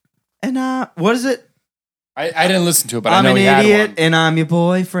 And what is it? I didn't listen to it, but I I'm know an he had idiot one. and I'm your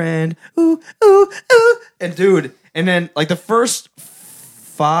boyfriend. Ooh, ooh, ooh. And dude, and then like the first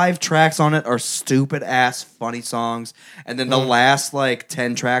 5 tracks on it are stupid ass funny songs, and then the last like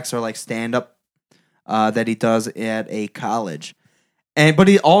 10 tracks are like stand up that he does at a college. But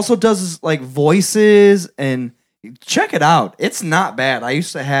he also does like voices, and check it out. It's not bad. I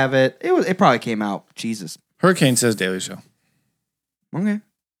used to have it. It probably came out. Jesus. Hurricane says Daily Show. Okay.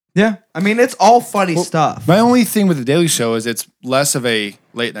 Yeah. I mean, it's all funny stuff. My only thing with the Daily Show is it's less of a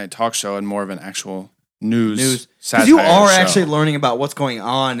late night talk show and more of an actual news. Because you are show. actually learning about what's going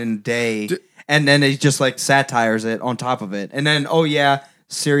on in the day, and then he just like satires it on top of it. And then, oh yeah,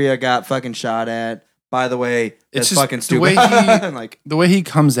 Syria got fucking shot at. By the way, It's that's just fucking the stupid. way like the way he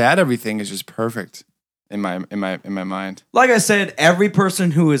comes at everything is just perfect in my mind. I said, every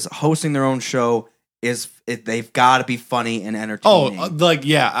person who is hosting their own show they've got to be funny and entertaining. It's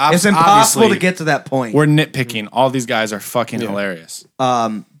it's impossible to get to that point. We're nitpicking. All these guys are fucking hilarious.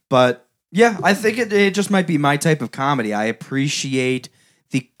 But yeah, I think it just might be my type of comedy. I appreciate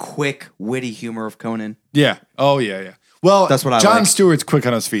the quick, witty humor of Conan. Yeah. Oh yeah. Well, That's what I Jon like. Stewart's quick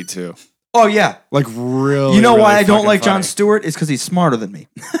on his feet too. Oh yeah, Like really. you know really why I don't fucking like Jon funny. Stewart is because he's smarter than me.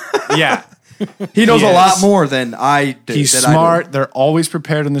 Yeah. He knows He a lot is. more than I do. He's that I do. smart. They're always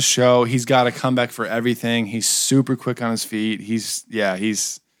prepared on the show. He's got a comeback for everything. He's super quick on his feet. He's.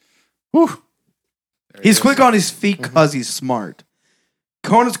 Whew. He's quick on his feet because he's smart.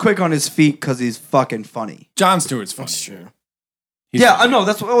 Conan's quick on his feet because he's fucking funny. Jon Stewart's funny. That's true. He's I know.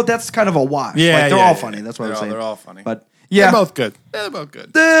 That's kind of a wash. Yeah, Like, they're yeah, all yeah. funny. That's what I'm They're all- saying. They're all funny. But yeah, They're both good. They're both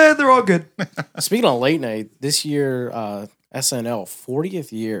good. they're all good. Speaking of late night, this year SNL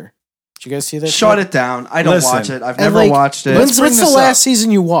 40th year. Did you guys see that? Shut it down. I don't Listen, watch it. I've And, never like, watched it. What's bring the this last up. season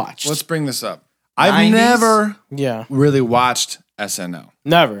you watched? Let's bring this up. I've 90s? never Yeah, really watched SNL.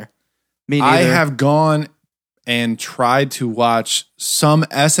 never. Me I neither. have gone and tried to watch some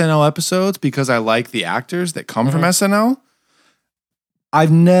SNL episodes because I like the actors that come from SNL.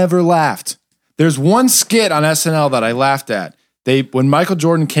 I've never laughed. There's one skit on SNL that I laughed at. When Michael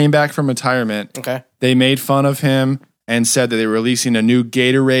Jordan came back from retirement, Okay. they made fun of him and said that they were releasing a new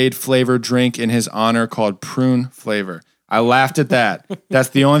Gatorade flavored drink in his honor called Prune Flavor. I laughed at that. That's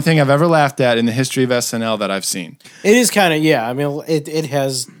the only thing I've ever laughed at in the history of SNL that I've seen. It is kind of I mean, it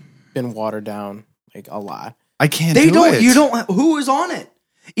has been watered down like a lot. I can't They do don't. it. You don't. Who is on it?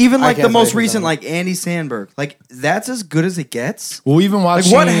 Even like the can't most say who's recent, on it. like Andy Sandberg. Like that's as good as it gets. Well, even Like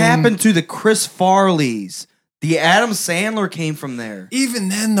watching what happened to the Chris Farleys? The Adam Sandler came from there. Even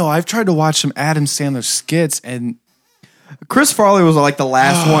then, though, I've tried to watch some Adam Sandler skits, and Chris Farley was like the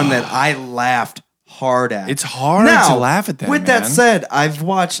last one that I laughed hard at. it's hard Now, to laugh at that. With that said, I've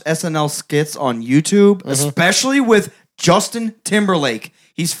watched SNL skits on YouTube, especially with Justin Timberlake.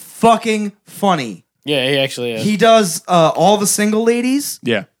 He's fucking funny. Yeah, he actually is. He does all the single ladies.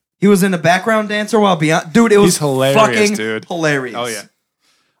 yeah. He was in a background dancer while Beyonce. Dude, it was He's hilarious, fucking dude. hilarious. Oh yeah.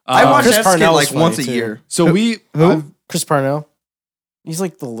 I watch Chris that skit Parnell's like funny, once a too. year. So Who? Chris Parnell. He's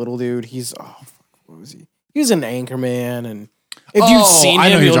like the little dude. He's what was he? He was an Anchorman, and if you've seen him, I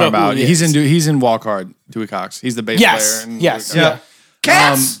know who you're you'll talking about. who he He's is. he's in Walk Hard. Dewey Cox. He's the bass Yes, player. yes, Dewey Yeah. Cox.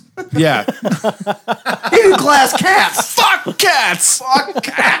 Cats. Yeah. He did class cats. Fuck cats. Fuck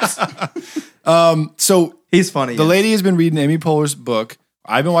cats. So He's funny. the yes. lady has been reading Amy Poehler's book.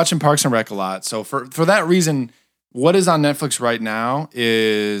 I've been watching Parks and Rec a lot. So for that reason, what is on Netflix right now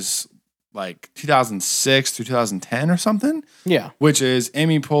is like 2006 through 2010 or something, Yeah, which is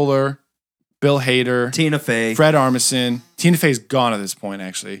Amy Poehler, Bill Hader, Tina Fey. Fred Armisen. Tina Fey's gone at this point,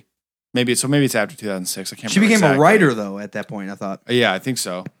 actually. Maybe it's after 2006. I can't. She remember became a exactly. writer though at that point. I thought Yeah, I think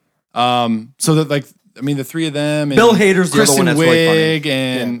so. So that the three of them. And Bill Hader's the other Kristen one that's really funny. Wiig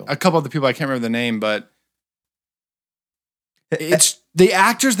and Yeah. a couple other people I can't remember the name, but it's the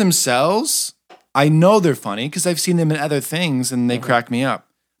actors themselves. I know they're funny because I've seen them in other things and they crack me up.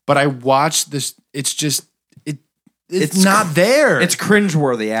 But I watch this. It's just it's not there. It's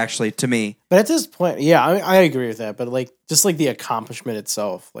cringeworthy, actually, to me. but at this point, yeah, I agree with that. But like, just like the accomplishment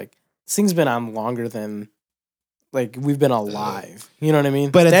itself, like this thing's been on longer than like we've been alive. You know what I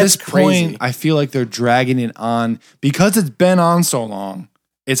mean? But at That's this crazy. point, I feel like they're dragging it on because it's been on so long.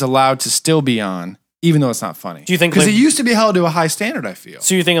 It's allowed to still be on, even though it's not funny. Do you think Because like, it used to be held to a high standard, I feel.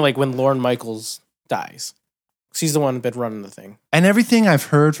 so you're thinking like when Lorne Michaels dies, 'cause he's the one been running the thing. And everything I've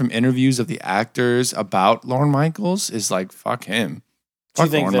heard from interviews of the actors about Lorne Michaels is like, fuck him. Do you Fuck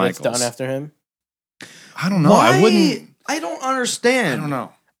think Lorne that Michaels. it's done after him? I don't know. Why? I wouldn't. I don't understand. I don't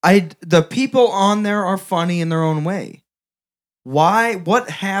know. the people on there are funny in their own way. Why? What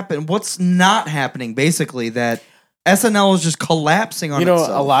happened? What's not happening? Basically, that SNL is just collapsing on itself.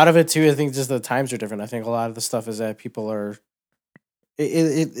 A lot of it too. I think just the times are different. I think a lot of the stuff is that people are.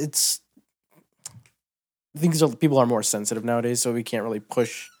 It's. I think people are more sensitive nowadays, so we can't really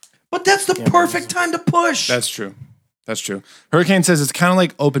push. But that's the perfect time to push. That's true. That's true. Hurricane says it's kind of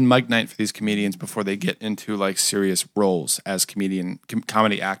like open mic night for these comedians before they get into like serious roles as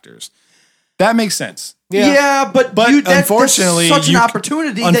comedy actors. That makes sense. Yeah, but unfortunately, that's such an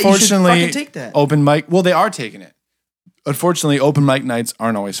opportunity that you should fucking take that. Open mic. Well, they are taking it. Unfortunately, open mic nights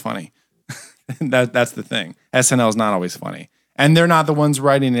aren't always funny. That's the thing. SNL is not always funny, and they're not the ones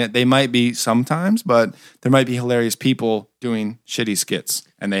writing it. They might be sometimes, but there might be hilarious people doing shitty skits,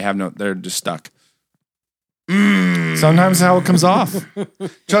 and they're just stuck. Sometimes how it comes off.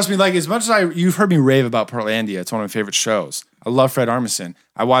 Trust me, like as much as you've heard me rave about Portlandia, it's one of my favorite shows. I love Fred Armisen.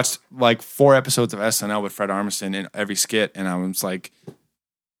 I watched like 4 episodes of SNL with Fred Armisen in every skit, and I was like,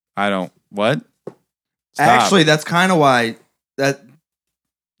 what? Stop. Actually, that's kind of why that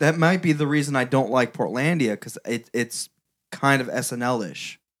might be the reason I don't like Portlandia, because it's kind of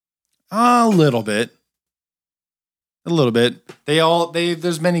SNL-ish. A little bit.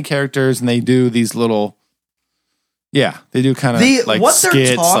 There's many characters, and they do these little. Yeah, they do kind of like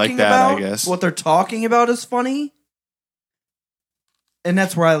skits like that, I guess. What they're talking about is funny, and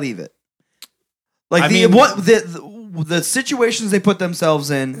that's where I leave it. Like the situations they put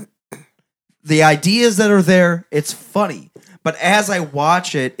themselves in, the ideas that are there, it's funny. But as I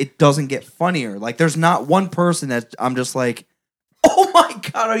watch it, it doesn't get funnier. Like there's not one person that I'm just like, oh my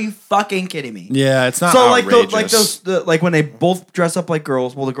god, are you fucking kidding me? Yeah, it's not so outrageous. Like when they both dress up like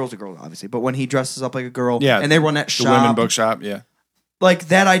girls. Well, the girl's a girl, obviously, but when he dresses up like a girl, and they run that shop, the women bookshop, yeah, like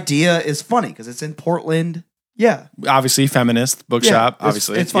that idea is funny because it's in Portland. Yeah, obviously feminist bookshop.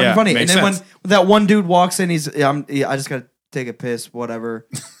 Obviously, it's funny. And then when that one dude walks in, I just gotta take a piss, whatever,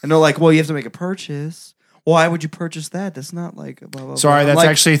 and they're like, well, you have to make a purchase. Why would you purchase that? That's not like blah, blah, sorry, blah. That's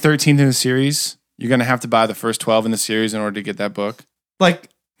actually 13th in the series. You're going to have to buy the first 12 in the series in order to get that book. But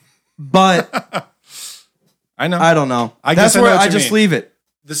I know. I don't know. That's where I just leave it.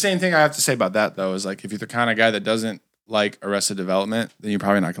 The same thing I have to say about that, though, is like if you're the kind of guy that doesn't like Arrested Development, then you're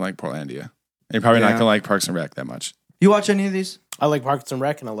probably not going to like Portlandia. And you're probably not going to like Parks and Rec that much. You watch any of these? I like Parks and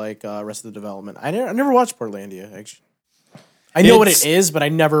Rec, and I like Arrested Development. I never watched Portlandia, actually. I know what it is, but I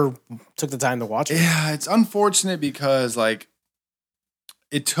never took the time to watch it. Yeah, it's unfortunate because like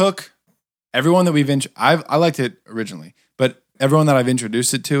it took everyone that I liked it originally, but everyone that I've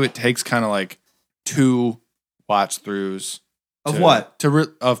introduced it to, it takes kind of like 2 watch throughs of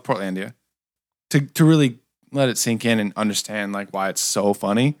of Portlandia to really let it sink in and understand like why it's so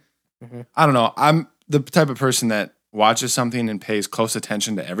funny. Mm-hmm. I don't know. I'm the type of person that watches something and pays close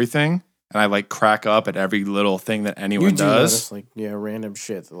attention to everything. And I like crack up at every little thing that anyone does. Like, random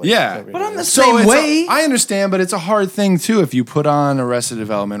shit. But I'm the same way. I understand, but it's a hard thing too. If you put on Arrested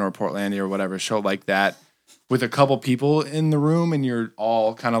Development or Portlandia or whatever show like that with a couple people in the room and you're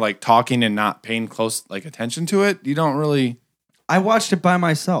all kind of like talking and not paying close like attention to it, you don't really. I watched it by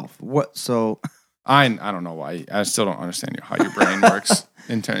myself. I don't know why. I still don't understand how your brain works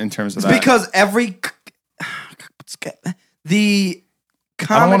in terms of that. Because the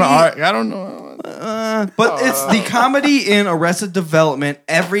comedy, I don't know. But it's the comedy in Arrested Development.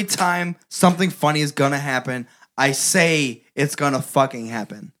 Every time something funny is gonna happen, I say it's gonna fucking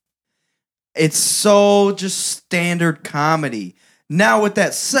happen. It's so just standard comedy. Now, with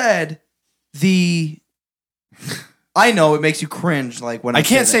that said, I know it makes you cringe. Like when I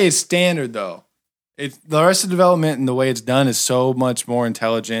can't say it's standard though. The Arrested Development and the way it's done is so much more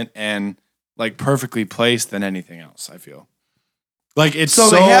intelligent and like perfectly placed than anything else. I feel. Like it's so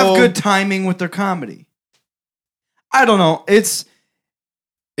they have good timing with their comedy. I don't know.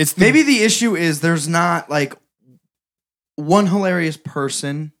 Maybe the issue is there's not like one hilarious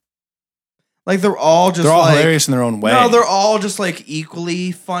person. Like they're all hilarious in their own way. No, they're all just like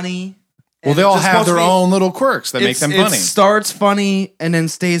equally funny. Well, they all have their own little quirks that make them funny. It starts funny and then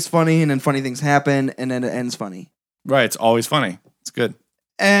stays funny and then funny things happen and then it ends funny. Right, it's always funny. It's good.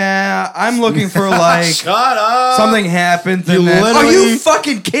 I'm looking for like shut up. Something happens. Are you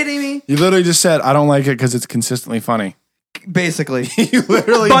fucking kidding me? You literally just said I don't like it because it's consistently funny. Basically, you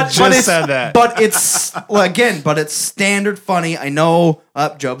literally said that. But it's but it's standard funny. I know.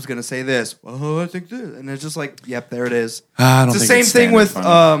 Job's gonna say this. Oh, I think this, and it's just like, yep, there it is. It's the same thing with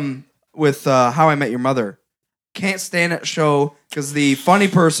How I Met Your Mother. Can't stand that show because the funny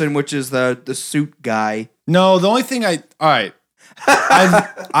person, which is the suit guy. No, the only thing I like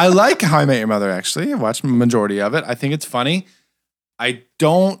How I Met Your Mother, actually. I watched the majority of it. I think it's funny. I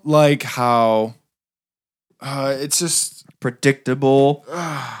don't like how it's just Predictable.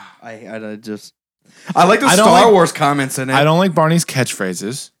 I like the I don't Star like- Wars comments in it. I don't like Barney's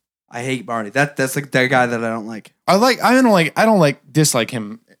catchphrases. I hate Barney. That's like the guy that I don't like. I don't dislike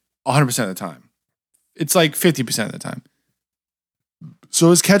him 100% of the time. It's like 50% of the time.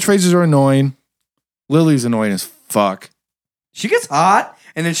 So his catchphrases are annoying. Lily's annoying as fuck. She gets hot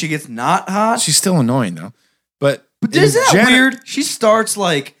and then she gets not hot. She's still annoying though. But Isn't that Janet- weird? She starts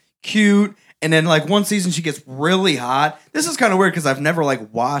like cute, and then like one season she gets really hot. This is kind of weird because I've never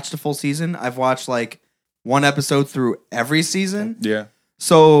like watched a full season. I've watched like one episode through every season. Yeah.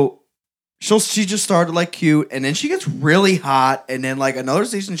 So she just started like cute, and then she gets really hot, and then like another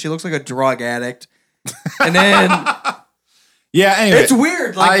season she looks like a drug addict, and then Yeah, anyway. it's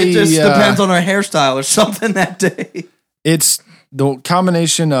weird. Like it just depends on her hairstyle or something that day. It's the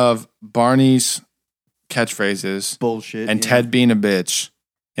combination of Barney's catchphrases Bullshit. and yeah. Ted being a bitch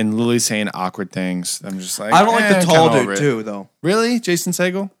and Lily saying awkward things. I'm just like, I don't like the I'm tall kinda over dude it. too, though. Really? Jason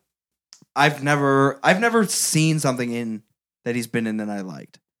Segel? I've never seen something in that he's been in that I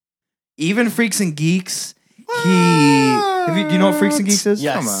liked. Even Freaks and Geeks, do you know what Freaks and Geeks is?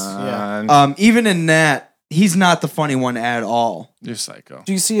 Yes. Come Yeah. on. Even in that, he's not the funny one at all. You're psycho.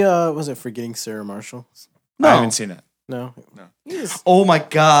 Do you see? Was it Forgetting Sarah Marshall? No. I haven't seen it. No. No. He was, Oh my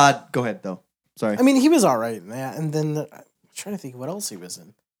god. Go ahead though. Sorry. I mean, he was all right in that, and then I'm trying to think what else he was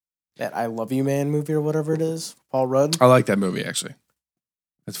in. That I Love You Man movie or whatever it is. Paul Rudd. I like that movie, actually.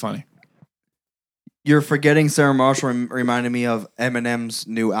 It's funny. You're forgetting Sarah Marshall reminded me of Eminem's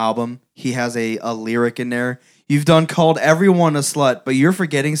new album. He has a lyric in there. You've done called everyone a slut, but you're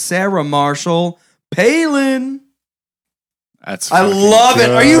forgetting Sarah Marshall Palin. That's I fucking love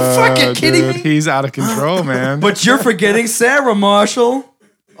it. Are you good, fucking kidding dude. me? He's out of control, man. But you're forgetting Sarah Marshall.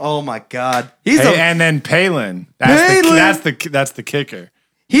 Oh my god. And then Palin. Palin! That's the kicker.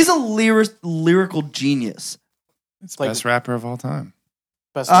 He's a lyrical genius. It's Like- best rapper of all time.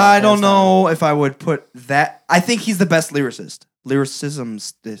 Best I hands don't down. know if I would put that. I think he's the best lyricist.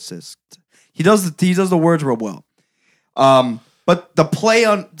 Lyricist. He does the words real well. But the play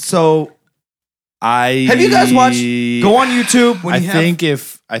on have you guys watched? Go on YouTube. When I you have, think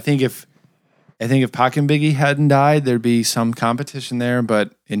if Pac and Biggie hadn't died, there'd be some competition there.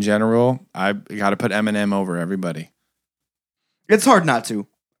 But in general, I got to put Eminem over everybody. it's hard not to.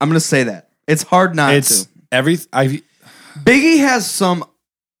 I'm gonna say that it's hard not It's to. Biggie has some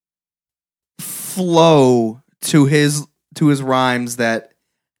flow to his rhymes that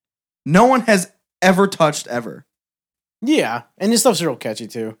no one has ever touched ever. Yeah, and his stuff's real catchy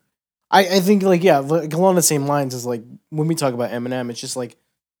too. I think like along the same lines as like when we talk about Eminem, it's just like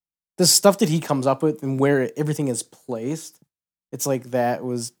the stuff that he comes up with and where everything is placed. It's like that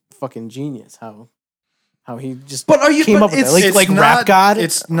was fucking genius. How he just But are you? came but up with it's, that. it's Like not- Rap God.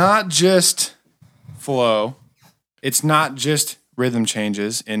 It's not just flow. It's not just rhythm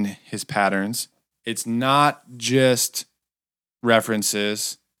changes in his patterns. It's not just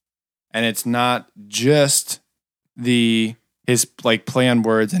references, and it's not just his like play on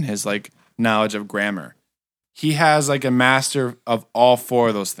words and his like knowledge of grammar. He has like a master of all four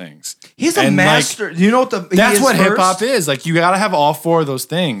of those things. he's a and, like, master. You know what That's what hip hop is. is. Like you got to have all four of those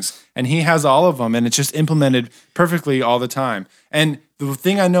things, and he has all of them, and it's just implemented perfectly all the time. And the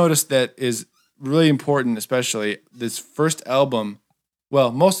thing I noticed that is really important, especially this first album,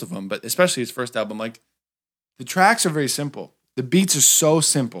 well, most of them, but especially his first album, like the tracks are very simple. The beats are so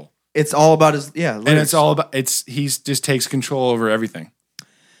simple, It's all about his and it's all about he's just takes control over everything.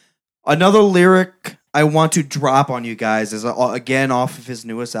 Another lyric I want to drop on you guys is again off of his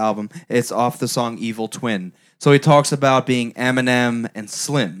newest album. It's off the song Evil Twin. So he talks about being Eminem and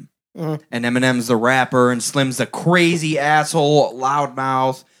Slim. Mhm. And Eminem's the rapper and Slim's the crazy asshole,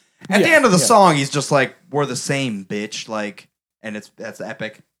 loudmouth. At the end of the song, he's just like, we're the same, bitch. Like, and that's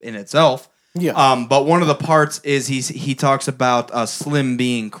epic in itself. yeah. But one of the parts is he talks about Slim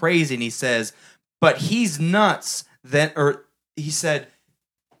being crazy, and he says, but he's nuts. He said,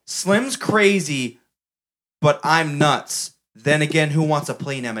 Slim's crazy, but I'm nuts. Then again, who wants a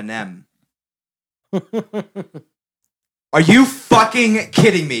plain Eminem? Are you fucking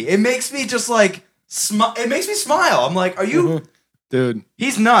kidding me? It makes me just like it makes me smile. I'm like, are you? Mhm. Dude,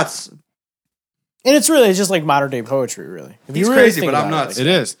 He's nuts. And it's really just like modern day poetry, really. If He's you really crazy, think but I'm about nuts. it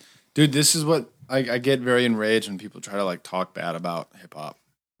is. Dude, this is what I get very enraged when people try to like talk bad about hip hop.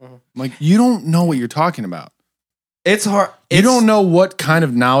 Mhm. I'm like, you don't know what you're talking about. It's hard. You don't know what kind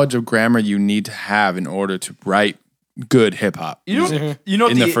of knowledge of grammar you need to have in order to write good hip hop You know. Mhm. You know.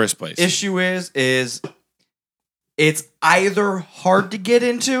 in what the first place. issue is it's either hard to get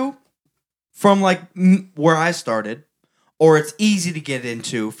into from like where I started, or it's easy to get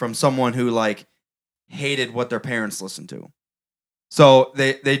into from someone who like hated what their parents listened to. So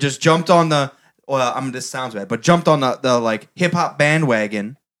they just jumped on the this sounds bad, but jumped on the like hip hop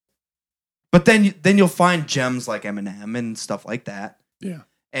bandwagon. But then you'll find gems like Eminem and stuff like that. Yeah.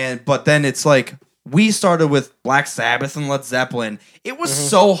 But then it's like we started with Black Sabbath and Led Zeppelin. It was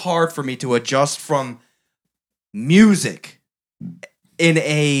so hard for me to adjust from music in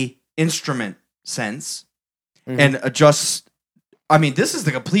a instrument sense and adjust. I mean, this is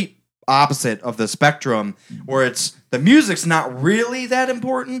the complete opposite of the spectrum where it's the music's not really that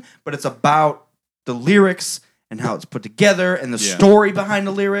important, but it's about the lyrics and how it's put together and the story behind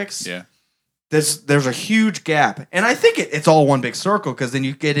the lyrics. Yeah. There's a huge gap. And I think it's all one big circle because then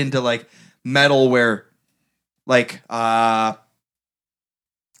you get into like metal where like there's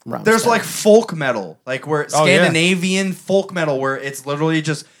like folk metal, like where Scandinavian folk metal where it's literally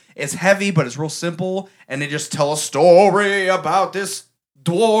just it's heavy but it's real simple and they just tell a story about this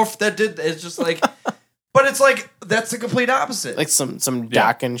dwarf that did it's just like but it's like that's the complete opposite. Like some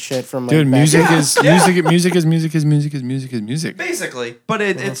Dokken shit from like dude, music music is music. Basically, but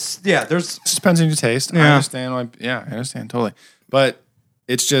it's there's it depends on your taste. Yeah. I understand. I understand totally. But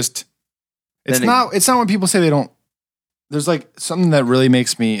it's just it's not when people say they don't. There's like something that really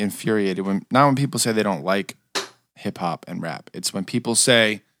makes me infuriated not when people say they don't like hip hop and rap. It's when people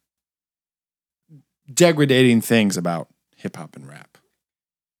say degrading things about hip hop and rap.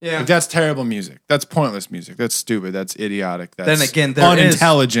 yeah. Like, that's terrible music. That's pointless music. That's stupid. That's idiotic. That's Then again,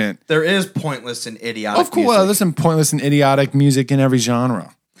 unintelligent. There is pointless and idiotic. Of course, music. listen, pointless and idiotic music in every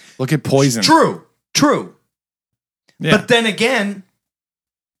genre. Look at Poison. True. Yeah. But then again,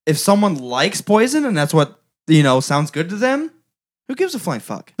 if someone likes Poison and that's what sounds good to them, who gives a flying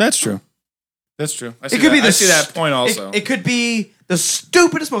fuck? That's true. That's true. I see that point also. It could be the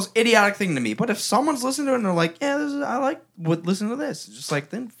stupidest, most idiotic thing to me. But if someone's listening to it and they're like, "Yeah, I like listen to this," it's just like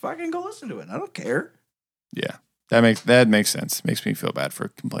then fucking go listen to it. I don't care. Yeah, that makes sense. Makes me feel bad for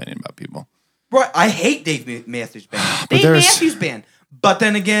complaining about people. Right? I hate Dave Matthews Band. Matthews Band. But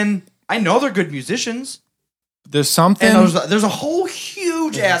then again, I know they're good musicians. There's something. And there's a whole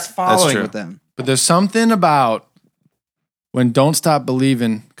huge ass following with them. But there's something about when "Don't Stop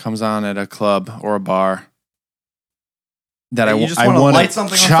Believin'" comes on at a club or a bar that I want light to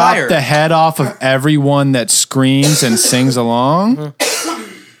something on chop fire. the head off of everyone that screams and sings along.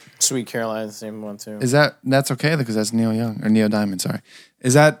 Sweet Caroline, the same one too. That's okay because that's Neil Young or Neil Diamond. Sorry,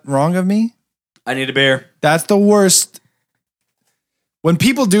 is that wrong of me? I need a beer. That's the worst. When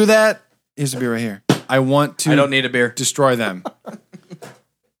people do that, here's a beer right here. I don't need a beer. Destroy them.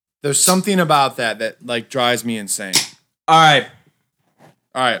 There's something about that like drives me insane. All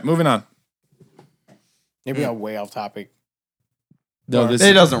right, moving on. Maybe I'm way off topic. No,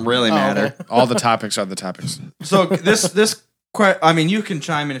 it doesn't really matter. Okay. All the topics are the topics. So I mean, you can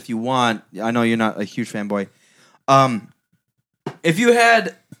chime in if you want. I know you're not a huge fanboy. If you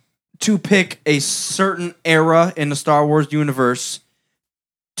had to pick a certain era in the Star Wars universe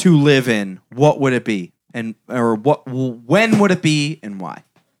to live in, what would it be? When would it be and why?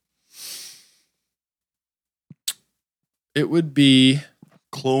 It would be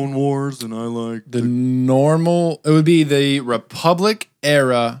Clone Wars, and I like it would be the Republic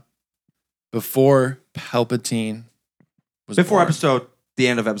era before Palpatine was born. the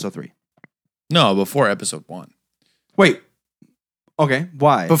end of episode 3. No, before episode 1. Wait. Okay,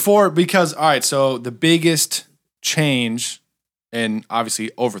 why? Because all right, so the biggest change and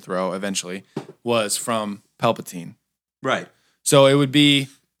obviously overthrow eventually was from Palpatine. Right. So it would be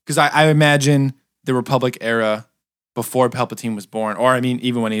because I imagine the Republic era before Palpatine was born, or I mean,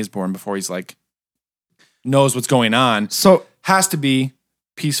 even when he is born, before he's like knows what's going on. So has to be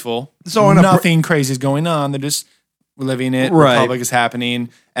peaceful. So nothing crazy is going on. They're just living it. Right. Republic is happening.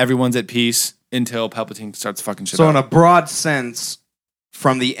 Everyone's at peace until Palpatine starts fucking shit So up. in a broad sense,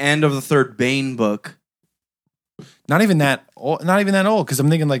 from the end of the third Bane book, Not even that old. Because I'm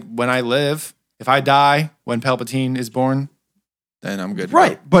thinking like when I live, if I die when Palpatine is born, then I'm good.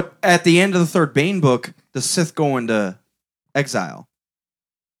 right? But at the end of the third Bane book, the Sith go into exile.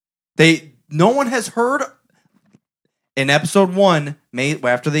 No one has heard in episode 1,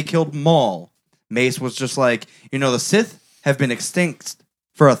 after they killed Maul, Mace was just like, the Sith have been extinct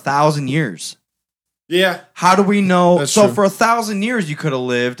for 1,000 years. Yeah. How do we know? That's So true. for 1,000 years, you could have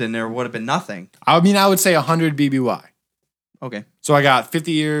lived and there would have been nothing. I mean, I would say 100 BBY. Okay. So I got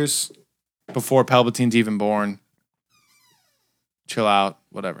 50 years before Palpatine's even born. Chill out,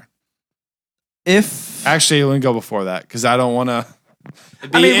 whatever. Actually, let me go before that because I don't want to.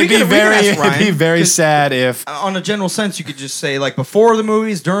 It'd be very sad if on a general sense, you could just say like before the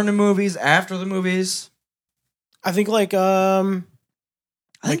movies, during the movies, after the movies. I think like I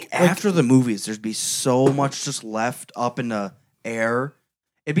think after the movies, there'd be so much just left up in the air.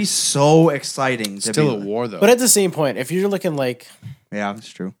 It'd be so exciting. To Still be a war though. but at the same point, if you're looking like Yeah, that's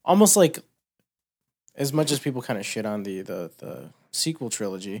true. almost like as much as people kind of shit on the sequel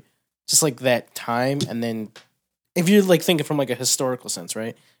trilogy, just like that time, and then if you're like thinking from like a historical sense,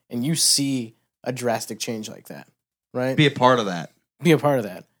 right? And you see a drastic change like that, right? Be a part of that. Be a part of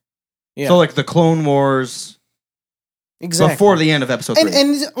that. Yeah. So like the Clone Wars exactly. before the end of episode 3.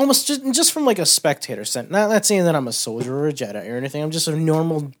 and almost just from like a spectator sense. Not saying that I'm a soldier or a Jedi or anything. I'm just a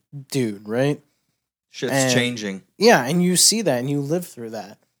normal dude, right? Shit's and- changing. Yeah, and you see that and you live through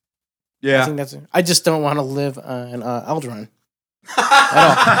that. I Yeah. think that's. I just don't want to live in Alderaan.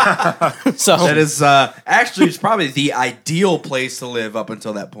 So That is actually it's probably the ideal place to live up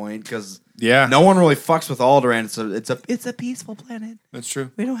until that point because yeah, no one really fucks with Alderaan. It's a peaceful planet. that's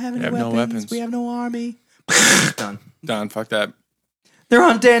true. We don't have any have weapons. no weapons. We have no army. Done. Done. Fuck that. They're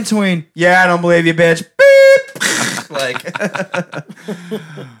on Dantooine. Yeah, I don't believe you, bitch. Beep. Like,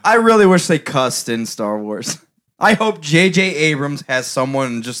 I really wish they cussed in Star Wars. I hope J.J. Abrams has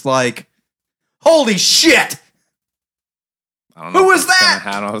someone just like, holy shit! I don't know. Who if was it's that?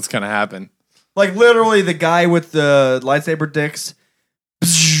 I don't know what's gonna happen. Like literally the guy with the lightsaber dicks,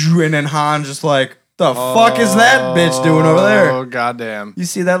 and then Han just like, the fuck is that bitch doing over there? Oh goddamn! You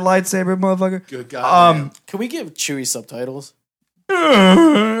see that lightsaber, motherfucker? Good goddamn. can we give Chewie subtitles?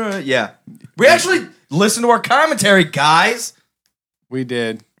 Yeah. We actually listened to our commentary, guys. We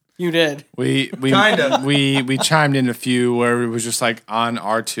did. You did. We Kinda. we chimed in a few where it was just like on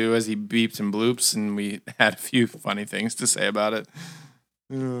R2 as he beeps and bloops, and we had a few funny things to say about it.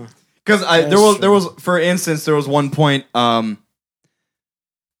 Because That's there was for instance there was one point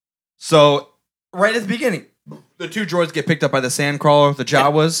so right at the beginning the two droids get picked up by the Sandcrawler, the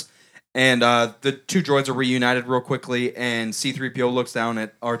Jawas, and the two droids are reunited real quickly, and C-3PO looks down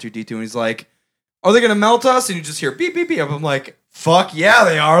at R2-D2 and he's like, are they gonna melt us? And you just hear beep beep beep. I'm like, fuck yeah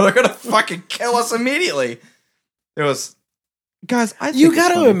they are. They're gonna fucking kill us immediately. It was, guys, I think You it's got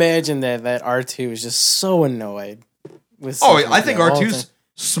to funny. imagine that R2 is just so annoyed with. Oh, C-3PO I think all the R2's time.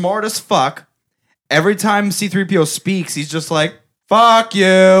 smart as fuck. Every time C-3PO speaks, he's just like, fuck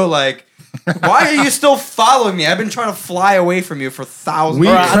you. Like, why are you still following me? I've been trying to fly away from you for thousands We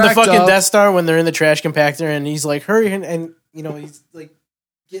Or of on the cracked fucking up- Death Star when they're in the trash compactor and he's like, hurry, and you know he's like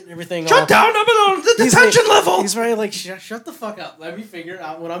getting everything. Shut all- down up on the He's detention like- level. He's probably like, shut the fuck up. Let me figure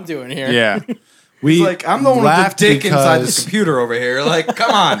out what I'm doing here. Yeah, we He's like, I'm the one with the laughed dick inside the because computer over here. Like,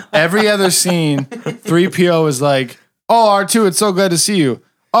 come on. every other scene, 3PO is like, "Oh, R2, it's so glad to see you.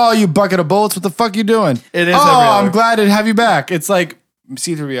 Oh, you bucket of bullets, what the fuck you doing? It is Oh, every other. I'm glad to have you back." It's like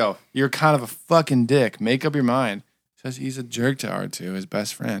C-3PO, you're kind of a fucking dick. Make up your mind. Says he's a jerk to R2, his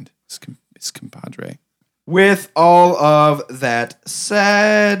best friend, his compadre. With all of that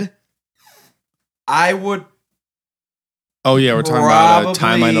said, I would Oh yeah, we're talking about a Probably-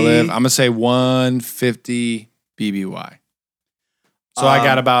 timeline to live. I'm gonna say 150 BBY. So I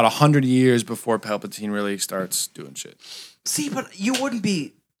got about 100 years before Palpatine really starts doing shit. see, but you wouldn't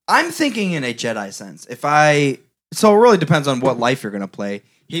be. I'm thinking in a Jedi sense. So it really depends on what life you're gonna play.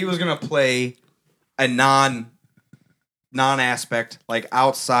 He was gonna play a non-aspect, like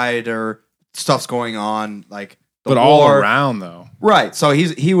outsider stuff's going on, like the But all war. around though. Right. So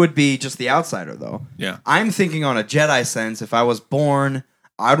he would be just the outsider though. Yeah. I'm thinking on a Jedi sense, if I was born,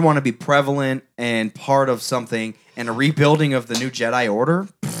 I'd want to be prevalent and part of something and a rebuilding of the new Jedi Order.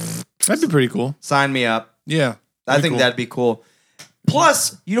 That'd be pretty cool. Sign me up. Yeah. I think that'd be cool.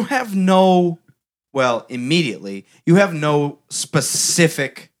 Plus, you don't have immediately, you have no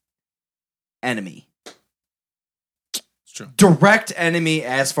specific enemy. It's true. Direct enemy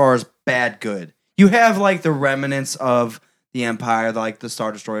as far as bad, good. You have like the remnants of the Empire, like the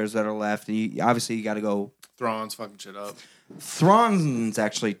Star Destroyers that are left. And obviously, you got to go. Thrawn's fucking shit up. Thrawn's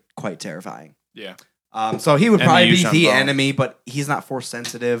actually quite terrifying. Yeah. So he would And probably the be Yuuzhan the Vong. enemy, but he's not force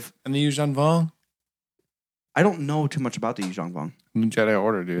sensitive. And the Yuuzhan Vong? I don't know too much about the Yuuzhan Vong. New Jedi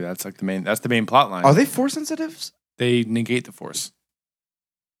Order, dude. That's like the main plot line. Are they force sensitives? They negate the Force.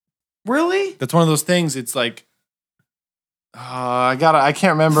 Really? That's one of those things. It's like I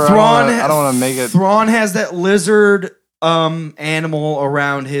can't remember. Thrawn, I don't want to make it. Thrawn has that lizard animal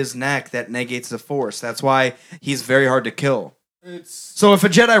around his neck that negates the force. That's why he's very hard to kill. So if a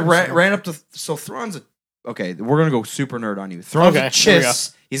Jedi ran up to Thrawn's okay, we're gonna go super nerd on you. Thrawn's Okay, a here we go.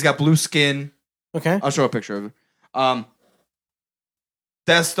 chiss. He's got blue skin. Okay. I'll show a picture of him.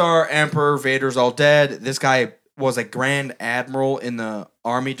 Death Star, Emperor, Vader's all dead. This guy was a Grand Admiral in the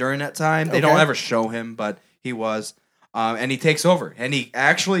army during that time. They don't Okay. ever show him, but he was. And he takes over, and he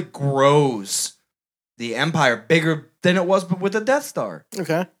actually grows the Empire bigger than it was with the Death Star.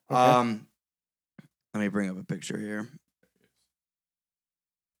 Okay. Let me bring up a picture here.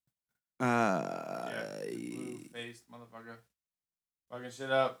 Face, motherfucker. Fucking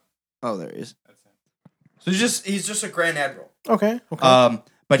shit up. Oh, there he is. That's him. So he's just a Grand Admiral. Okay.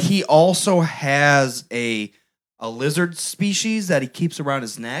 But he also has a lizard species that he keeps around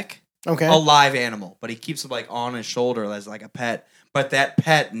his neck. Okay. A live animal, but he keeps it like on his shoulder as like a pet. But that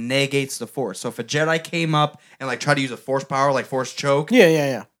pet negates the Force. So if a Jedi came up and like tried to use a Force power, like Force choke,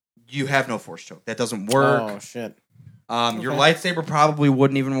 Yeah. you have no Force choke. That doesn't work. Oh shit. Your lightsaber probably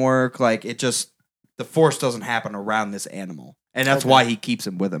wouldn't even work. Like the Force doesn't happen around this animal, and that's why he keeps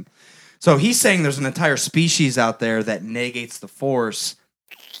him with him. So he's saying there's an entire species out there that negates the Force.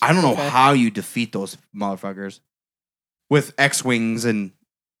 I don't know how you defeat those motherfuckers with X-wings and.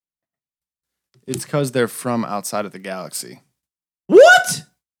 It's because they're from outside of the galaxy. What?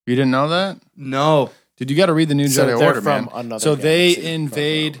 You didn't know that? No. Dude, you got to read the New So Jedi they're Order, from man. another So they galaxy.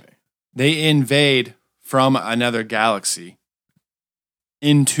 invade. They invade from another galaxy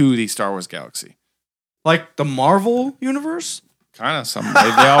into the Star Wars galaxy. Like the Marvel universe? Kind of something.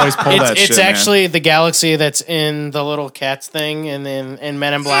 They always pull that shit, It's actually the galaxy that's in the little cats thing and then in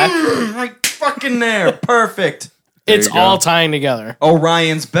Men in Black. Like fucking there. Perfect. It's you go. all tying together.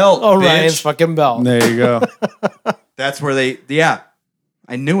 Orion's belt. Orion's bitch. fucking belt. Man. There you go. That's where they. Yeah.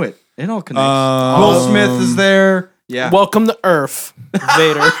 I knew it. It all connects. Um, Will Smith is there. Yeah. Welcome to Earth,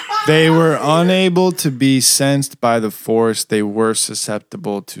 Vader. They were unable to be sensed by the Force. They were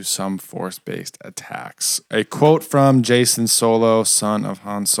susceptible to some Force-based attacks. A quote from Jason Solo, son of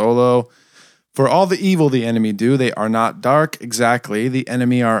Han Solo. For all the evil the enemy do, they are not dark exactly. The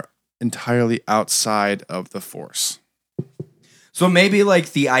enemy are entirely outside of the Force. So maybe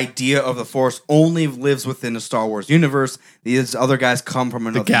like the idea of the Force only lives within the Star Wars universe. These other guys come from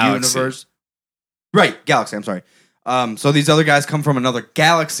another galaxy. universe. Right, galaxy, I'm sorry. So these other guys come from another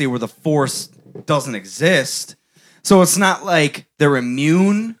galaxy where the Force doesn't exist. So it's not like they're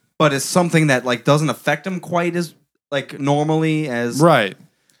immune, but it's something that like doesn't affect them quite as like normally as Right.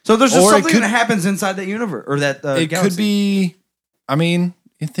 So there's just Or it something could- that happens inside that universe or that It galaxy. could be, I mean,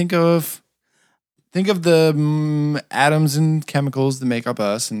 you think of the atoms and chemicals that make up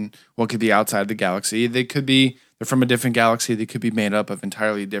us and what could be outside the galaxy. They're from a different galaxy. They could be made up of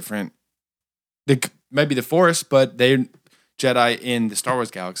entirely different. Maybe the Force, but they're Jedi in the Star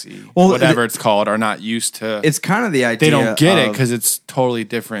Wars galaxy, Well, whatever it's called, are not used to. It's kind of the idea. They don't get it of- because it's totally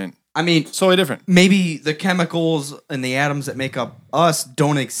different. I mean, Totally different. maybe the chemicals and the atoms that make up us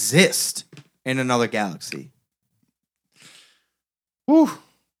don't exist in another galaxy. Whew.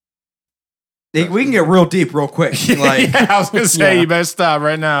 We can get real deep real quick. Like, Yeah, I was gonna say Yeah. you better stop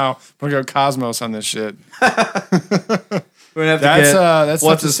right now. We're gonna go Cosmos on this shit. we're gonna have to That's get that's what's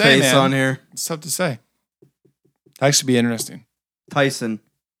tough to his say, face man. on here. It's tough to say. That should be interesting. Tyson.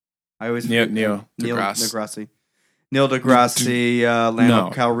 I always Neil forget- Neil deGrasse. deGrasse. Neil deGrasse, Lando No.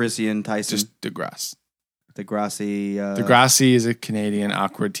 Calrissian, Tyson. Just DeGrasse. deGrasse. Degrassi is a Canadian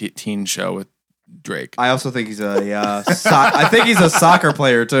awkward teen show with Drake. I also think he's a. I think he's a soccer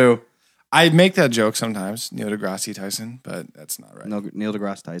player too. I make that joke sometimes, Neil deGrasse Tyson, but that's not right. No, Neil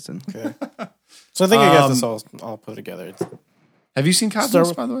deGrasse Tyson. So I think I got this all put together. It's Have you seen Cosmos,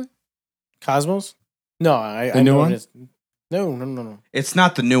 Star- by the way? Cosmos? No, I new know one? it is. No. It's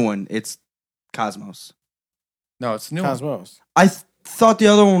not the new one. It's Cosmos. No, it's the new one. Cosmos. I thought the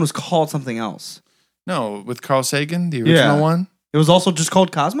other one was called something else. No, with Carl Sagan, the original Yeah. one. It was also just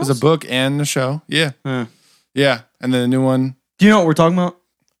called Cosmos. There's a book and the show. Yeah. Huh. Yeah. And then the new one. Do you know what we're talking about?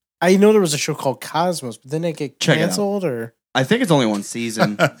 I know there was a show called Cosmos, but didn't it get Check it out. canceled or? I think it's only one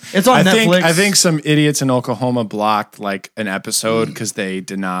season. It's on I Netflix. think some idiots in Oklahoma blocked like an episode because they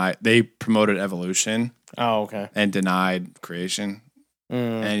promoted evolution Oh, okay. and denied creation.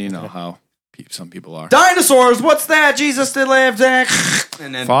 Mm. And you know how some people are. Dinosaurs. What's that? Jesus did live, Zach.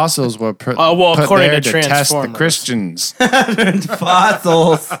 And then Fossils were put according there to to test the Transformers. Christians.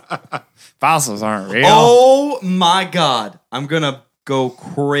 fossils. Fossils aren't real. Oh my God! I'm gonna go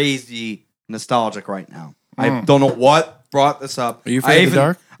crazy nostalgic right now. I don't know what brought this up. Are you afraid of the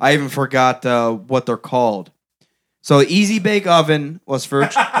dark? I even forgot what they're called. So Easy Bake Oven was for,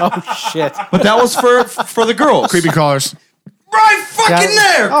 Oh shit! but that was for the girls. Creepy crawlers. right fucking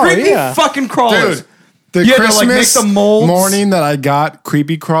there. Oh, Creepy yeah. fucking crawlers. Dude, the You had to, like, make Christmas the molds. morning that I got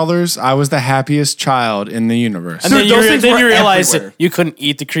creepy crawlers, I was the happiest child in the universe. And Dude, those things then were you realize everywhere. that you couldn't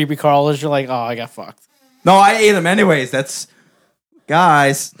eat the creepy crawlers. You're like, oh, I got fucked. No, I ate them anyways. That's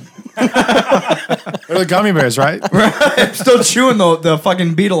guys. They're the gummy bears, right? I'm still chewing the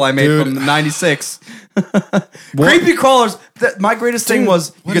fucking beetle I made Dude. from '96. Creepy crawlers. My greatest thing was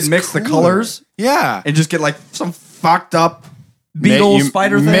you what could is mix the cooler? colors Yeah. and just get like some fucked up beetle You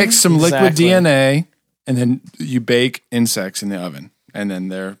spider thing. Mix some liquid Exactly. DNA, and then you bake insects in the oven, and then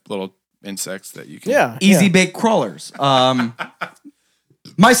they're little insects that you can. Yeah. Easy yeah. bake crawlers.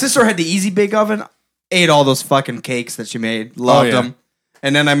 My sister had the easy bake oven. Ate all those fucking cakes that she made. Loved yeah. them.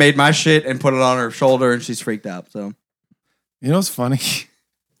 And then I made my shit and put it on her shoulder, and she's freaked out. So You know what's funny?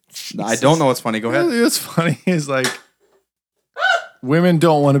 I don't know what's funny. Go ahead. What's funny is like women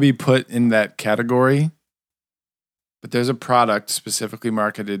don't want to be put in that category, but there's a product specifically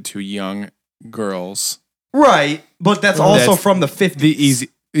marketed to young girls. Right, but that's also That's from the 50s. The easy,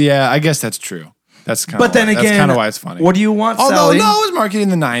 yeah, I guess that's true. That's kind. But then that's again, kind of why it's funny. What do you want, Although Sally? no, it was marketed in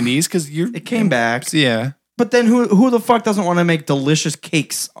the '90s because It came back. Yeah, But then who the fuck doesn't want to make delicious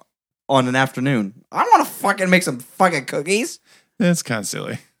cakes on an afternoon? I want to fucking make some fucking cookies. it's kind of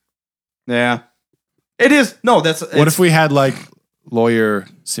silly. Yeah. It is. No, that's... What if we had like Lawyer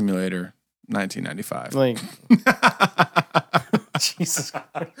Simulator 1995 Like, Jesus.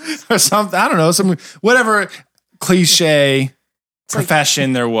 or something? I don't know, some whatever cliche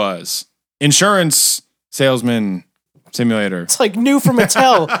profession there was. Insurance salesman simulator. It's like new from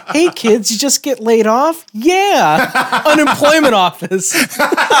Mattel. Hey kids, you just get laid off? Yeah. Unemployment office.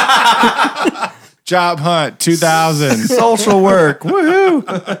 Job Hunt 2000. social work? Woohoo!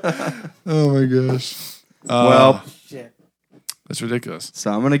 Oh my gosh. Well, That's ridiculous. so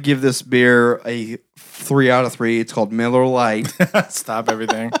I'm going to give this beer a 3 out of 3. It's called Miller Lite. Stop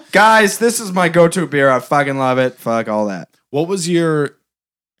everything. Guys, this is my go-to beer. I fucking love it. Fuck all that. What was your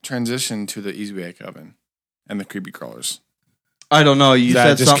transition to the Easy Bake Oven and the creepy crawlers? I don't know. You Is that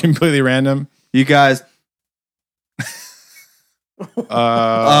said just something. completely random? You guys...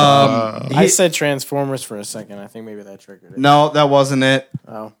 I said Transformers for a second. I think maybe that triggered it. No, that wasn't it.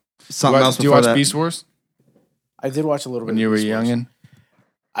 Oh. Something else do you before watch that. Beast Wars I did watch a little bit when of you were Beast Wars. youngin'?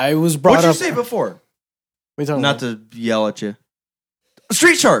 I was brought What'd you up. say before? What are you talking Not about? to yell at you.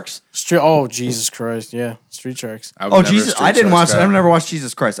 Street Sharks. Oh, Jesus Christ. Yeah. Street Sharks. I was Oh, never a Jesus. Street I didn't Sharks watch. guy. I've never watched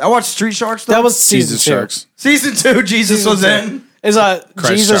Jesus Christ. I watched Street Sharks, though. That was season Jesus 2. Sharks. Season 2. Jesus Season was 2. in. Is Christ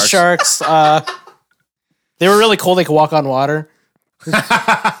Jesus Sharks. They were really cool. They could walk on water.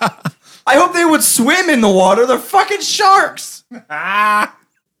 I hope they would swim in the water. They're fucking sharks.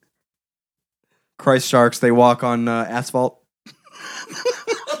 Christ Sharks. They walk on asphalt.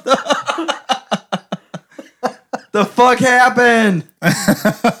 The fuck happened?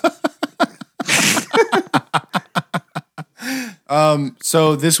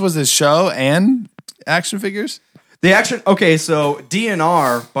 So this was a show and action figures? The action. Okay, so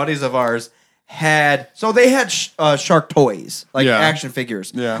DNR, buddies of ours, had shark toys, like Yeah. action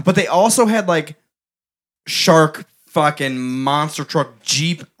figures. Yeah. But they also had like shark fucking monster truck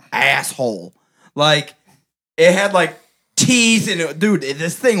Jeep asshole. Like it had like teeth and dude,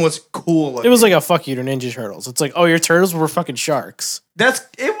 this thing was cool. It was like a fuck you to Ninja Turtles. It's like, oh, your turtles were fucking sharks.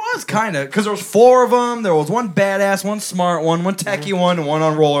 It was kind of because there was 4 of them. There was one badass, one smart one techie one, and one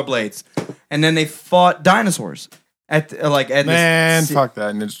on rollerblades. And then they fought dinosaurs at Man, this, fuck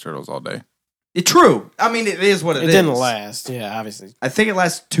that. Ninja Turtles all day. True. I mean, it is what It is. didn't last. Yeah, obviously. I think it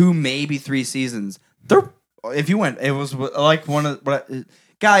lasts 2, maybe 3 seasons. If you went, it was like one of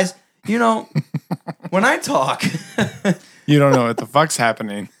guys. You know, when I talk, You don't know what the fuck's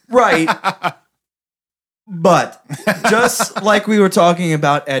happening. right? But just like we were talking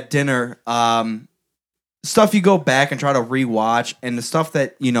about at dinner, stuff you go back and try to rewatch, and the stuff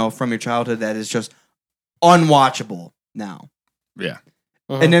that you know from your childhood that is just unwatchable now. Yeah.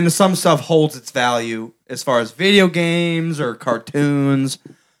 And then some stuff holds its value as far as video games or cartoons.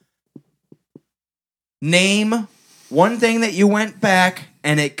 Name one thing that you went back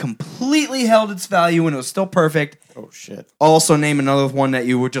and it completely held its value and it was still perfect. Oh, shit. Also name another one that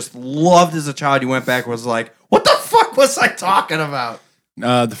you were just loved as a child. You went back and was like, what the fuck was I talking about?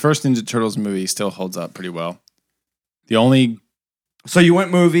 The first Ninja Turtles movie still holds up pretty well. The only So you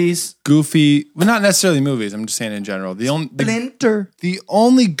went movies. goofy, well, not necessarily movies. I'm just saying in general. The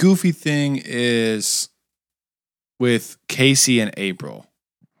only goofy thing is with Casey and April.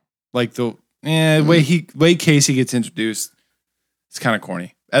 Like the way Casey gets introduced, it's kind of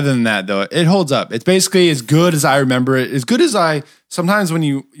corny. Other than that, though, it holds up. It's basically as good as I remember it. As good as sometimes when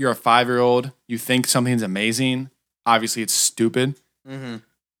you're a 5-year-old, you think something's amazing. Obviously, it's stupid.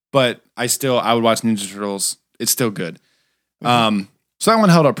 But I would watch Ninja Turtles. It's still good. So that one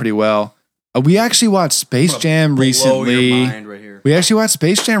held up pretty well. We actually watched Space Jam Blow recently. your mind right here. We actually watched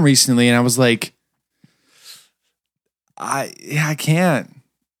Space Jam recently, and I was like, I can't.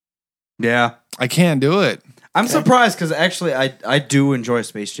 Yeah. I can't do it. I'm surprised because actually I do enjoy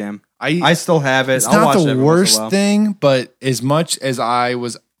Space Jam. I still have it. It's I'll watch not it the every once in a worst while. thing, but as much as I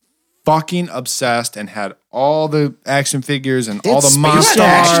was fucking obsessed and had all the action figures and all the Space monsters.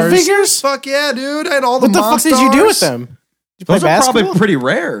 action figures? Fuck yeah, dude. I had all What the the fuck monsters. did you do with them? Did you play Those are basketball? probably pretty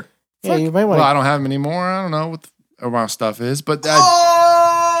rare. Yeah, you might want Well, to. I don't have them anymore. I don't know what my stuff is, but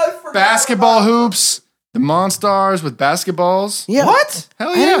I forgot basketball hoops, the Monstars with basketballs. Yeah. What? Hell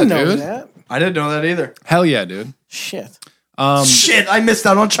I yeah, didn't know dude. that. I didn't know that either. Hell yeah, dude. Shit. Shit, I missed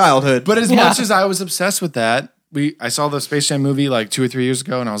out on childhood. But as Yeah. much as I was obsessed with that, I saw the Space Jam movie like 2 or 3 years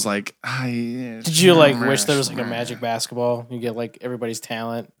ago, and I was like, Did you like wish there was like a magic basketball? You get like everybody's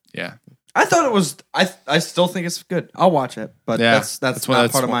talent. Yeah, I thought it was. I still think it's good. I'll watch it, but yeah. that's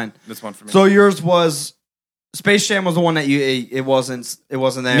not part of mine. That's one for me. So yours was Space Jam was the one that it wasn't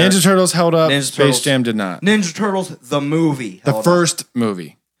there. Ninja Turtles held up. Ninja Space Turtles. Jam did not. Ninja Turtles the movie. The held up. first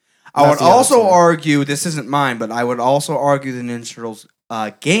movie. I would That's the other also side. argue this isn't mine, but I would also argue the Ninja Turtles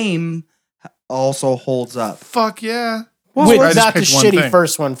game also holds up. Fuck yeah. Which, I just not the picked one shitty thing.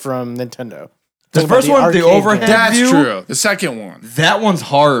 first one from Nintendo. The Talking first about one, the arcade overhead game. That's view? true. The second one. That one's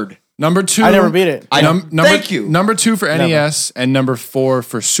hard. Number 2. I never beat it. Thank you. Number 2 for NES and number 4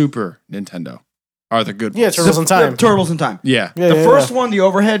 for Super Nintendo are the good ones. Yeah, Turtles in Time. Turtles in Time. Yeah. Yeah, The yeah, first yeah. one, the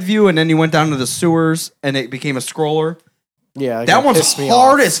overhead view, and then you went down to the sewers, and it became a scroller. Yeah, That one's pissed me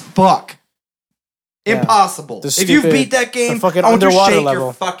hard off. as fuck. Yeah. Impossible. The If you've stupid- beat that game, the fucking I want to underwater shake level.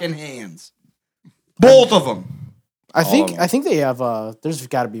 your fucking hands. Both of them. I of think them. I think they have. There's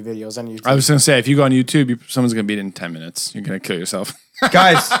got to be videos on YouTube. I was going to say, if you go on YouTube, someone's going to beat it in 10 minutes. You're going to kill yourself.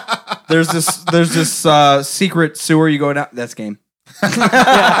 Guys, there's this secret sewer you go down. That's game.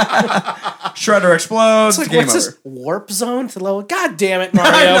 Shredder explodes. It's like, game what's over. this warp zone to level? God damn it,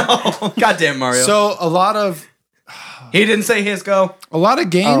 Mario! Goddamn Mario. So a lot of he didn't say his go.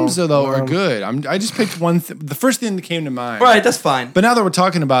 games Oh, though are well. good. I just picked one. The first thing that came to mind. Right, that's fine. But now that we're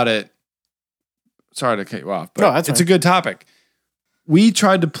talking about it, sorry to cut you off, but No, that's it's fine. a good topic. We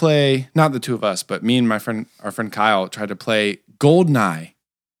tried to play, not the two of us, but me and our friend Kyle tried to play GoldenEye.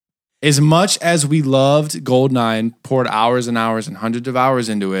 As much as we loved GoldenEye and poured hours and hours and hundreds of hours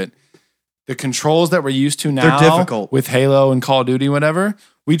into it, the controls that we're used to now, They're difficult. with Halo and Call of Duty, whatever.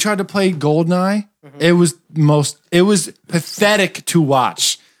 We tried to play GoldenEye. It was pathetic to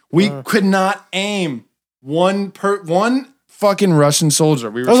watch. We could not aim one fucking Russian soldier.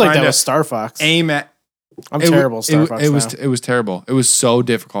 We were I was like trying that to with Star Fox. aim at. I'm terrible at Star Fox. It now. was terrible. It was so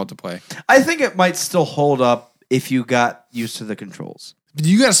difficult to play. I think it might still hold up if you got used to the controls.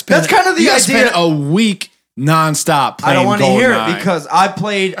 You got to spend. That's kind of the you gotta idea. Spend a week nonstop I playing don't want to hear it GoldenEye. because I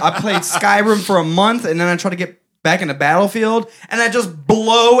played Skyrim for a month and then I tried to get back into Battlefield and I just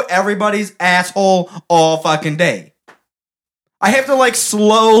blow everybody's asshole all fucking day. I have to like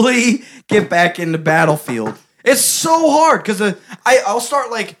slowly get back into Battlefield. It's so hard because I'll start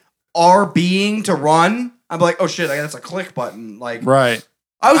like RBing to run. I'm like, oh shit, that's a click button. Like, right.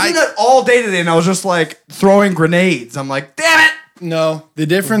 I was doing that all day today and I was just like throwing grenades. I'm like, damn it. No, the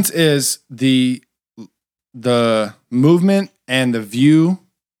difference is the movement and the view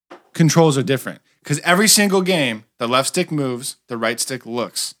controls are different. Because every single game, the left stick moves, the right stick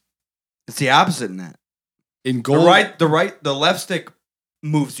looks. It's the opposite in that. In Gold, The left stick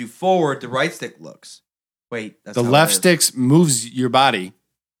moves you forward. The right stick looks. Wait, that's the how it left is. stick moves your body.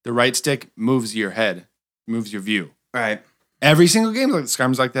 The right stick moves your head, moves your view. Right. Every single game, like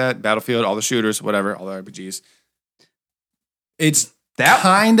Skyrim's like that, Battlefield, all the shooters, whatever, all the RPGs. It's That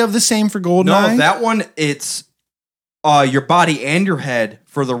kind of the same for GoldenEye. no, that one it's your body and your head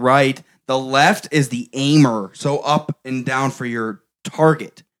for the right. The left is the aimer, so up and down for your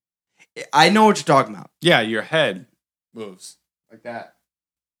target. I know what you're talking about. yeah, your head moves like that.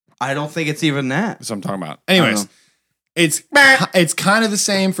 I don't think it's even that. That's what I'm talking about. I don't Anyways, know. it's kind of the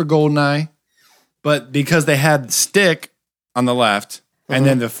same for GoldenEye, but because they had the stick on the left and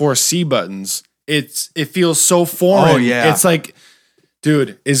then the 4 C buttons, it feels so foreign. Oh, yeah. It's like,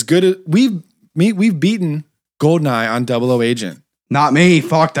 dude, as good as we've beaten GoldenEye on 00 Agent. Not me.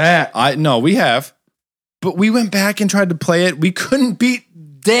 Fuck that. No, we have, but we went back and tried to play it. We couldn't beat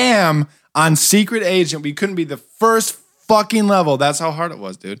Damn on Secret Agent. We couldn't beat the first fucking level. That's how hard it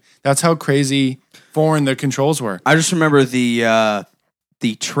was, dude. That's how crazy foreign the controls were. I just remember the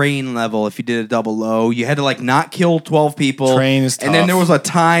train level. If you did a 00, you had to like not kill 12 people. Train is And then tough. there was a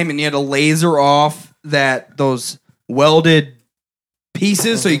time, and you had to laser off those welded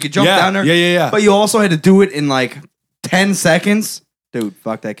pieces so you could jump down there. Yeah. But you also had to do it in like 10 seconds. Dude,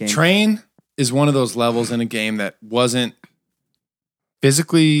 fuck that game. Train is one of those levels in a game that wasn't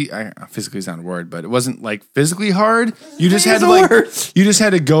physically is not a word, but it wasn't like physically hard. You just had It's to a word. you just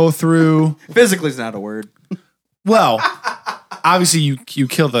had to go through. Physically is not a word. Well, obviously you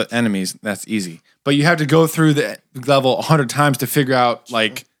kill the enemies. That's easy. But you have to go through the level 100 times to figure out,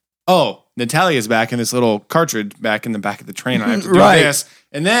 like, oh, Natalia's back in this little cartridge back in the back of the train. I have to do Right. this.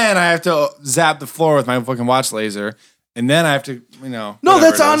 And then I have to zap the floor with my fucking watch laser. And then I have to, No, whatever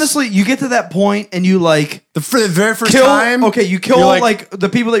that's it is. honestly, you get to that point and you like The very first kill. time. Okay, you kill you're like the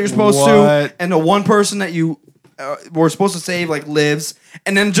people that you're supposed to, what? and the one person that you were supposed to save like lives,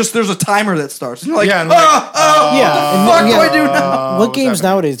 and then just there's a timer that starts. And you're like, Yeah, and what Yeah, the fuck do I yeah. do now? What what's games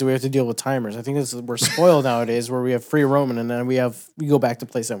happening? nowadays do we have to deal with timers? I think we're spoiled nowadays, where we have free roaming, and then we go back to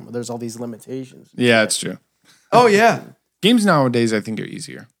play something where there's all these limitations. Yeah, it's true. Oh yeah, Games nowadays, I think, are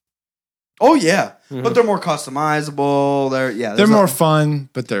easier. oh yeah, but they're more customizable. They're more fun,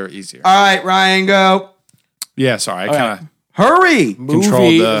 but they're easier. All right, Ryan, go. Yeah, sorry. I kind of Hurry. Control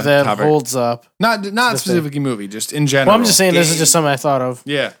Movie the that topic. holds up. not specifically movie, just in general. Well, I'm just saying this is just something I thought of.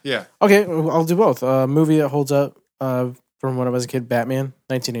 Yeah, yeah. Okay, I'll do both. Movie that holds up from when I was a kid, Batman,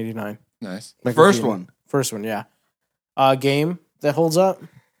 1989. Nice. Michael First Keaton. one. First one, yeah. Game that holds up,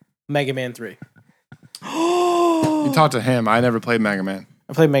 Mega Man 3. You talked to him. I never played Mega Man.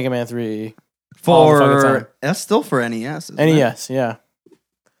 I played Mega Man 3 all the fucking time. That's still for NES. isn't it? NES, yeah.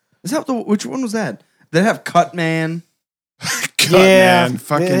 Is that which one was that? Did it have Cut Man? Yeah. Man.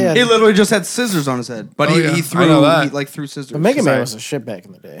 Fucking. Yeah. He literally just had scissors on his head, but Oh, he yeah. threw I know that. he like threw scissors. But Mega Man Sorry. was a shit back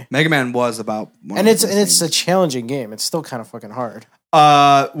in the day. Mega Man was about one And of it's those a things. challenging game. It's still kind of fucking hard.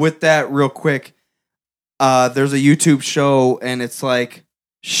 With that real quick, there's a YouTube show and it's like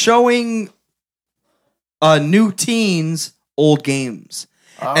showing new teens old games.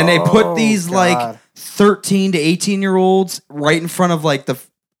 And they put these like 13 to 18-year-olds right in front of like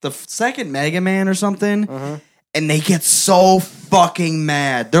the second Mega Man or something. And they get so fucking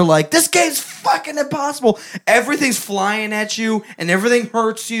mad. They're like, this game's fucking impossible. Everything's flying at you and everything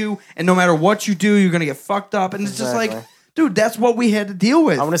hurts you. And no matter what you do, you're going to get fucked up. And it's just like, Exactly. dude, that's what we had to deal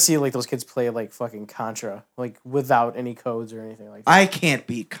with. I want to see like those kids play like fucking Contra, like without any codes or anything like that. I can't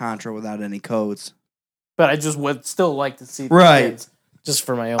beat Contra without any codes. But I just would still like to see the Right. kids just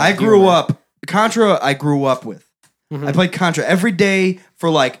for my own. I grew humor. up, Contra, I grew up with. I played Contra every day for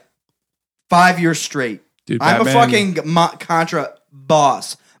like 5 years straight. Dude, I'm a Batman- fucking Contra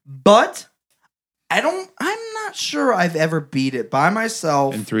boss. But I'm not sure I've ever beat it by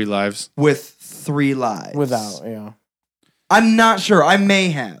myself in 3 lives. with 3 lives. without, yeah. I'm not sure. I may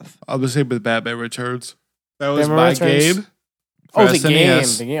have. I was saying with Batman Returns. That was Batman my Returns? game. Oh, for the game.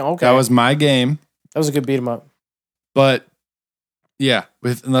 SNES. The game. Okay. That was my game. That was a good beat 'em up. But yeah,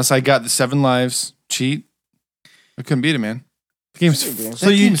 unless I got the 7 lives cheat, I couldn't beat it, man. The game's Good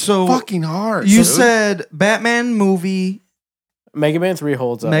game. fucking hard. You dude. said Batman movie, Mega Man 3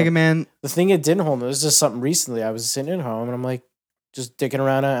 holds up. Mega Man. The thing it didn't hold, it was just something recently. I was sitting at home and I'm like, just dicking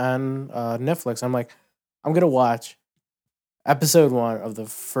around on Netflix. I'm like, I'm going to watch episode 1 of the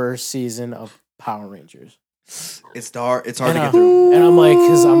first season of Power Rangers. It's dark. It's hard And, to get through. and I'm like,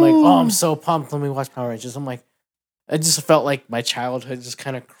 oh, I'm so pumped. Let me watch Power Rangers. I'm like, I just felt like my childhood just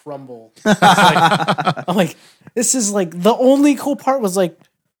kind of crumbled. I'm like, this is like the only cool part was like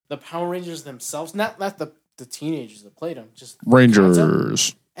the Power Rangers themselves, not the teenagers that played them, just the concept.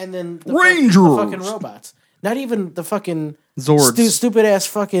 Rangers. And then the Rangers. the fucking robots. Not even the fucking Zords. stupid ass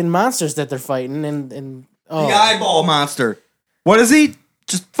fucking monsters that they're fighting. And oh, The eyeball monster. What is he?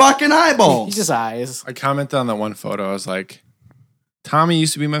 Just fucking eyeballs. he's just eyes. I commented on that one photo. I was like, Tommy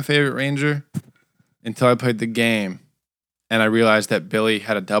used to be my favorite Ranger until I played the game. And I realized that Billy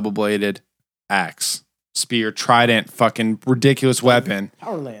had a double-bladed axe, spear, trident, fucking ridiculous weapon.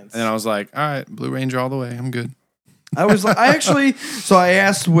 Powerlands. And I was like, all right, Blue Ranger all the way. I'm good. I was like, so I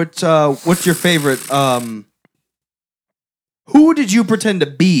asked what's your favorite, who did you pretend to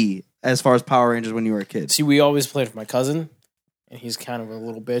be as far as Power Rangers when you were a kid? See, we always played with my cousin, and he's kind of a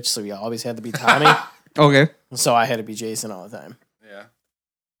little bitch, so we always had to be Tommy. Okay. So I had to be Jason all the time. Yeah.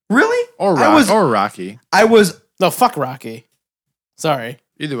 Really? Or Rocky. I was No, fuck Rocky. Sorry.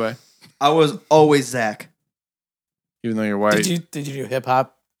 Either way. always Zach. Even though you're white. Did you do hip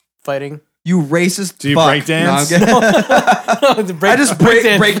hop fighting? You racist Do you fuck. break dance? No, I'm kidding. I I just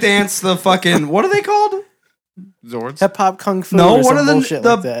break dance the fucking, what are they called? Zords? hip hop kung fu. No, or one some of bullshit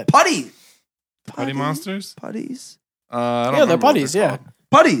the like that. putty. Putty monsters? Putties. I don't Yeah, they're remember what putties. they're Yeah, called.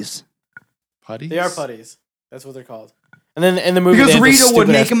 Putties. Putties? they are putties. That's what they're called. And then in the movie, Because they had those Rita would stupid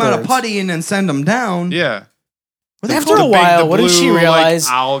make ass them out of birds. putty and then send them down. Yeah. What they After called? a while, what did she blue, realize?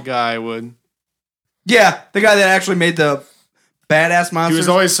 Like, owl guy would. Yeah, the guy that actually made the badass He monsters. was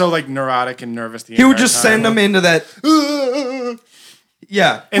always so like neurotic and nervous. He would just send them into that.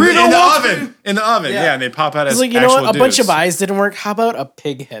 Yeah. in the Rita walks oven. In the oven, Yeah. yeah. And they pop out as It's like, you know actual what? A bunch dudes. of eyes didn't work. How about a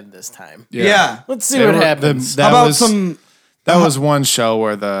pig head this time? Yeah. Let's see They what were- happens. that How about was- some That was one show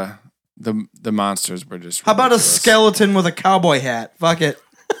where the monsters were just. How about a ridiculous. skeleton with a cowboy hat? Fuck it.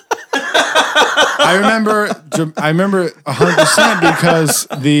 I remember 100% because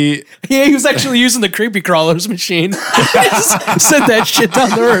Yeah, he was actually using the creepy crawlers machine. He just sent that shit down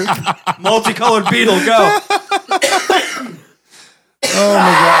the earth. Multicolored beetle, go. Oh my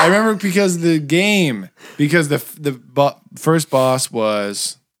god! I remember because the first boss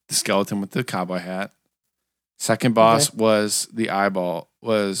was the skeleton with the cowboy hat. Second boss was the eyeball. It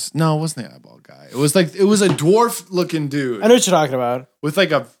wasn't the eyeball guy. It was a dwarf looking dude I know what you're talking about. with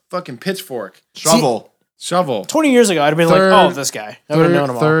like a fucking pitchfork Shovel. shovel. 20 years ago, I'd have been Third- like, oh, this guy. I would have known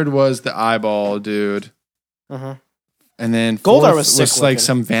him all. Third was the eyeball dude, Uh-huh. and then Goldar fourth was sick like looking.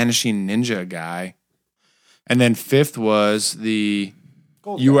 some vanishing ninja guy, and then fifth was the.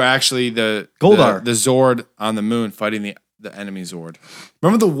 You were actually the Goldar. the Zord on the moon fighting the enemy Zord.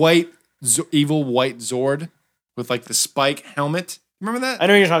 Remember the white evil white Zord with like the spike helmet? Remember that? I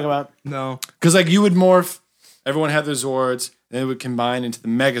know what you're talking about. No. Because like you would morph, everyone had their Zords, and they would combine into the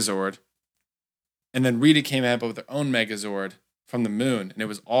Megazord. And then Rita came out with their own Megazord from the moon, and it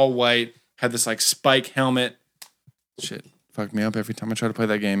was all white, had this like spike helmet. Shit, fucked me up every time I tried to play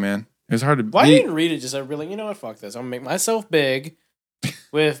that game, man. It was hard to Why beat. didn't read it? Just really, you know what? Fuck this. I'm gonna make myself big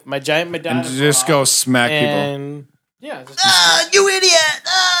with my giant Madonna. And just go smack people. and yeah, just, You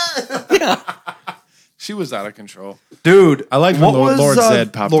idiot! She was out of control. Dude, I liked when Lord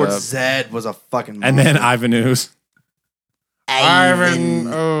Zed popped Lord up. Zed was a fucking And then monster. Ivan Ooze. Ivan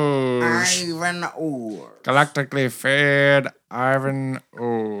Ooze. Ooze. Galactically fed Ivan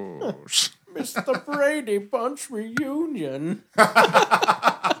Ooze. Mr. Brady Bunch reunion.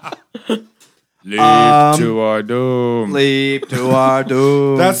 Leap to our doom. Leap to our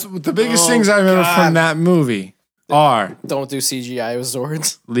doom. That's the biggest Oh, things I remember God. from that movie are Don't do CGI with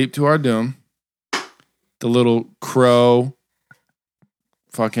Zords. Leap to Our Doom, the little crow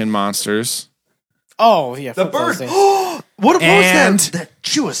fucking monsters. Oh yeah, the fuck those bird. things. What was And- that?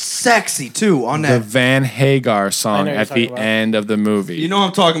 She was sexy too on The that. Van Hagar I song know at you're the talking about. end of the movie. You know what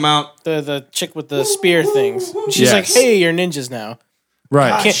I'm talking about. The chick with the spear things. She's like, Yes. "Hey, you're ninjas now."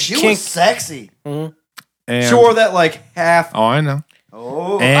 right. Can't- She can't- was sexy. And, She wore that like half. oh, I know.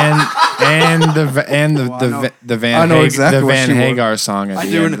 Oh, And the I know. the I know exactly what Van she wore. Hagar song at I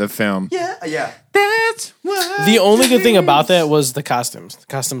the do end kn- of the film. yeah. That's what The only good thing about that was the costumes. The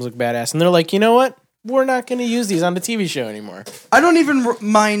costumes look badass, and they're like, you know what? We're not going to use these on the TV show anymore. I don't even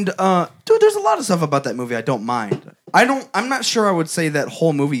mind. Dude, there's a lot of stuff about that movie I don't mind. I'm not sure I would say that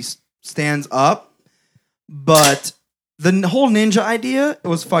whole movie stands up, but the whole ninja idea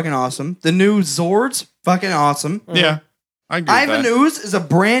was fucking awesome. The new Zords, fucking awesome. Yeah, I agree with Ivan that. Ooze is a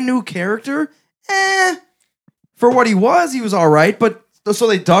brand new character. For what he was all right. But so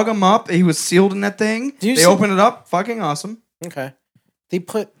they dug him up. He was sealed in that thing. Do you They see- opened it up. Fucking awesome. Okay. They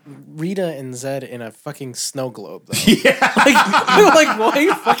put Rita and Zed in a fucking snow globe, though. Yeah, like, what? Are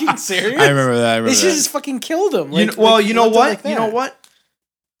you fucking serious? I remember that. I remember They should that. just fucking killed him. You know left what? it like You know that. what?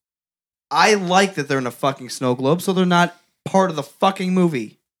 I like that they're in a fucking snow globe, so they're not part of the fucking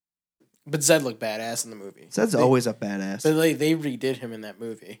movie. But Zed looked badass in the movie. Zed's always a badass. So they redid him in that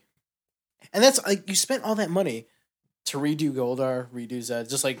movie. And that's like, you spent all that money to redo Goldar, redo Zed,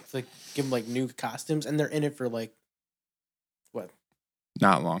 just like give them like new costumes, and they're in it for like, what?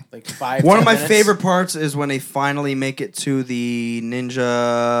 Not long. Like 5 One of 10 my minutes? favorite parts is when they finally make it to the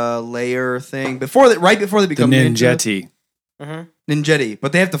ninja layer thing right before they The become ninja. Ninjetti. Mhm. Ninjetti,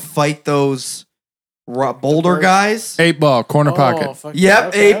 but they have to fight those boulder bird. guys. 8-ball, corner Oh, pocket. fuck Yep, yeah,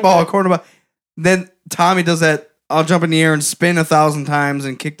 okay, 8-ball, okay. cornerback. Then Tommy does that. I'll jump in the air and spin 1,000 times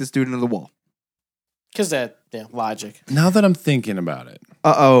and kick this dude into the wall. Because that, logic. Now that I'm thinking about it.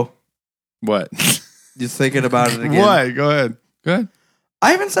 Uh-oh. What? You're thinking about it again. What? Go ahead. Go ahead.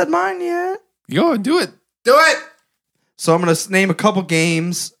 I haven't said mine yet. Go ahead. Do it. Do it. So I'm going to name a couple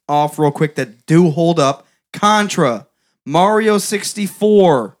games off real quick that do hold up. Contra, Mario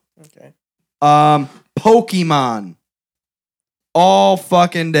 64, Okay. Pokemon. All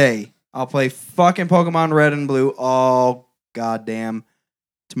fucking day. I'll play fucking Pokemon Red and Blue all goddamn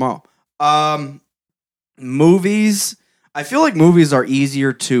tomorrow. Movies. I feel like movies are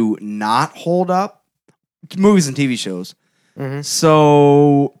easier to not hold up. Movies and TV shows. Mhm.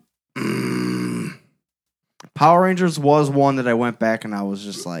 So, Power Rangers was one that I went back and I was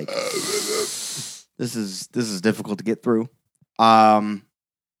just like, this is difficult to get through.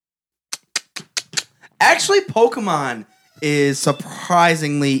 Actually, Pokemon is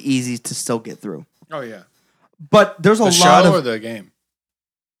surprisingly easy to still get through. Oh, yeah. But there's a The lot show of or the game?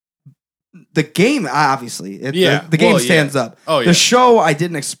 the game. Obviously, Yeah, the game well, yeah. stands up. Oh, yeah. The show I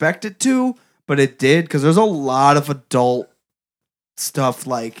didn't expect it to, but it did because there's a lot of adult stuff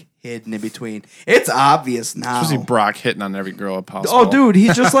like hidden in between. It's obvious now. Especially Brock hitting on every girl possible. Oh, dude,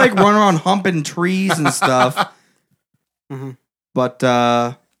 he's just like running around humping trees and stuff. Mhm. But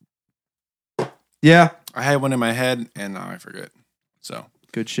yeah, I had one in my head and now I forget. So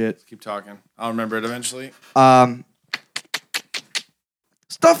good shit. keep talking. I'll remember it eventually.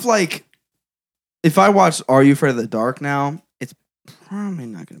 Stuff like if I watch Are You Afraid of the Dark now, it's probably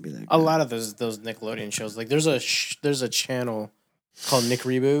not going to be that good. A lot of those Nickelodeon shows, like there's a channel called Nick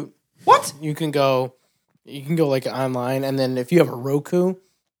Reboot. What? You can go like online, and then if you have a Roku,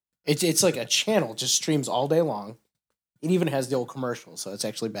 it's like a channel just streams all day long. It even has the old commercials, so it's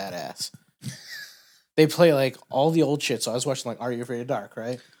actually badass. They play like all the old shit. So I was watching like Are You Afraid of the Dark,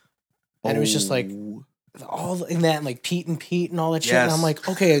 right? And it was just like all in that, and like Pete and all that shit. And Yes. I'm like,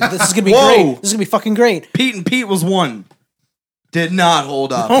 okay, this is gonna be Whoa. great. This is gonna be fucking great. Pete and Pete was one. Did not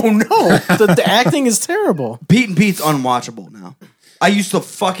hold up. Oh no, the acting is terrible. Pete and Pete's unwatchable now. I used to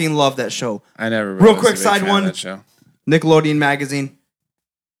fucking love that show. I never Real was quick a big side fan of one. that show. Nickelodeon magazine.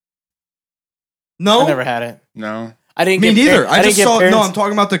 No, I never had it. No. I didn't. me get neither. par- I didn't just get saw. parents- No, I'm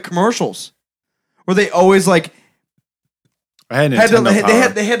talking about the commercials where they always like I had had to, Nintendo Power.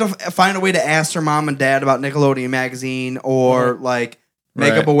 they had to find a way to ask their mom and dad about Nickelodeon magazine or like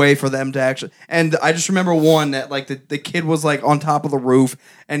make Right. up a way for them to actually. And I just remember one that like the kid was like on top of the roof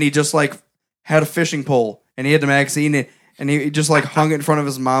and he just like had a fishing pole and he had the magazine and he just like hung it in front of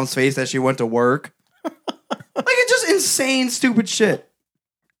his mom's face as she went to work. Like it's just insane, stupid shit.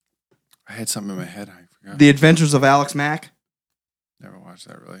 I had something in my head. I forgot. The Adventures of Alex Mack. Never watched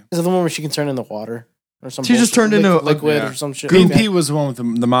that really. Is it the one where she can turn into water or something? She just turned into a- liquid yeah. or some shit. Green like that? Pete was the one with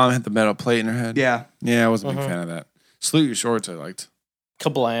the mom had the metal plate in her head. Yeah. Yeah, I wasn't a Uh-huh. big fan of that. Salute Your Shorts I liked.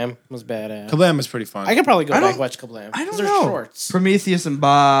 Kablam was badass. Kablam was pretty fun. I could probably go I back don't- and watch Kablam. I don't They're know. shorts. Prometheus and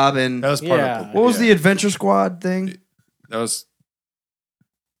Bob and that was part Yeah. of it. what was the Adventure Squad thing? That was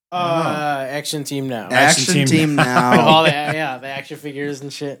Action Team Now. Action Team Team All Now. the action figures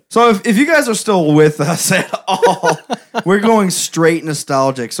and shit. So if you guys are still with us at all, we're going straight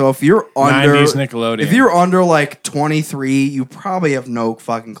nostalgic. So if you're under 90s Nickelodeon. if you're under like 23, you probably have no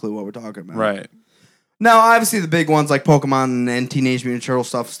fucking clue what we're talking about. right. Now, obviously the big ones like Pokemon and Teenage Mutant Turtle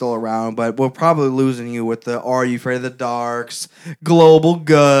stuff is still around, but we're probably losing you with the Are You Afraid of the Darks, Global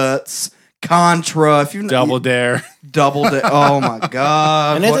Guts, Contra. If you Double Dare. Double oh my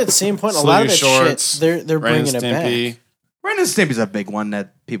god! And at What- that same point, a Salute lot of Your that Shorts, shit, they're Ren and bringing it Stimpy. back. Ren and Stimpy's a big one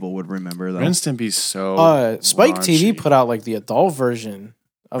that people would remember though. Ren and Stimpy's so Spike TV raunchy. put out like the adult version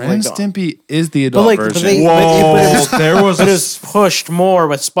of Ren like and the, Stimpy is the adult like, version. they- Whoa, but it was- there was but it was pushed more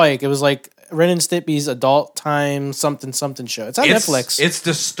with Spike. It was like Ren and Stimpy's adult time something show. It's on Netflix. It's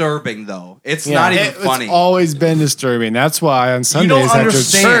disturbing though. It's Yeah. not even It's funny. always been disturbing. That's why on Sundays after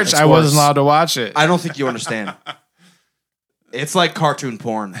understand. church It's I wasn't worse. allowed to watch it. I don't think you understand. It's like cartoon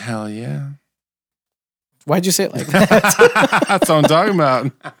porn. Hell yeah. Why'd you say it like that? That's what I'm talking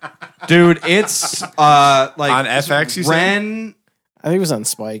about. Dude, it's like On FX, you said? Ren I think it was on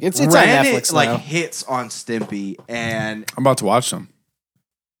Spike. It's on Ren Netflix it, like now. hits on Stimpy and I'm about to watch them.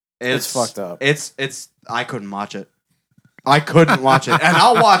 it's fucked up. It's I couldn't watch it. I couldn't watch it. And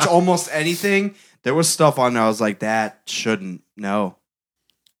I'll watch almost anything. There was stuff on there I was like, that shouldn't. No.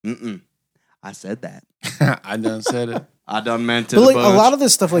 Mm-mm. I said that. I done said it. I done meant it. But like a lot of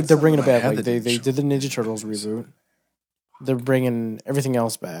this stuff, like they're That's bringing it something I back. had Like to they do. did the Ninja Turtles reboot. They're bringing everything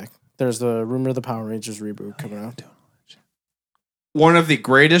else back. There's the rumor of the Power Rangers reboot coming out. one of the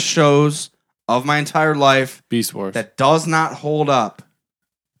greatest shows of my entire life Beast Wars. that does not hold up.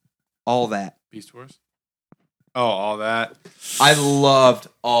 All that. Beast Wars? Oh, all that. I loved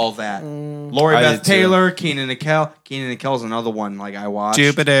all that. Lori I Beth did too. Taylor, Keenan and Kel. Keenan and Kel's another one like I watched.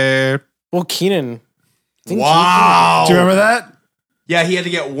 Jupiter. Well, Keenan. Wow. Do you remember that? Yeah, he had to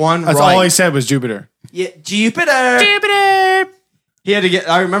get one That's right. all he said was Jupiter. Yeah, Jupiter. Jupiter. He had to get.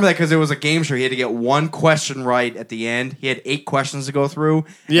 I remember that because it was a game show. He had to get one question right at the end. He had 8 questions to go through.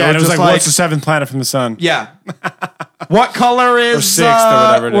 Yeah, and it was just like, what's the 7th planet from the sun? Yeah. What color is 6th or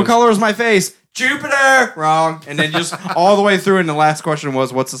whatever it what is. color is my face? Jupiter. Wrong. And then just all the way through, and the last question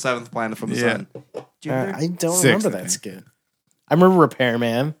was, "What's the 7th planet from the Yeah. sun?" Jupiter. I don't Sixth, remember I that think. skit. I remember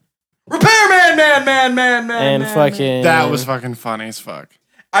Repairman Repairman, man. and fucking. That was fucking funny as fuck.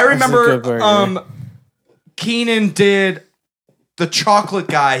 I a good remember. burger. Keenan did the chocolate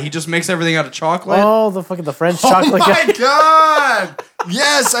guy. He just makes everything out of chocolate. Oh, the French chocolate guy. God!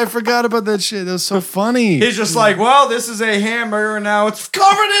 Yes, I forgot about that shit. That was so funny. He's just like, well, this is a hamburger, and now it's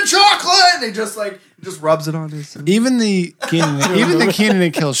covered in chocolate. And he just rubs it on his. Even the Keenan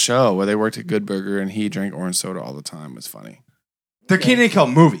and Kel show where they worked at Good Burger and he drank orange soda all the time was funny. The Keenan and Kel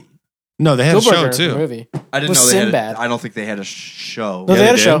movie. No, they had a Good show Burger too. movie. I didn't With know they Sinbad. had. I don't think they had a show. No, they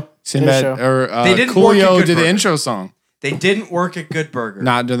had a show. Sinbad They had a show. or They didn't work at Coolio Good did the Burger. intro song. They didn't work at Good Burger.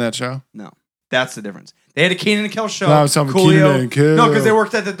 Not doing that show. No, that's the difference. They had a Keenan and Kel show. No, I was talking about Keenan and Kel. No, because they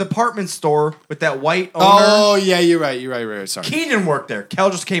worked at the department store with that white owner. Oh yeah, you're right. Sorry. Keenan worked there.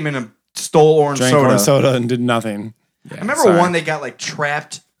 Kel just came in and stole orange Drank soda. orange soda and did nothing. Yeah, I remember sorry. one they got like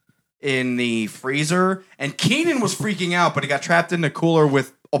trapped in the freezer, and Keenan was freaking out, but he got trapped in the cooler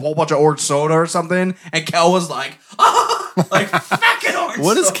with a whole bunch of orange soda or something, and Kel was like, like fucking orange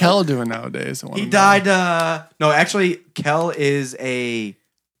What is soda. Kel doing nowadays? He died. No, actually, Kel is Because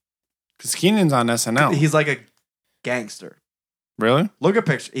Keenan's on SNL. he's like a gangster. Really? Look at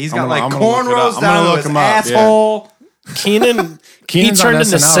picture. He's I'm got gonna like look it up. cornrows I'm gonna down to look his him up, yeah. asshole. Keenan, he Keenan's on turned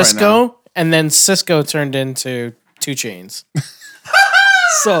into SNL right Cisco, and then Cisco turned into 2 Chainz.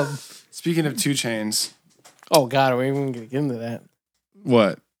 So, Speaking of 2 Chainz, oh God, are we even gonna get into that?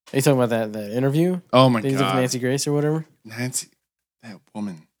 what? Are you talking about that interview? Oh my That he did with god, Nancy Grace or whatever? Nancy, that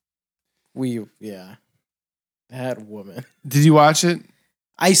woman. That woman. Did you watch it?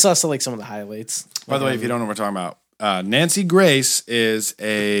 I saw like some of the highlights. By the way, if you don't know what we're talking about, Nancy Grace is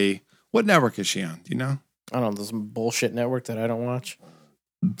what network is she on? Do you know? I don't know, this bullshit network that I don't watch.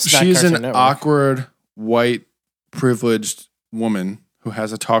 It's not She's Cartoon an Network. awkward, white, privileged woman who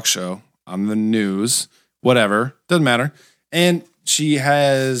has a talk show on the news, whatever, doesn't matter. And she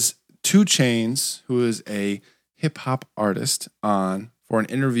has 2 Chainz, who is a hip hop artist, on for an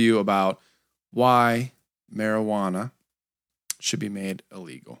interview about why marijuana should be made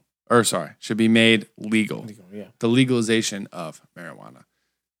illegal. Or sorry, should be made legal. Yeah. The legalization of marijuana.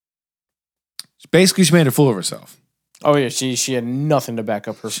 Basically, she made a fool of herself. Oh yeah, she had nothing to back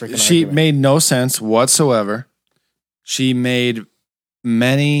up her freaking She argument. made no sense whatsoever. She made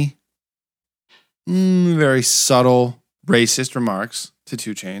many very subtle racist remarks to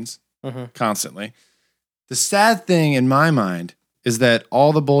 2 Chainz Mhm. constantly. The sad thing in my mind is that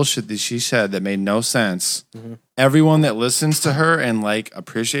all the bullshit that she said that made no sense, Mhm. everyone that listens to her and like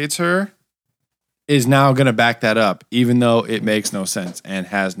appreciates her is now going to back that up, even though it makes no sense and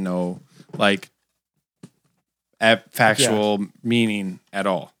has no like factual meaning at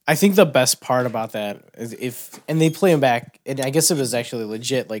all. I think the best part about that is and they play him back, and I guess it was actually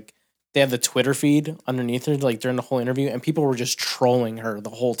legit. Like they had the Twitter feed underneath her, like during the whole interview, and people were just trolling her the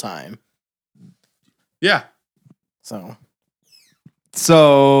whole time. Yeah. So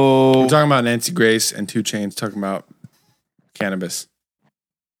So We're talking about Nancy Grace and 2 Chainz talking about cannabis.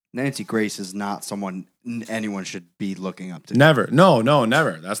 Nancy Grace is not someone anyone should be looking up to. Never. No,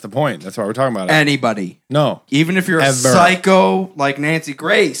 never. That's the point. That's why we're talking about it. Anybody. No. Even if you're a Ever. psycho like Nancy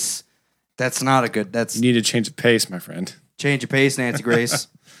Grace, that's not a good. That's You need to change the pace, my friend. change your pace, Nancy Grace.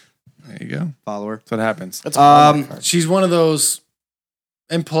 There you go. Follow her. That's what happens. that's a She's one of those,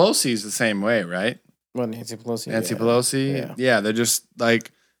 and Pelosi's the same way, right? what Nancy Pelosi. Nancy yeah. Pelosi. Yeah. They're just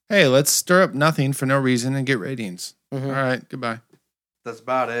like, hey, let's stir up nothing for no reason and get ratings. Mhm. All right, goodbye. That's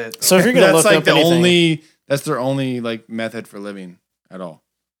about it. So if you're gonna That's look like up the anything, that's their only like method for living at all.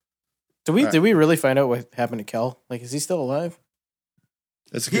 did we really find out what happened to Kel? Like, is he still alive?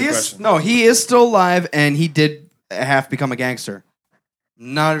 That's a He good is question. he is still alive, and he did half become a gangster.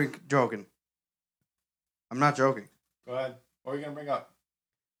 Not even joking. I'm not joking, Go ahead. What are you gonna bring up?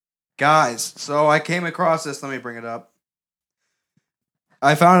 guys. So I came across this. Let me bring it up.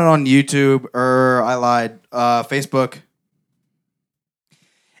 I found it on YouTube, or I lied. Facebook.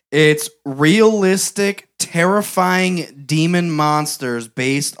 It's realistic, terrifying demon monsters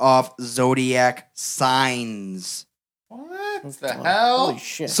based off zodiac signs. What the Holy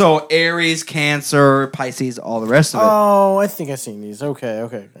shit! So Aries, Cancer, Pisces, all the rest of it. Oh, I think I've seen these. Okay.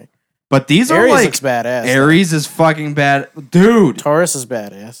 But these are Aries like looks badass. Aries is fucking bad, dude. Taurus is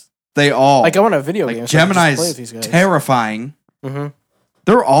badass. They all Like I want a video game. like so I can just play with Gemini's these guys. terrifying. Mm-hmm.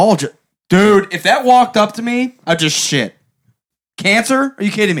 They're all just, dude. If that walked up to me, I'd just shit. Cancer? Are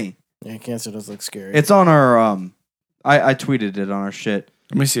you kidding me? Yeah, Cancer does look scary. It's on our I tweeted it on our shit.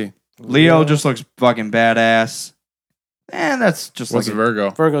 Let me see. Leo just looks fucking badass. And that's just What's like a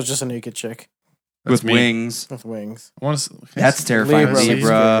Virgo? Virgo's just a naked chick That's with me. wings. with wings. I want to. That's terrifying. Libra looks Libra.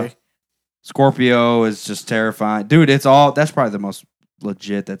 scary. Scorpio is just terrifying. Dude, it's all that's probably the most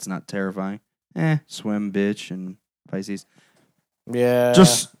legit that's not terrifying. Swim bitch and Pisces. Yeah,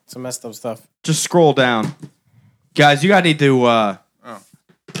 Just some messed up stuff. just scroll down. Guys, you gotta need to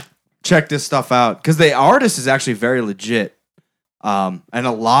check this stuff out. Because the artist is actually very legit. And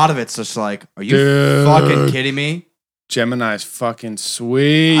a lot of it's just like, are you Dude. fucking kidding me? Gemini's fucking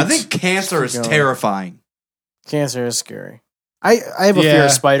sweet. I think Cancer is Keep going. terrifying. Cancer is scary. I have a fear Yeah.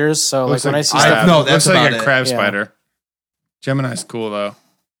 of spiders, so Looks like when I see I- stuff, no, looks that's like about a it. crab Yeah. spider. Gemini's cool though.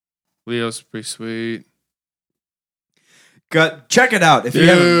 Leo's pretty sweet. Check it out if you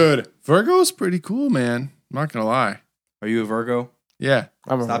haven't. Dude, Virgo's pretty cool, man. I'm not gonna lie. Are you a Virgo? Yeah.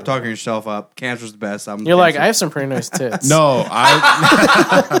 Stop talking yourself up. Cancer's the best. You're like, I have some pretty nice tits. No,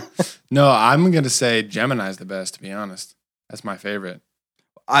 no, I'm gonna say Gemini's the best, to be honest. That's my favorite.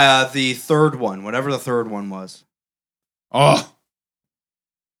 The third one, whatever the third one was. Oh,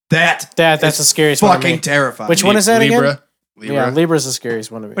 that's the scariest one. Fucking terrifying. Which one is that again? Libra. Yeah, Libra's the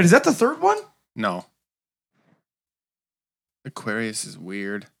scariest one to me. Wait, is that the third one? No. Aquarius is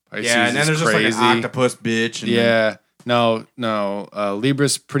weird. Pisces Yeah, and then there's crazy. just like an octopus bitch. And Yeah. No.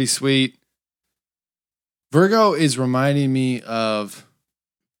 Libra's pretty sweet. Virgo is reminding me of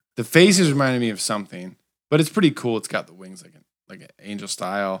the face is reminding me of something, but it's pretty cool. It's got the wings like an angel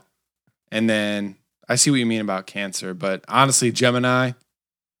style. And then I see what you mean about Cancer, but honestly, Gemini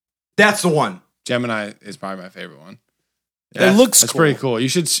That's the one. Gemini is probably my favorite one. It looks That's cool. pretty cool. You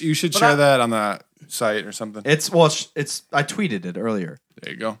should share that on the site or something. It's I tweeted it earlier.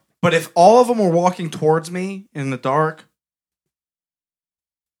 There you go. But if all of them were walking towards me in the dark,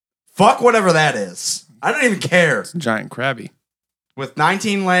 fuck whatever that is. I don't even care. It's a giant crabby. With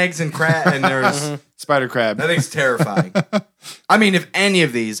 19 legs and and there's Spider crab. that thing's terrifying. I mean, if any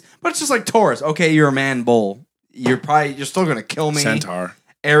of these, but it's just like Taurus. Okay, you're a man bull. You're still gonna kill me. Centaur.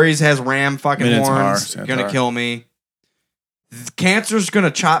 Aries has ram fucking Minotaur, horns. Centaur. Gonna kill me. Cancer's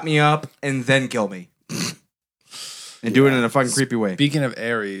gonna chop me up and then kill me. And do it in a fucking creepy way. Speaking of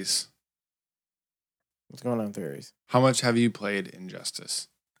Aries, What's going on with Aries? how much have you played Injustice?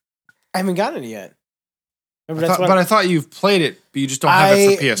 I haven't gotten it yet. I thought you've played it, but you just don't have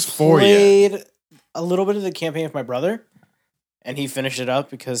it for PS4 yet. Played a little bit of the campaign with my brother, and he finished it up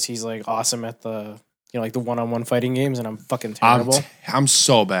because he's like awesome at the like the one-on-one fighting games, and I'm fucking terrible. I'm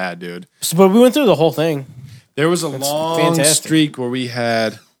so bad, dude. But we went through the whole thing. There was a That's long fantastic. streak where we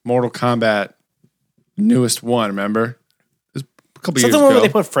had Mortal Kombat newest one, remember? It was a couple Is that years the one ago. where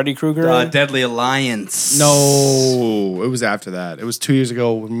they put Freddy Krueger in? Deadly Alliance. No, it was after that. It was 2 years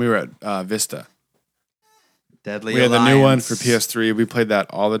ago when we were at Vista. Deadly We had Alliance. the new one for PS3. We played that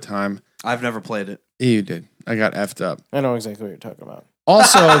all the time. I've never played it. Yeah, you did. I got effed up. I know exactly what you're talking about.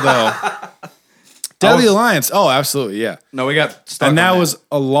 Also, though, Deadly Alliance. Oh, absolutely, yeah. No, we got stuck. And that on was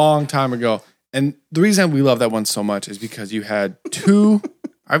a long time ago. And the reason we love that one so much is because you had two.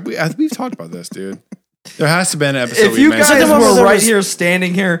 We've talked about this, dude. There has to be an episode. If you guys the one where were there right was- here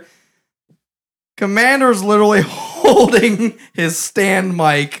standing here, Commander's literally holding his stand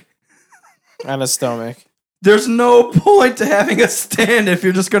mic. On his stomach. There's no point to having a stand if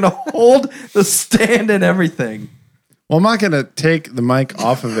you're just going to hold the stand and everything. Well, I'm not gonna take the mic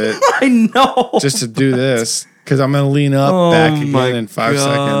off of it I know. just to do this because I'm gonna lean up back again in 5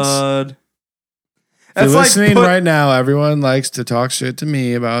 seconds. seconds. If you're listening right now, everyone likes to talk shit to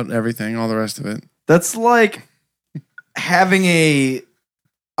me about everything, all the rest of it. That's like having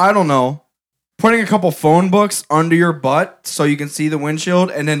putting a couple phone books under your butt so you can see the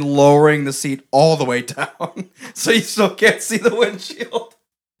windshield and then lowering the seat all the way down so you still can't see the windshield.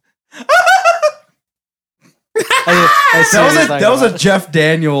 That was a Jeff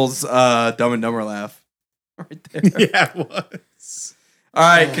Daniels Dumb and Dumber laugh right there. Yeah, it was. All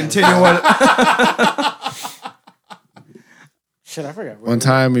right, continue what. Shit, I forgot. One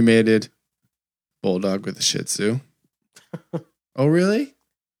time we mated bulldog with a Shih Tzu. Oh, really?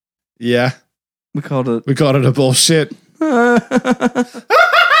 Yeah, We called it. we called it a bullshit.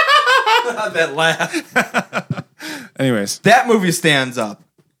 That laugh. Anyways, That movie stands up.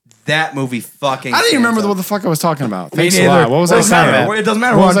 That movie fucking. I don't even stands remember up. what the fuck I was talking about. Me Thanks a neither. lot. What was It I doesn't matter. saying? It doesn't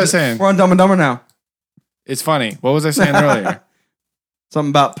matter. What We're was on- I saying? We're on Dumb and Dumber now. It's funny. What was I saying earlier?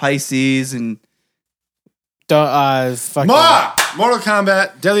 Something about Pisces and Fucking. Mortal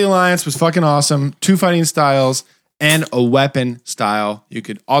Kombat, Deadly Alliance was fucking awesome. 2 fighting styles and a weapon style you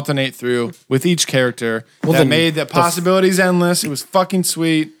could alternate through with each character. Well, that then made the possibilities endless. It was fucking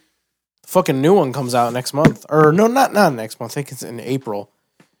sweet. Fucking new one comes out next month. Or no, not next month. I think it's in April.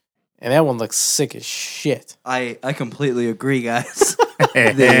 And that one looks sick as shit. I completely agree, guys.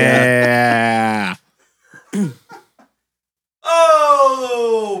 Yeah.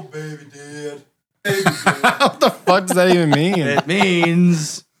 Oh, baby dad. What the fuck does that even mean? It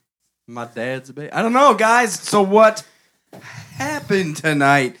means my dad's a baby. I don't know, guys. So what happened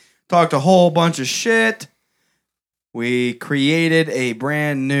tonight? Talked a whole bunch of shit. We created a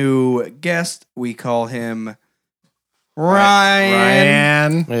brand new guest. We call him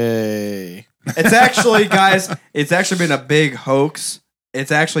Ryan. Hey. It's actually, guys, it's actually been a big hoax.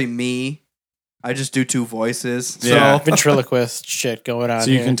 It's actually me. I just do 2 voices. So Yeah. Ventriloquist shit going on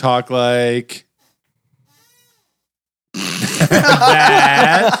So you here. can talk like.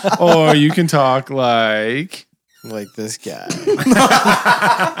 that, or you can talk like this guy.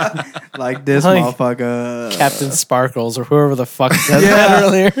 Like this Like motherfucker. Captain Sparkles or whoever the fuck said that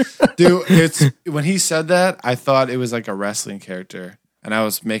earlier. dude. It's when he said that, I thought it was like a wrestling character, and I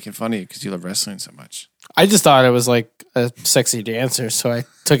was making fun of you because you love wrestling so much. I just thought it was like a sexy dancer, so I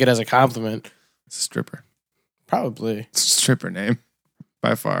took it as a compliment. It's a stripper. Probably. It's a stripper name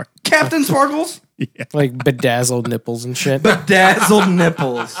by far. Captain Sparkles? Like bedazzled nipples and shit. Bedazzled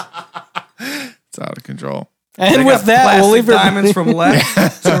nipples. It's out of control. And They with got that, we'll plastic leave diamonds from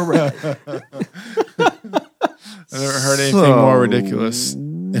left to right. I've never heard anything more ridiculous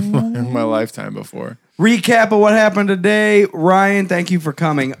in my lifetime before. Recap of what happened today. Ryan, thank you for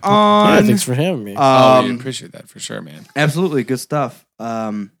coming on. Yeah, thanks for having me. We appreciate that for sure, man. Absolutely. Good stuff.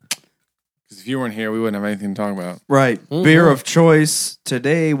 Because if you weren't here, we wouldn't have anything to talk about. Right. Beer of choice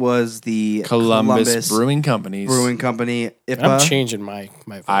today was the Columbus Brewing Company's Brewing Company IPA. I'm changing my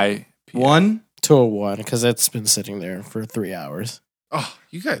vote One. to a 1 because it's been sitting there for 3 hours. Oh,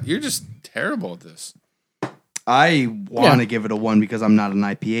 you're just terrible at this. I want to give it a 1 because I'm not an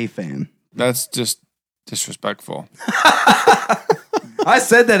IPA fan. That's just disrespectful. I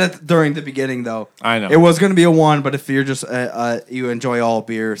said that during the beginning, though. I know. It was going to be a 1, but if you're just you enjoy all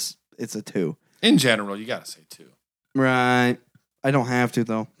beers, it's a 2. In general, you gotta say 2. Right. I don't have to,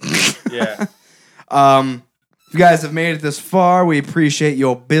 though. Yeah. If you guys have made it this far, we appreciate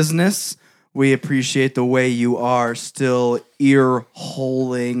your business. We appreciate the way you are still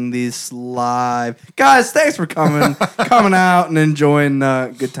ear-holing this live. Guys, thanks for coming out and enjoying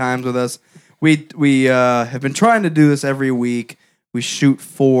good times with us. We have been trying to do this every week. We shoot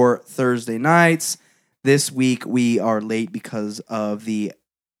for Thursday nights. This week we are late because of the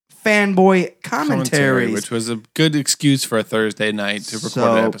fanboy commentaries. which was a good excuse for a Thursday night to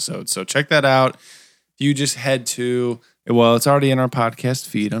record an episode. So check that out. You just head to, well, it's already in our podcast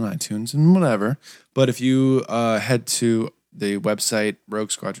feed on iTunes and whatever. But if you head to the website,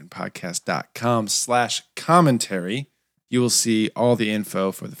 roguesquadronpodcast.com/commentary, you will see all the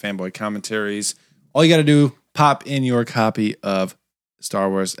info for the fanboy commentaries. All you got to do, pop in your copy of Star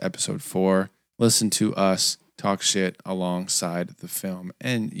Wars Episode 4, listen to us talk shit alongside the film,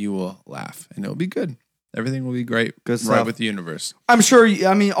 and you will laugh, and it'll be good. Everything will be great. Good right stuff. with the universe. I'm sure,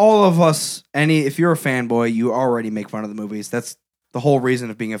 all of us, if you're a fanboy, you already make fun of the movies. That's the whole reason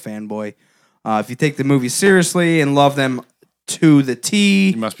of being a fanboy. If you take the movies seriously and love them to the T,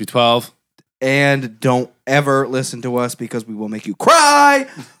 You must be 12. and don't ever listen to us because we will make you cry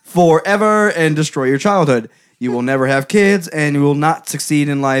forever and destroy your childhood. You will never have kids, and you will not succeed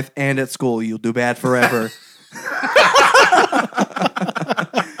in life and at school. You'll do bad forever.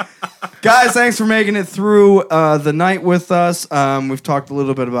 Guys, thanks for making it through the night with us. We've talked a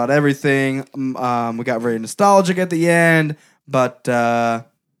little bit about everything. We got very nostalgic at the end, but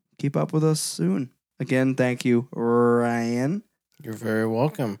keep up with us soon. Again, thank you, Ryan. You're very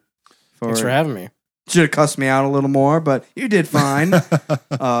welcome. Thanks for having me. Should have cussed me out a little more, but you did fine.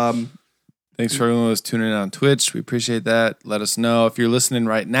 Thanks for everyone who's tuning in on Twitch. We appreciate that. Let us know. If you're listening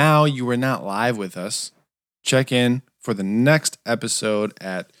right now, you were not live with us. Check in for the next episode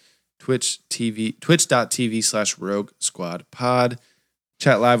at twitch.tv/Rogue Squad Pod.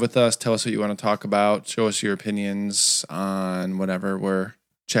 Chat live with us. Tell us what you want to talk about. Show us your opinions on whatever we're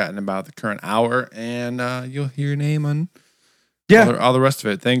chatting about the current hour, and you'll hear your name on all the rest of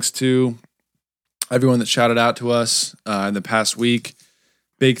it. Thanks to everyone that shouted out to us in the past week.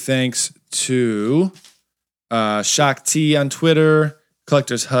 Big thanks to Shock T on Twitter,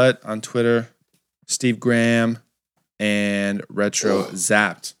 Collector's Hut on Twitter, Steve Graham, and Retro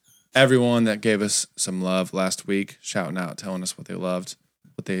Zapped. Everyone that gave us some love last week, shouting out, telling us what they loved,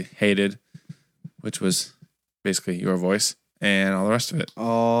 what they hated, which was basically your voice and all the rest of it.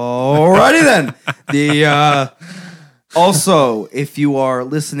 Alrighty then. Also, if you are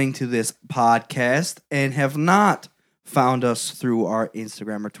listening to this podcast and have not found us through our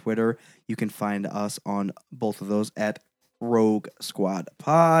Instagram or Twitter, you can find us on both of those at Rogue Squad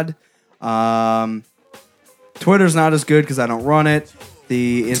Pod. Twitter's not as good because I don't run it.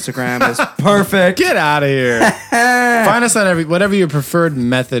 The Instagram is perfect. Get out of here. Find us on whatever your preferred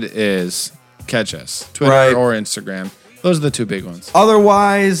method is. Catch us. Twitter or Instagram. Those are the two big ones.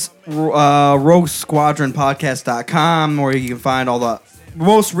 Otherwise, RogueSquadronPodcast.com, where you can find all the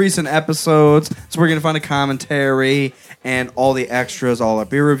most recent episodes. So we're going to find a commentary and all the extras, all our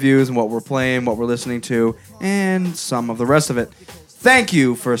beer reviews and what we're playing, what we're listening to, and some of the rest of it. Thank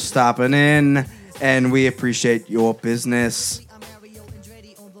you for stopping in, and we appreciate your business.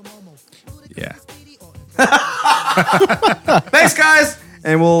 Yeah. Thanks, guys,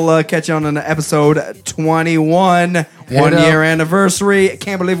 And we'll catch you on episode 21, up. 1 year anniversary.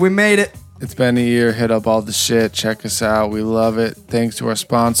 Can't believe we made it. It's been a year. Hit up all the shit. Check us out. We love it. Thanks to our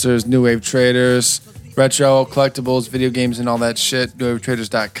sponsors, New Wave Traders, retro, collectibles, video games, and all that shit.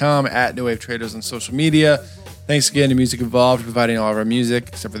 NewWaveTraders.com, at New Wave Traders on social media. Thanks again to Music Evolved for providing all of our music,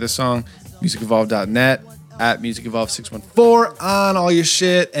 except for this song. MusicEvolved.net, at Music Evolved 614 on all your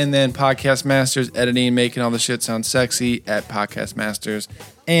shit. And then Podcast Masters, editing, making all the shit sound sexy at Podcast Masters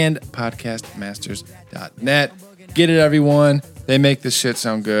and podcastmasters.net. Get it, everyone. They make this shit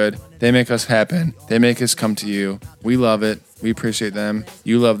sound good. They make us happen. They make us come to you. We love it. We appreciate them.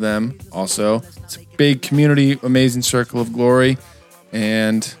 You love them also. It's a big community, amazing circle of glory,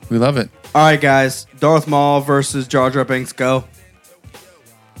 and we love it. All right, guys. Darth Maul versus Jar Jar Binks. Go.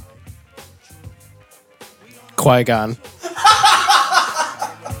 Qui-Gon.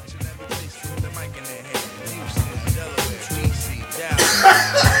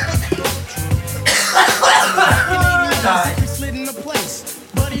 Slid into place.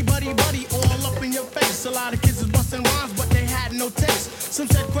 Buddy, buddy, buddy, all up in your face. A lot of kids was busting rhymes, but they had no taste. Some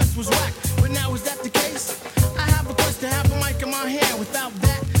said Quest was whack, but now is that the case? I have a quest to have a mic in my hand. Without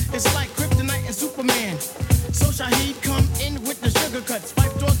that, it's like Kryptonite and Superman. So Shaheed come in with the sugar cuts.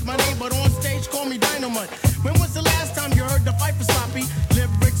 Fife Dog's my name, but on stage call me Dynamite. When was the last time you heard the fight for sloppy?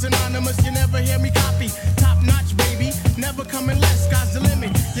 Lyrics anonymous, you never hear me copy. Top notch, baby, never coming less. Sky's the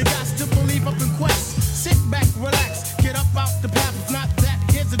limit. You got to believe up in Quest. Sit back, relax, get up out the path. If not that,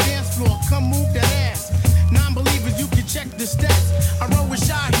 here's a dance floor. Come move that ass. Non-believers, you can check the stats. I roll with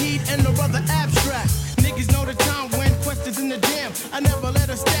Shaheed and the brother Abstract. Niggas know the time when Quest is in the jam. I never let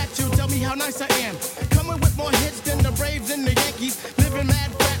a statue tell me how nice I am. Coming with more hits than the Braves and the Yankees. Living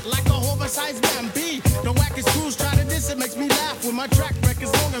mad fat like a oversized MP. The wackest crews try to diss it, makes me laugh. When my track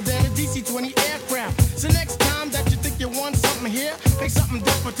record's longer than a DC-20 aircraft. So next time that you think you want something here, make something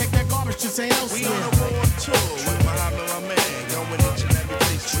different, take that garbage to St. Elsewhere. We on a world tour with Muhammad, my man. Going each and every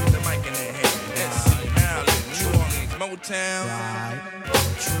place with the mic in their hand. SC, Maryland, New Orleans, Motown.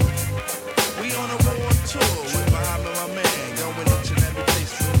 We on a world tour with Muhammad, my man. Going each and every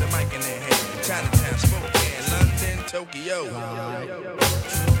place with the mic in their hand. Chinatown, Spokane, London, Tokyo.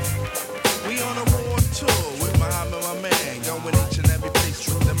 We on a world tour with Muhammad, my man. Going each and every place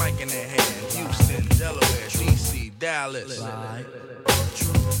with the mic in their hand. Houston, Delaware, DC, Dallas.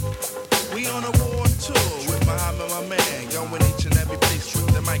 We on a world tour with Muhammad, my man. Going each and every place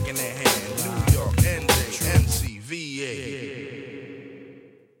with the mic in their hand. New York, NJ, MC, VA.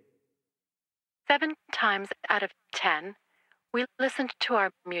 7 times out of 10, we listened to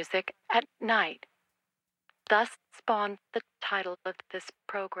our music at night. Thus spawned the title of this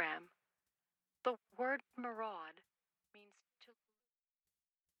program. The word maraud